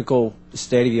typical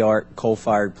state-of-the-art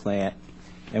coal-fired plant,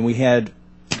 and we had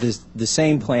the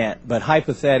same plant, but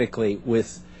hypothetically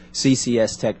with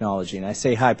CCS technology, and I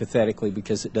say hypothetically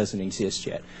because it doesn't exist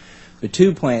yet, but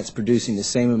two plants producing the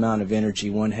same amount of energy,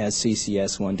 one has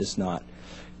CCS, one does not.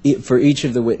 For each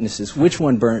of the witnesses, which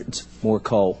one burns more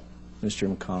coal,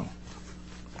 Mr. McConnell?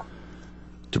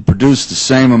 To produce the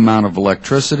same amount of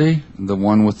electricity, the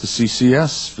one with the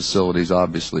CCS facilities,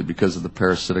 obviously, because of the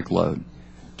parasitic load.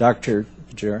 Dr.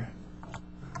 Bajura?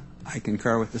 I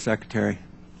concur with the Secretary.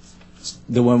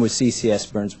 The one with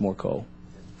CCS burns more coal.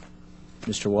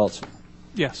 Mr. Walton?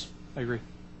 Yes, I agree.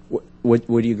 What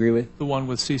do you agree with? The one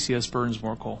with CCS burns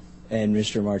more coal. And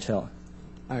Mr. Martella?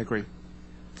 I agree.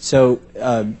 So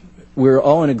we're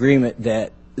all in agreement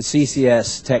that the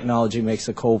CCS technology makes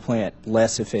a coal plant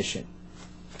less efficient.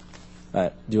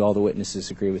 Do all the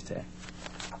witnesses agree with that?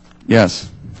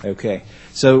 Yes. Okay.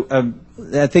 So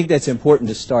I think that's important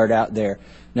to start out there.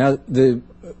 Now, the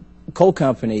coal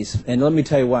companies, and let me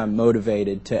tell you why I'm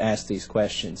motivated to ask these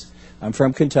questions. I'm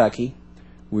from Kentucky.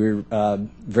 We're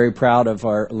very proud of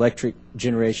our electric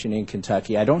generation in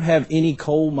Kentucky. I don't have any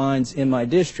coal mines in my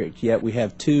district, yet we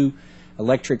have two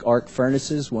electric arc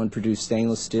furnaces. One produces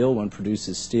stainless steel, one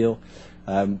produces steel.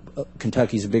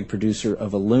 Kentucky's a big producer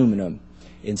of aluminum.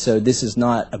 And so this is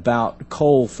not about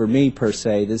coal for me per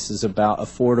se. This is about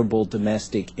affordable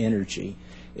domestic energy.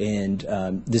 And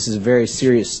this is a very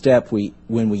serious step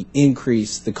when we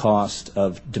increase the cost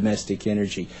of domestic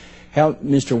energy.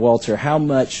 Mr. Walter, how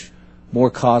much more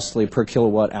costly per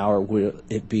kilowatt hour would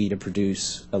it be to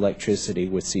produce electricity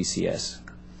with CCS?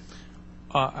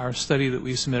 Our study that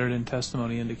we submitted in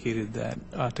testimony indicated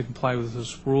that to comply with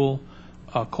this rule,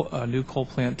 a new coal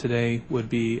plant today would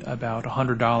be about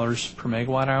 $100 per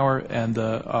megawatt hour, and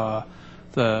the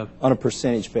on a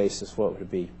percentage basis, what would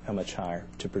it be? How much higher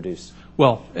to produce?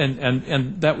 Well,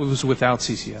 and that was without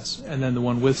CCS, and then the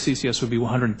one with CCS would be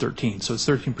 113, so it's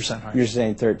 13% higher. You're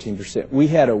saying 13%. We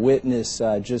had a witness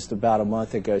just about a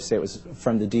month ago say it was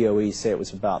from the DOE say it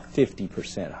was about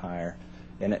 50% higher,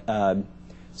 and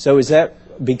so is that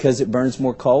because it burns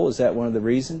more coal? Is that one of the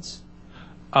reasons?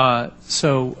 Yes,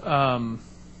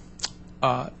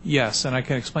 and I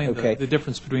can explain the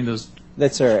difference between those.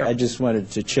 That's all right. I just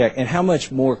wanted to check. And how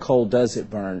much more coal does it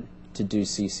burn to do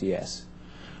CCS?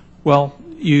 Well,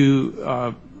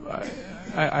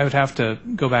 I would have to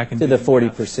go back and to the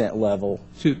 40% level.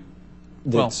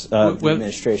 That's the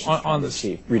administration on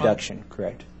the reduction,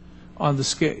 correct? On the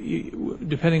scale,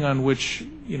 depending on which,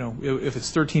 if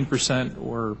it's 13%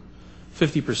 or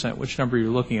 50%, which number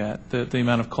you're looking at, the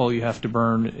amount of coal you have to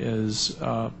burn is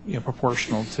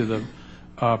proportional to the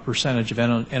percentage of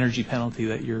energy penalty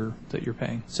that you're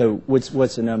paying. So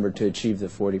what's the number to achieve the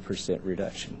 40%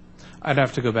 reduction? I'd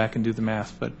have to go back and do the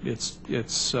math, but it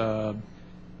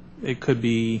could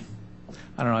be,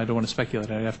 I don't know, I don't want to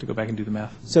speculate. I'd have to go back and do the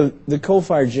math. So the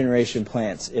coal-fired generation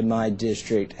plants in my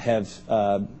district have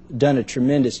done a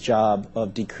tremendous job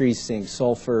of decreasing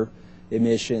sulfur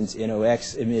emissions,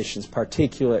 NOx emissions,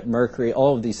 particulate, mercury.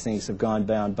 All of these things have gone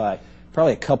down by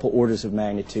probably a couple orders of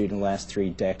magnitude in the last 3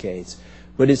 decades.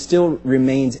 But it still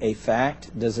remains a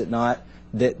fact, does it not,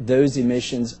 that those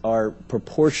emissions are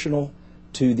proportional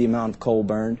to the amount of coal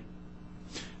burned?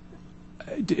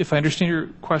 If I understand your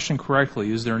question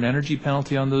correctly, is there an energy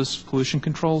penalty on those pollution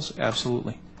controls?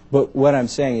 Absolutely. But what I'm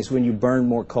saying is when you burn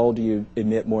more coal, do you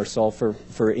emit more sulfur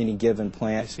for any given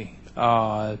plant?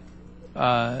 I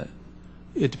see.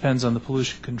 It depends on the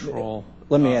pollution control.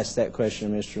 Let me ask that question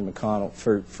to Mr. McConnell.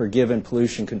 For given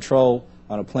pollution control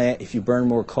on a plant, if you burn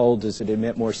more coal, does it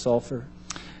emit more sulfur?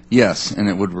 Yes, and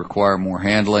it would require more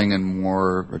handling and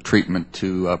more treatment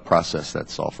to process that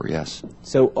sulfur, yes.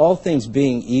 So all things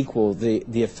being equal,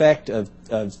 the effect of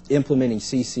implementing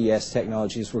CCS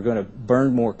technologies, we're going to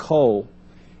burn more coal,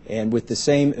 and with the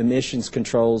same emissions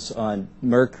controls on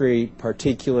mercury,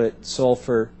 particulate,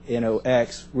 sulfur,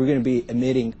 NOx, we're going to be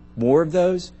emitting more of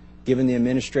those, given the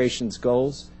administration's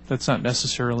goals? That's not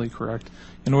necessarily correct.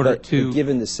 In order to...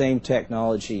 Given the same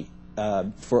technology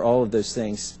for all of those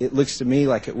things, it looks to me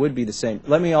like it would be the same.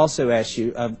 Let me also ask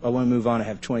you, I want to move on, I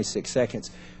have 26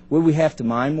 seconds. Would we have to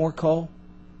mine more coal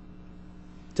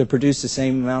to produce the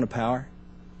same amount of power?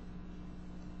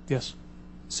 Yes.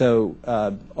 So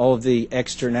all of the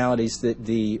externalities that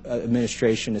the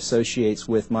administration associates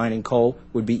with mining coal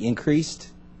would be increased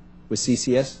with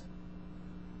CCS?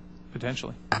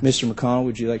 Potentially. Mr. McConnell,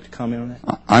 would you like to comment on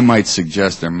that? I might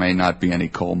suggest there may not be any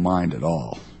coal mined at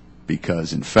all,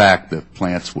 because in fact the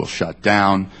plants will shut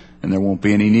down and there won't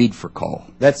be any need for coal.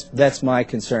 That's my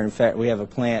concern. In fact, we have a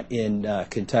plant in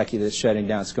Kentucky that's shutting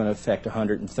down. It's going to affect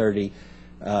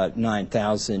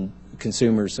 139,000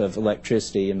 consumers of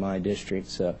electricity in my district.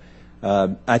 So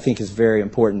I think it's a very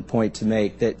important point to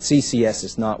make that CCS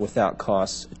is not without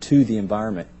costs to the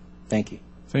environment. Thank you.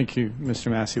 Thank you,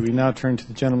 Mr. Massey. We now turn to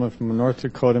the gentleman from North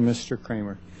Dakota, Mr.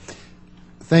 Kramer.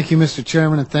 Thank you, Mr.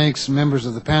 Chairman, and thanks members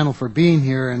of the panel for being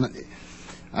here. And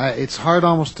it's hard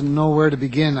almost to know where to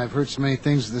begin. I've heard so many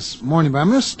things this morning, but I'm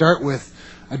going to start with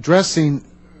addressing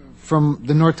from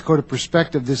the North Dakota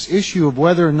perspective this issue of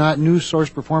whether or not new source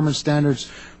performance standards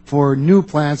for new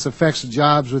plants affects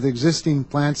jobs with existing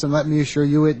plants, and let me assure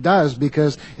you it does,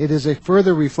 because it is a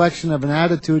further reflection of an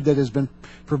attitude that has been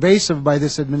pervasive by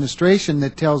this administration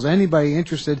that tells anybody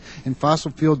interested in fossil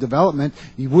fuel development,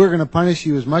 we're going to punish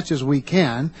you as much as we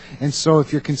can. And so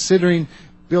if you're considering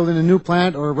building a new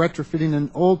plant or retrofitting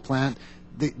an old plant,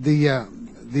 the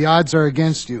odds are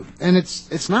against you. And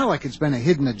it's not like it's been a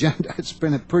hidden agenda. It's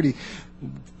been a pretty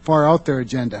far out there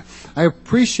agenda. I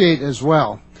appreciate as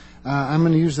well, I'm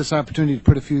going to use this opportunity to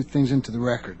put a few things into the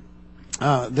record.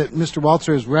 That Mr.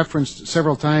 Walzer has referenced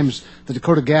several times the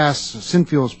Dakota Gas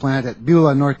Synfuels plant at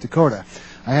Beulah, North Dakota.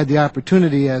 I had the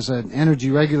opportunity as an energy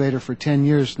regulator for 10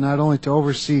 years not only to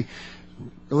oversee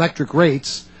electric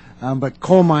rates, but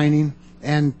coal mining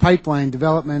and pipeline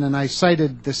development, and I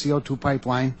cited the CO2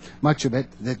 pipeline, much of it,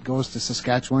 that goes to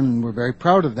Saskatchewan, and we're very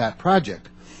proud of that project.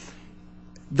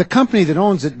 The company that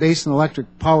owns it, Basin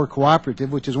Electric Power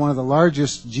Cooperative, which is one of the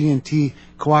largest G&T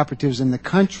cooperatives in the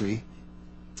country,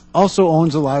 also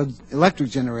owns a lot of electric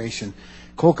generation,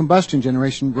 coal combustion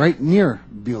generation, right near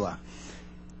Beulah.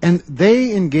 And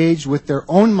they engaged with their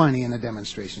own money in a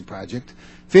demonstration project,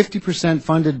 50%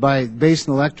 funded by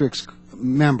Basin Electric's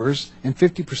members and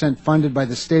 50% funded by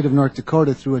the state of North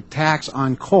Dakota through a tax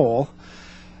on coal,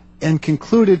 and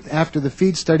concluded after the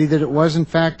feed study that it was in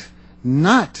fact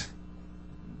not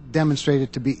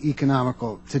demonstrated to be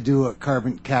economical to do a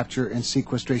carbon capture and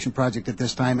sequestration project at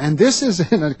this time. And this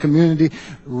is in a community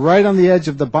right on the edge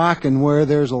of the Bakken where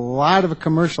there's a lot of a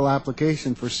commercial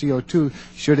application for CO2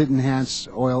 should it enhance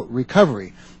oil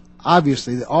recovery.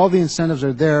 Obviously, all the incentives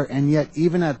are there, and yet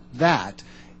even at that,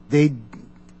 they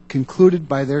concluded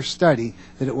by their study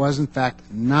that it was in fact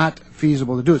not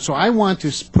feasible to do it. So I want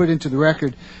to put into the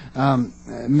record,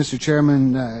 Mr.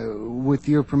 Chairman, with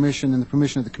your permission and the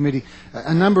permission of the committee,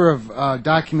 a number of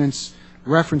documents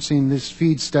referencing this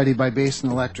feed study by Basin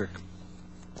Electric.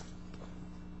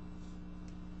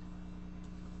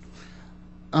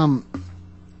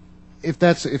 If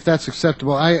that's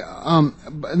acceptable,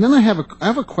 and then I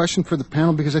have a question for the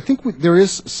panel, because I think there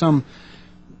is some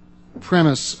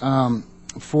premise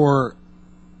for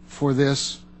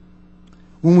this.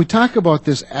 When we talk about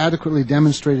this adequately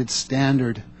demonstrated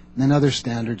standard and other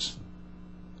standards,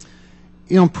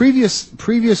 you know, previous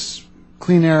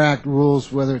Clean Air Act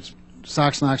rules, whether it's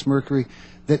SOx, NOx, mercury,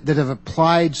 that have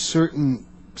applied certain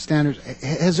standards.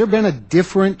 Has there been a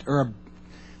different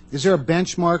is there a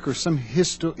benchmark or some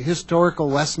historical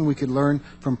lesson we could learn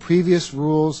from previous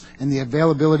rules and the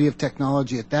availability of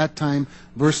technology at that time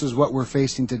versus what we're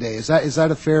facing today? Is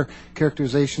that a fair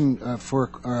characterization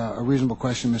for a reasonable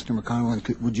question, Mr. McConnell? And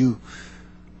would you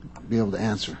be able to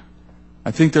answer?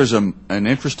 I think there's an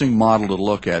interesting model to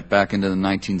look at back into the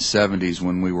 1970s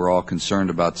when we were all concerned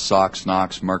about SOx,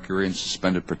 NOx, mercury, and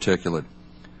suspended particulate.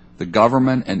 The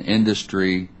government and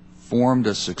industry formed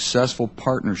a successful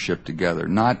partnership together,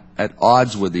 not at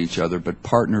odds with each other, but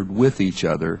partnered with each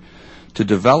other to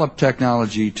develop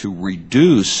technology to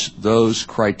reduce those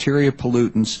criteria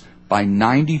pollutants by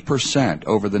 90%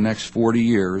 over the next 40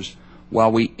 years,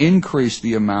 while we increase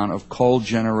the amount of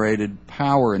coal-generated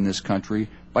power in this country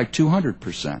by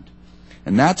 200%.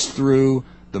 And that's through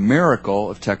the miracle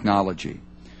of technology.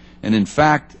 And in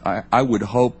fact, I would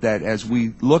hope that as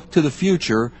we look to the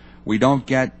future, we don't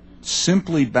get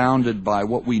simply bounded by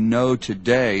what we know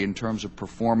today in terms of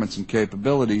performance and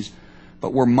capabilities,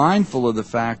 but we're mindful of the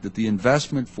fact that the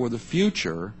investment for the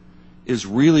future is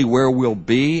really where we'll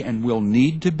be and we'll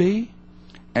need to be.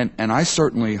 And I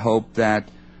certainly hope that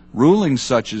rulings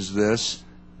such as this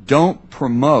don't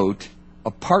promote a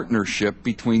partnership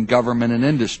between government and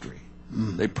industry.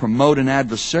 They promote an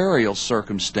adversarial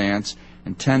circumstance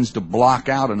and tends to block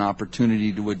out an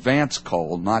opportunity to advance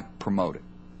coal, not promote it.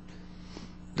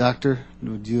 Doctor,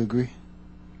 would you agree?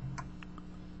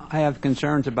 I have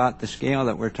concerns about the scale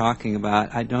that we're talking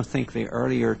about. I don't think the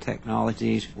earlier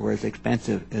technologies were as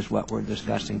expensive as what we're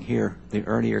discussing here. The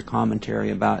earlier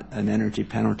commentary about an energy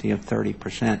penalty of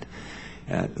 30%.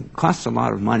 It costs a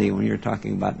lot of money when you're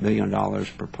talking about $1 billion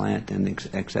per plant and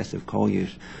excessive coal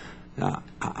use.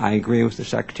 I agree with the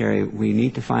Secretary. We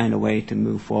need to find a way to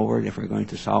move forward if we're going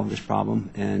to solve this problem,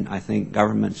 and I think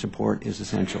government support is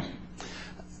essential.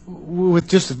 With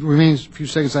just the remaining few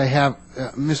seconds I have,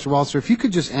 Mr. Walzer, if you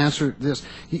could just answer this.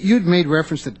 You had made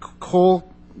reference that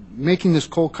making this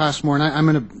coal cost more, and I'm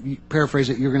going to paraphrase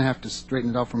it, you're going to have to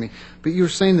straighten it out for me, but you were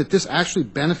saying that this actually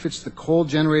benefits the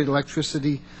coal-generated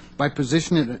electricity by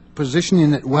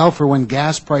positioning it well for when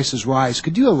gas prices rise.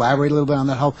 Could you elaborate a little bit on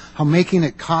that, how making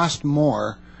it cost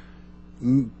more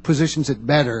positions it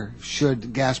better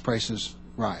should gas prices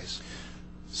rise?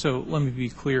 So let me be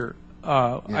clear.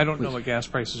 I don't know what gas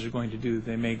prices are going to do.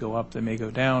 They may go up, they may go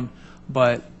down.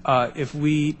 But if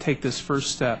we take this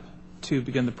first step to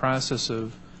begin the process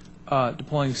of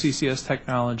deploying CCS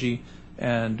technology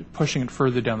and pushing it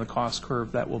further down the cost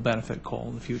curve, that will benefit coal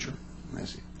in the future. I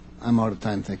see. I'm out of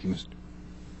time. Thank you, Mr.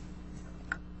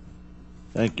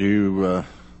 Thank you,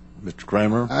 Mr.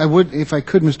 Kramer. I would, if I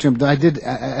could, Mr. Chairman,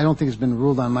 I don't think it's been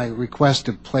ruled on my request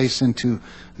to place into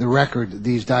the record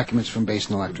these documents from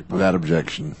Basin Electric. Without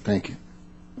objection. Thank you.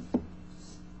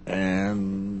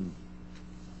 And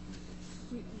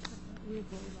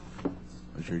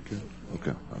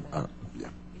okay. Yeah.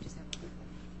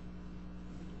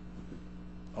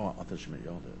 Oh, I thought you meant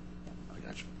y'all did. I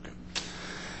got you. Okay.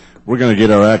 We're going to get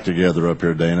our act together up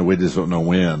here, Dana. We just don't know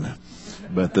when.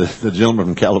 But the gentleman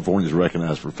from California is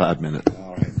recognized for 5 minutes.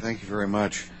 All right. Thank you very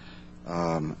much.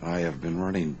 I have been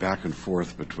running back and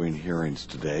forth between hearings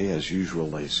today. As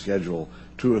usual, I schedule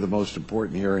two of the most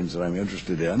important hearings that I'm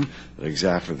interested in at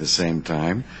exactly the same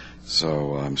time.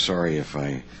 So I'm sorry if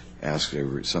I ask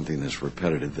something that's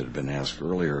repetitive that had been asked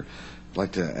earlier. I'd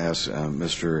like to ask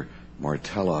Mr.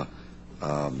 Martella,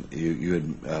 you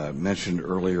had mentioned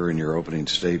earlier in your opening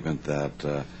statement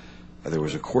that there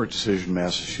was a court decision in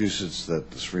Massachusetts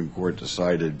that the Supreme Court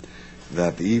decided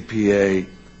that the EPA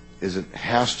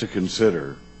has to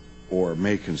consider or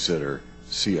may consider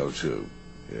CO2.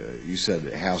 You said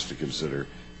it has to consider.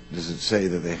 Does it say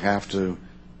that they have to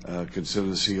consider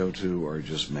the CO2 or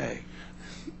just may?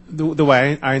 The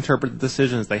way I interpret the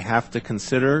decision is they have to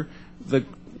consider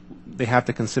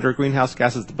greenhouse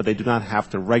gases, but they do not have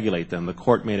to regulate them. The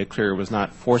court made it clear it was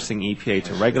not forcing EPA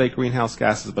to regulate greenhouse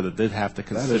gases, but it did have to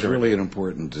consider. That is really an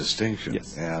important distinction.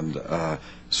 Yes. And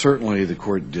certainly the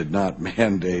court did not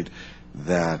mandate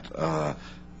that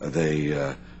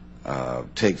they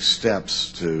take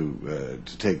steps to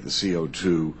take the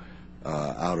CO2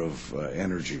 out of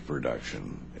energy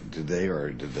production. Did they,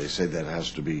 or did they say that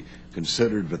has to be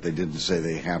considered, but they didn't say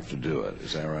they have to do it?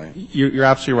 Is that right? You're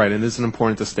absolutely right, and this is an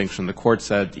important distinction. The court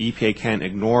said EPA can't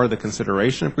ignore the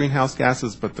consideration of greenhouse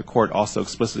gases, but the court also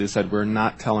explicitly said we're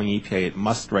not telling EPA it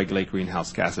must regulate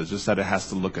greenhouse gases, just that it has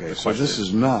to look at the question. So this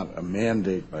is not a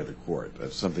mandate by the court.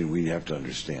 That's something we have to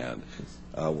understand.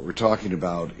 What we're talking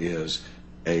about is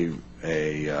a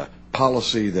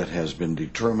policy that has been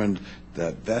determined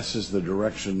that this is the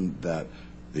direction that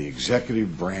the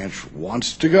executive branch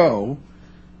wants to go,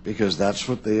 because that's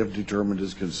what they have determined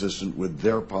is consistent with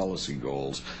their policy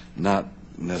goals, not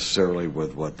necessarily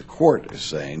with what the court is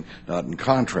saying, not in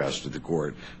contrast to the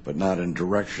court, but not in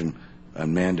direction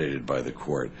mandated by the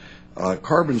court.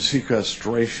 Carbon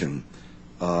sequestration,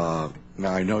 now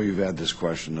I know you've had this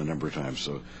question a number of times,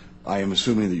 so I am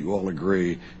assuming that you all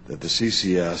agree that the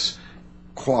CCS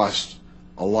costs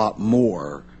a lot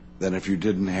more than if you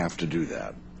didn't have to do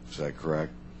that. Is that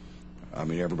correct? I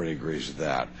mean, everybody agrees with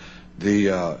that.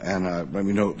 And let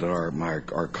me note that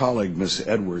our colleague, Ms.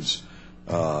 Edwards,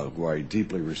 who I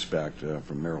deeply respect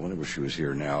from Maryland, I wish she was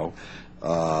here now,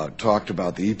 talked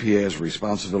about the EPA's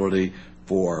responsibility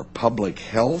for public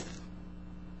health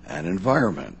and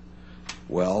environment.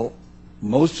 Well,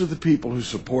 most of the people who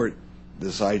support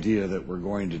this idea that we're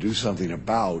going to do something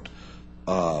about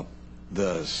the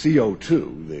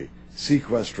CO2, the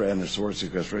sequestration and the source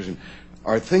sequestration,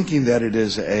 are thinking that it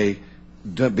is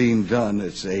being done,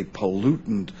 it's a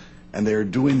pollutant, and they're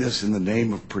doing this in the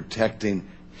name of protecting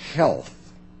health.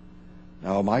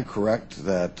 Now, am I correct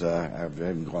that, I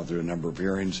haven't gone through a number of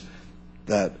hearings,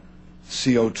 that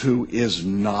CO2 is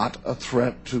not a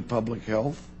threat to public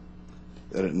health?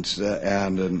 Does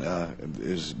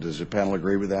the panel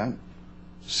agree with that?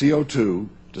 CO2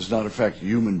 does not affect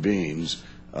human beings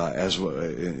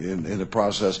in the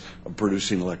process of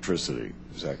producing electricity.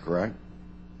 Is that correct?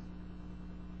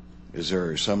 Is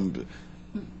there some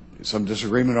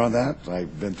disagreement on that?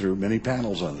 I've been through many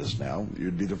panels on this now.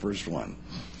 You'd be the first one.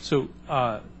 So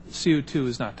CO2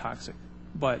 is not toxic,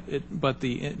 but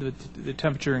the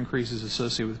temperature increases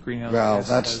associated with greenhouse gases.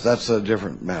 Well, that's a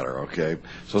different matter, okay?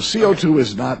 So CO2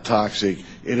 is not toxic.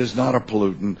 It is not a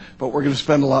pollutant, but we're going to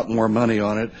spend a lot more money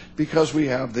on it because we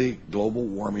have the global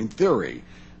warming theory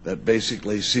that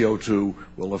basically CO2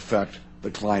 will affect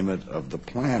the climate of the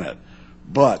planet.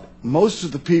 But most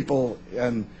of the people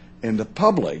in the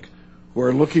public who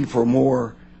are looking for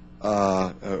more,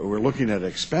 we're looking at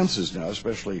expenses now,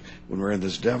 especially when we're in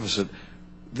this deficit,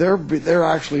 they're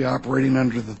actually operating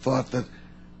under the thought that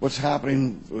what's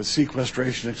happening with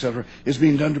sequestration, et cetera, is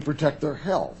being done to protect their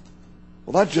health.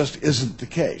 Well, that just isn't the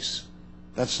case.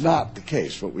 That's not the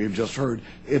case, what we've just heard.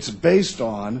 It's based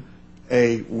on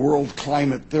a world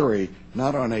climate theory,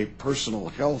 not on a personal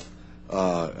health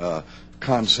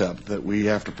concept that we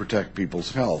have to protect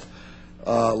people's health.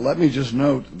 Let me just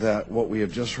note that what we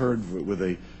have just heard with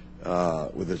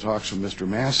the talks from Mr.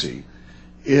 Massey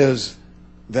is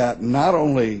that not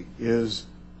only is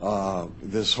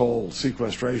this whole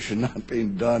sequestration not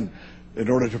being done in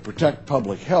order to protect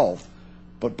public health,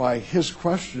 but by his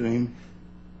questioning,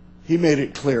 he made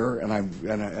it clear,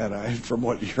 and from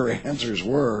what your answers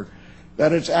were,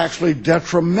 that it's actually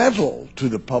detrimental to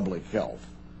the public health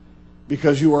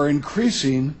because you are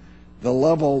increasing the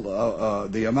level,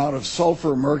 the amount of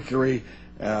sulfur, mercury,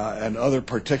 and other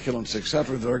particulates, et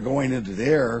cetera, that are going into the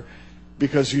air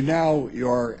because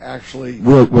you're actually...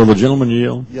 Will the gentleman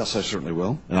yield? Yes, I certainly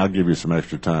will. And I'll give you some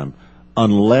extra time.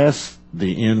 Unless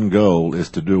the end goal is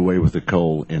to do away with the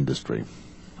coal industry.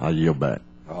 I'll yield back.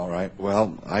 All right.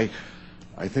 Well, I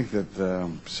think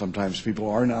that sometimes people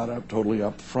are not totally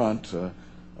up front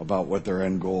about what their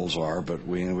end goals are, but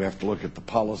we have to look at the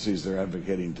policies they're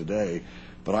advocating today.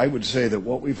 But I would say that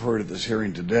what we've heard at this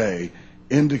hearing today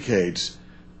indicates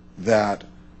that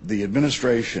the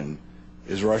administration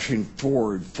is rushing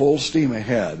forward full steam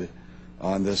ahead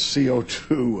on this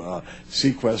CO2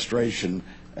 sequestration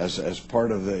as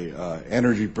part of the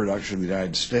energy production of the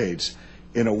United States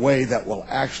in a way that will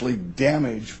actually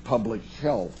damage public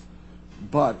health,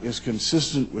 but is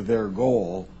consistent with their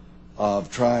goal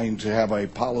of trying to have a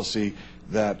policy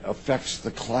that affects the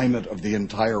climate of the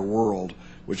entire world,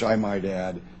 which I might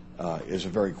add is a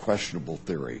very questionable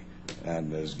theory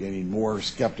and is gaining more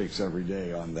skeptics every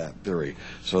day on that theory.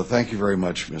 So thank you very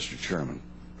much, Mr. Chairman.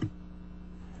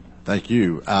 Thank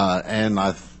you. And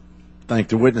I thank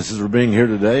the witnesses for being here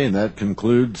today, and that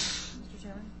concludes. Mr.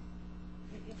 Chairman,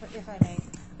 if I may.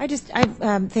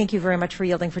 I thank you very much for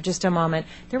yielding for just a moment.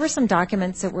 There were some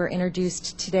documents that were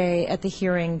introduced today at the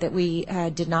hearing that we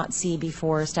did not see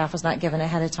before. Staff was not given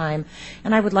ahead of time.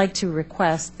 And I would like to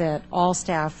request that all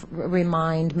staff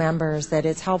remind members that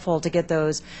it's helpful to get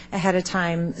those ahead of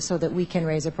time so that we can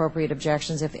raise appropriate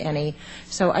objections, if any.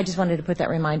 So I just wanted to put that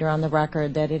reminder on the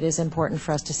record that it is important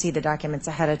for us to see the documents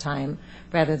ahead of time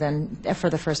rather than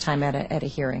for the first time at a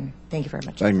hearing. Thank you very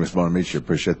much. Thank you, Ms. Bonamici. I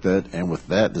appreciate that. And with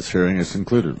that, this hearing is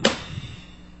concluded.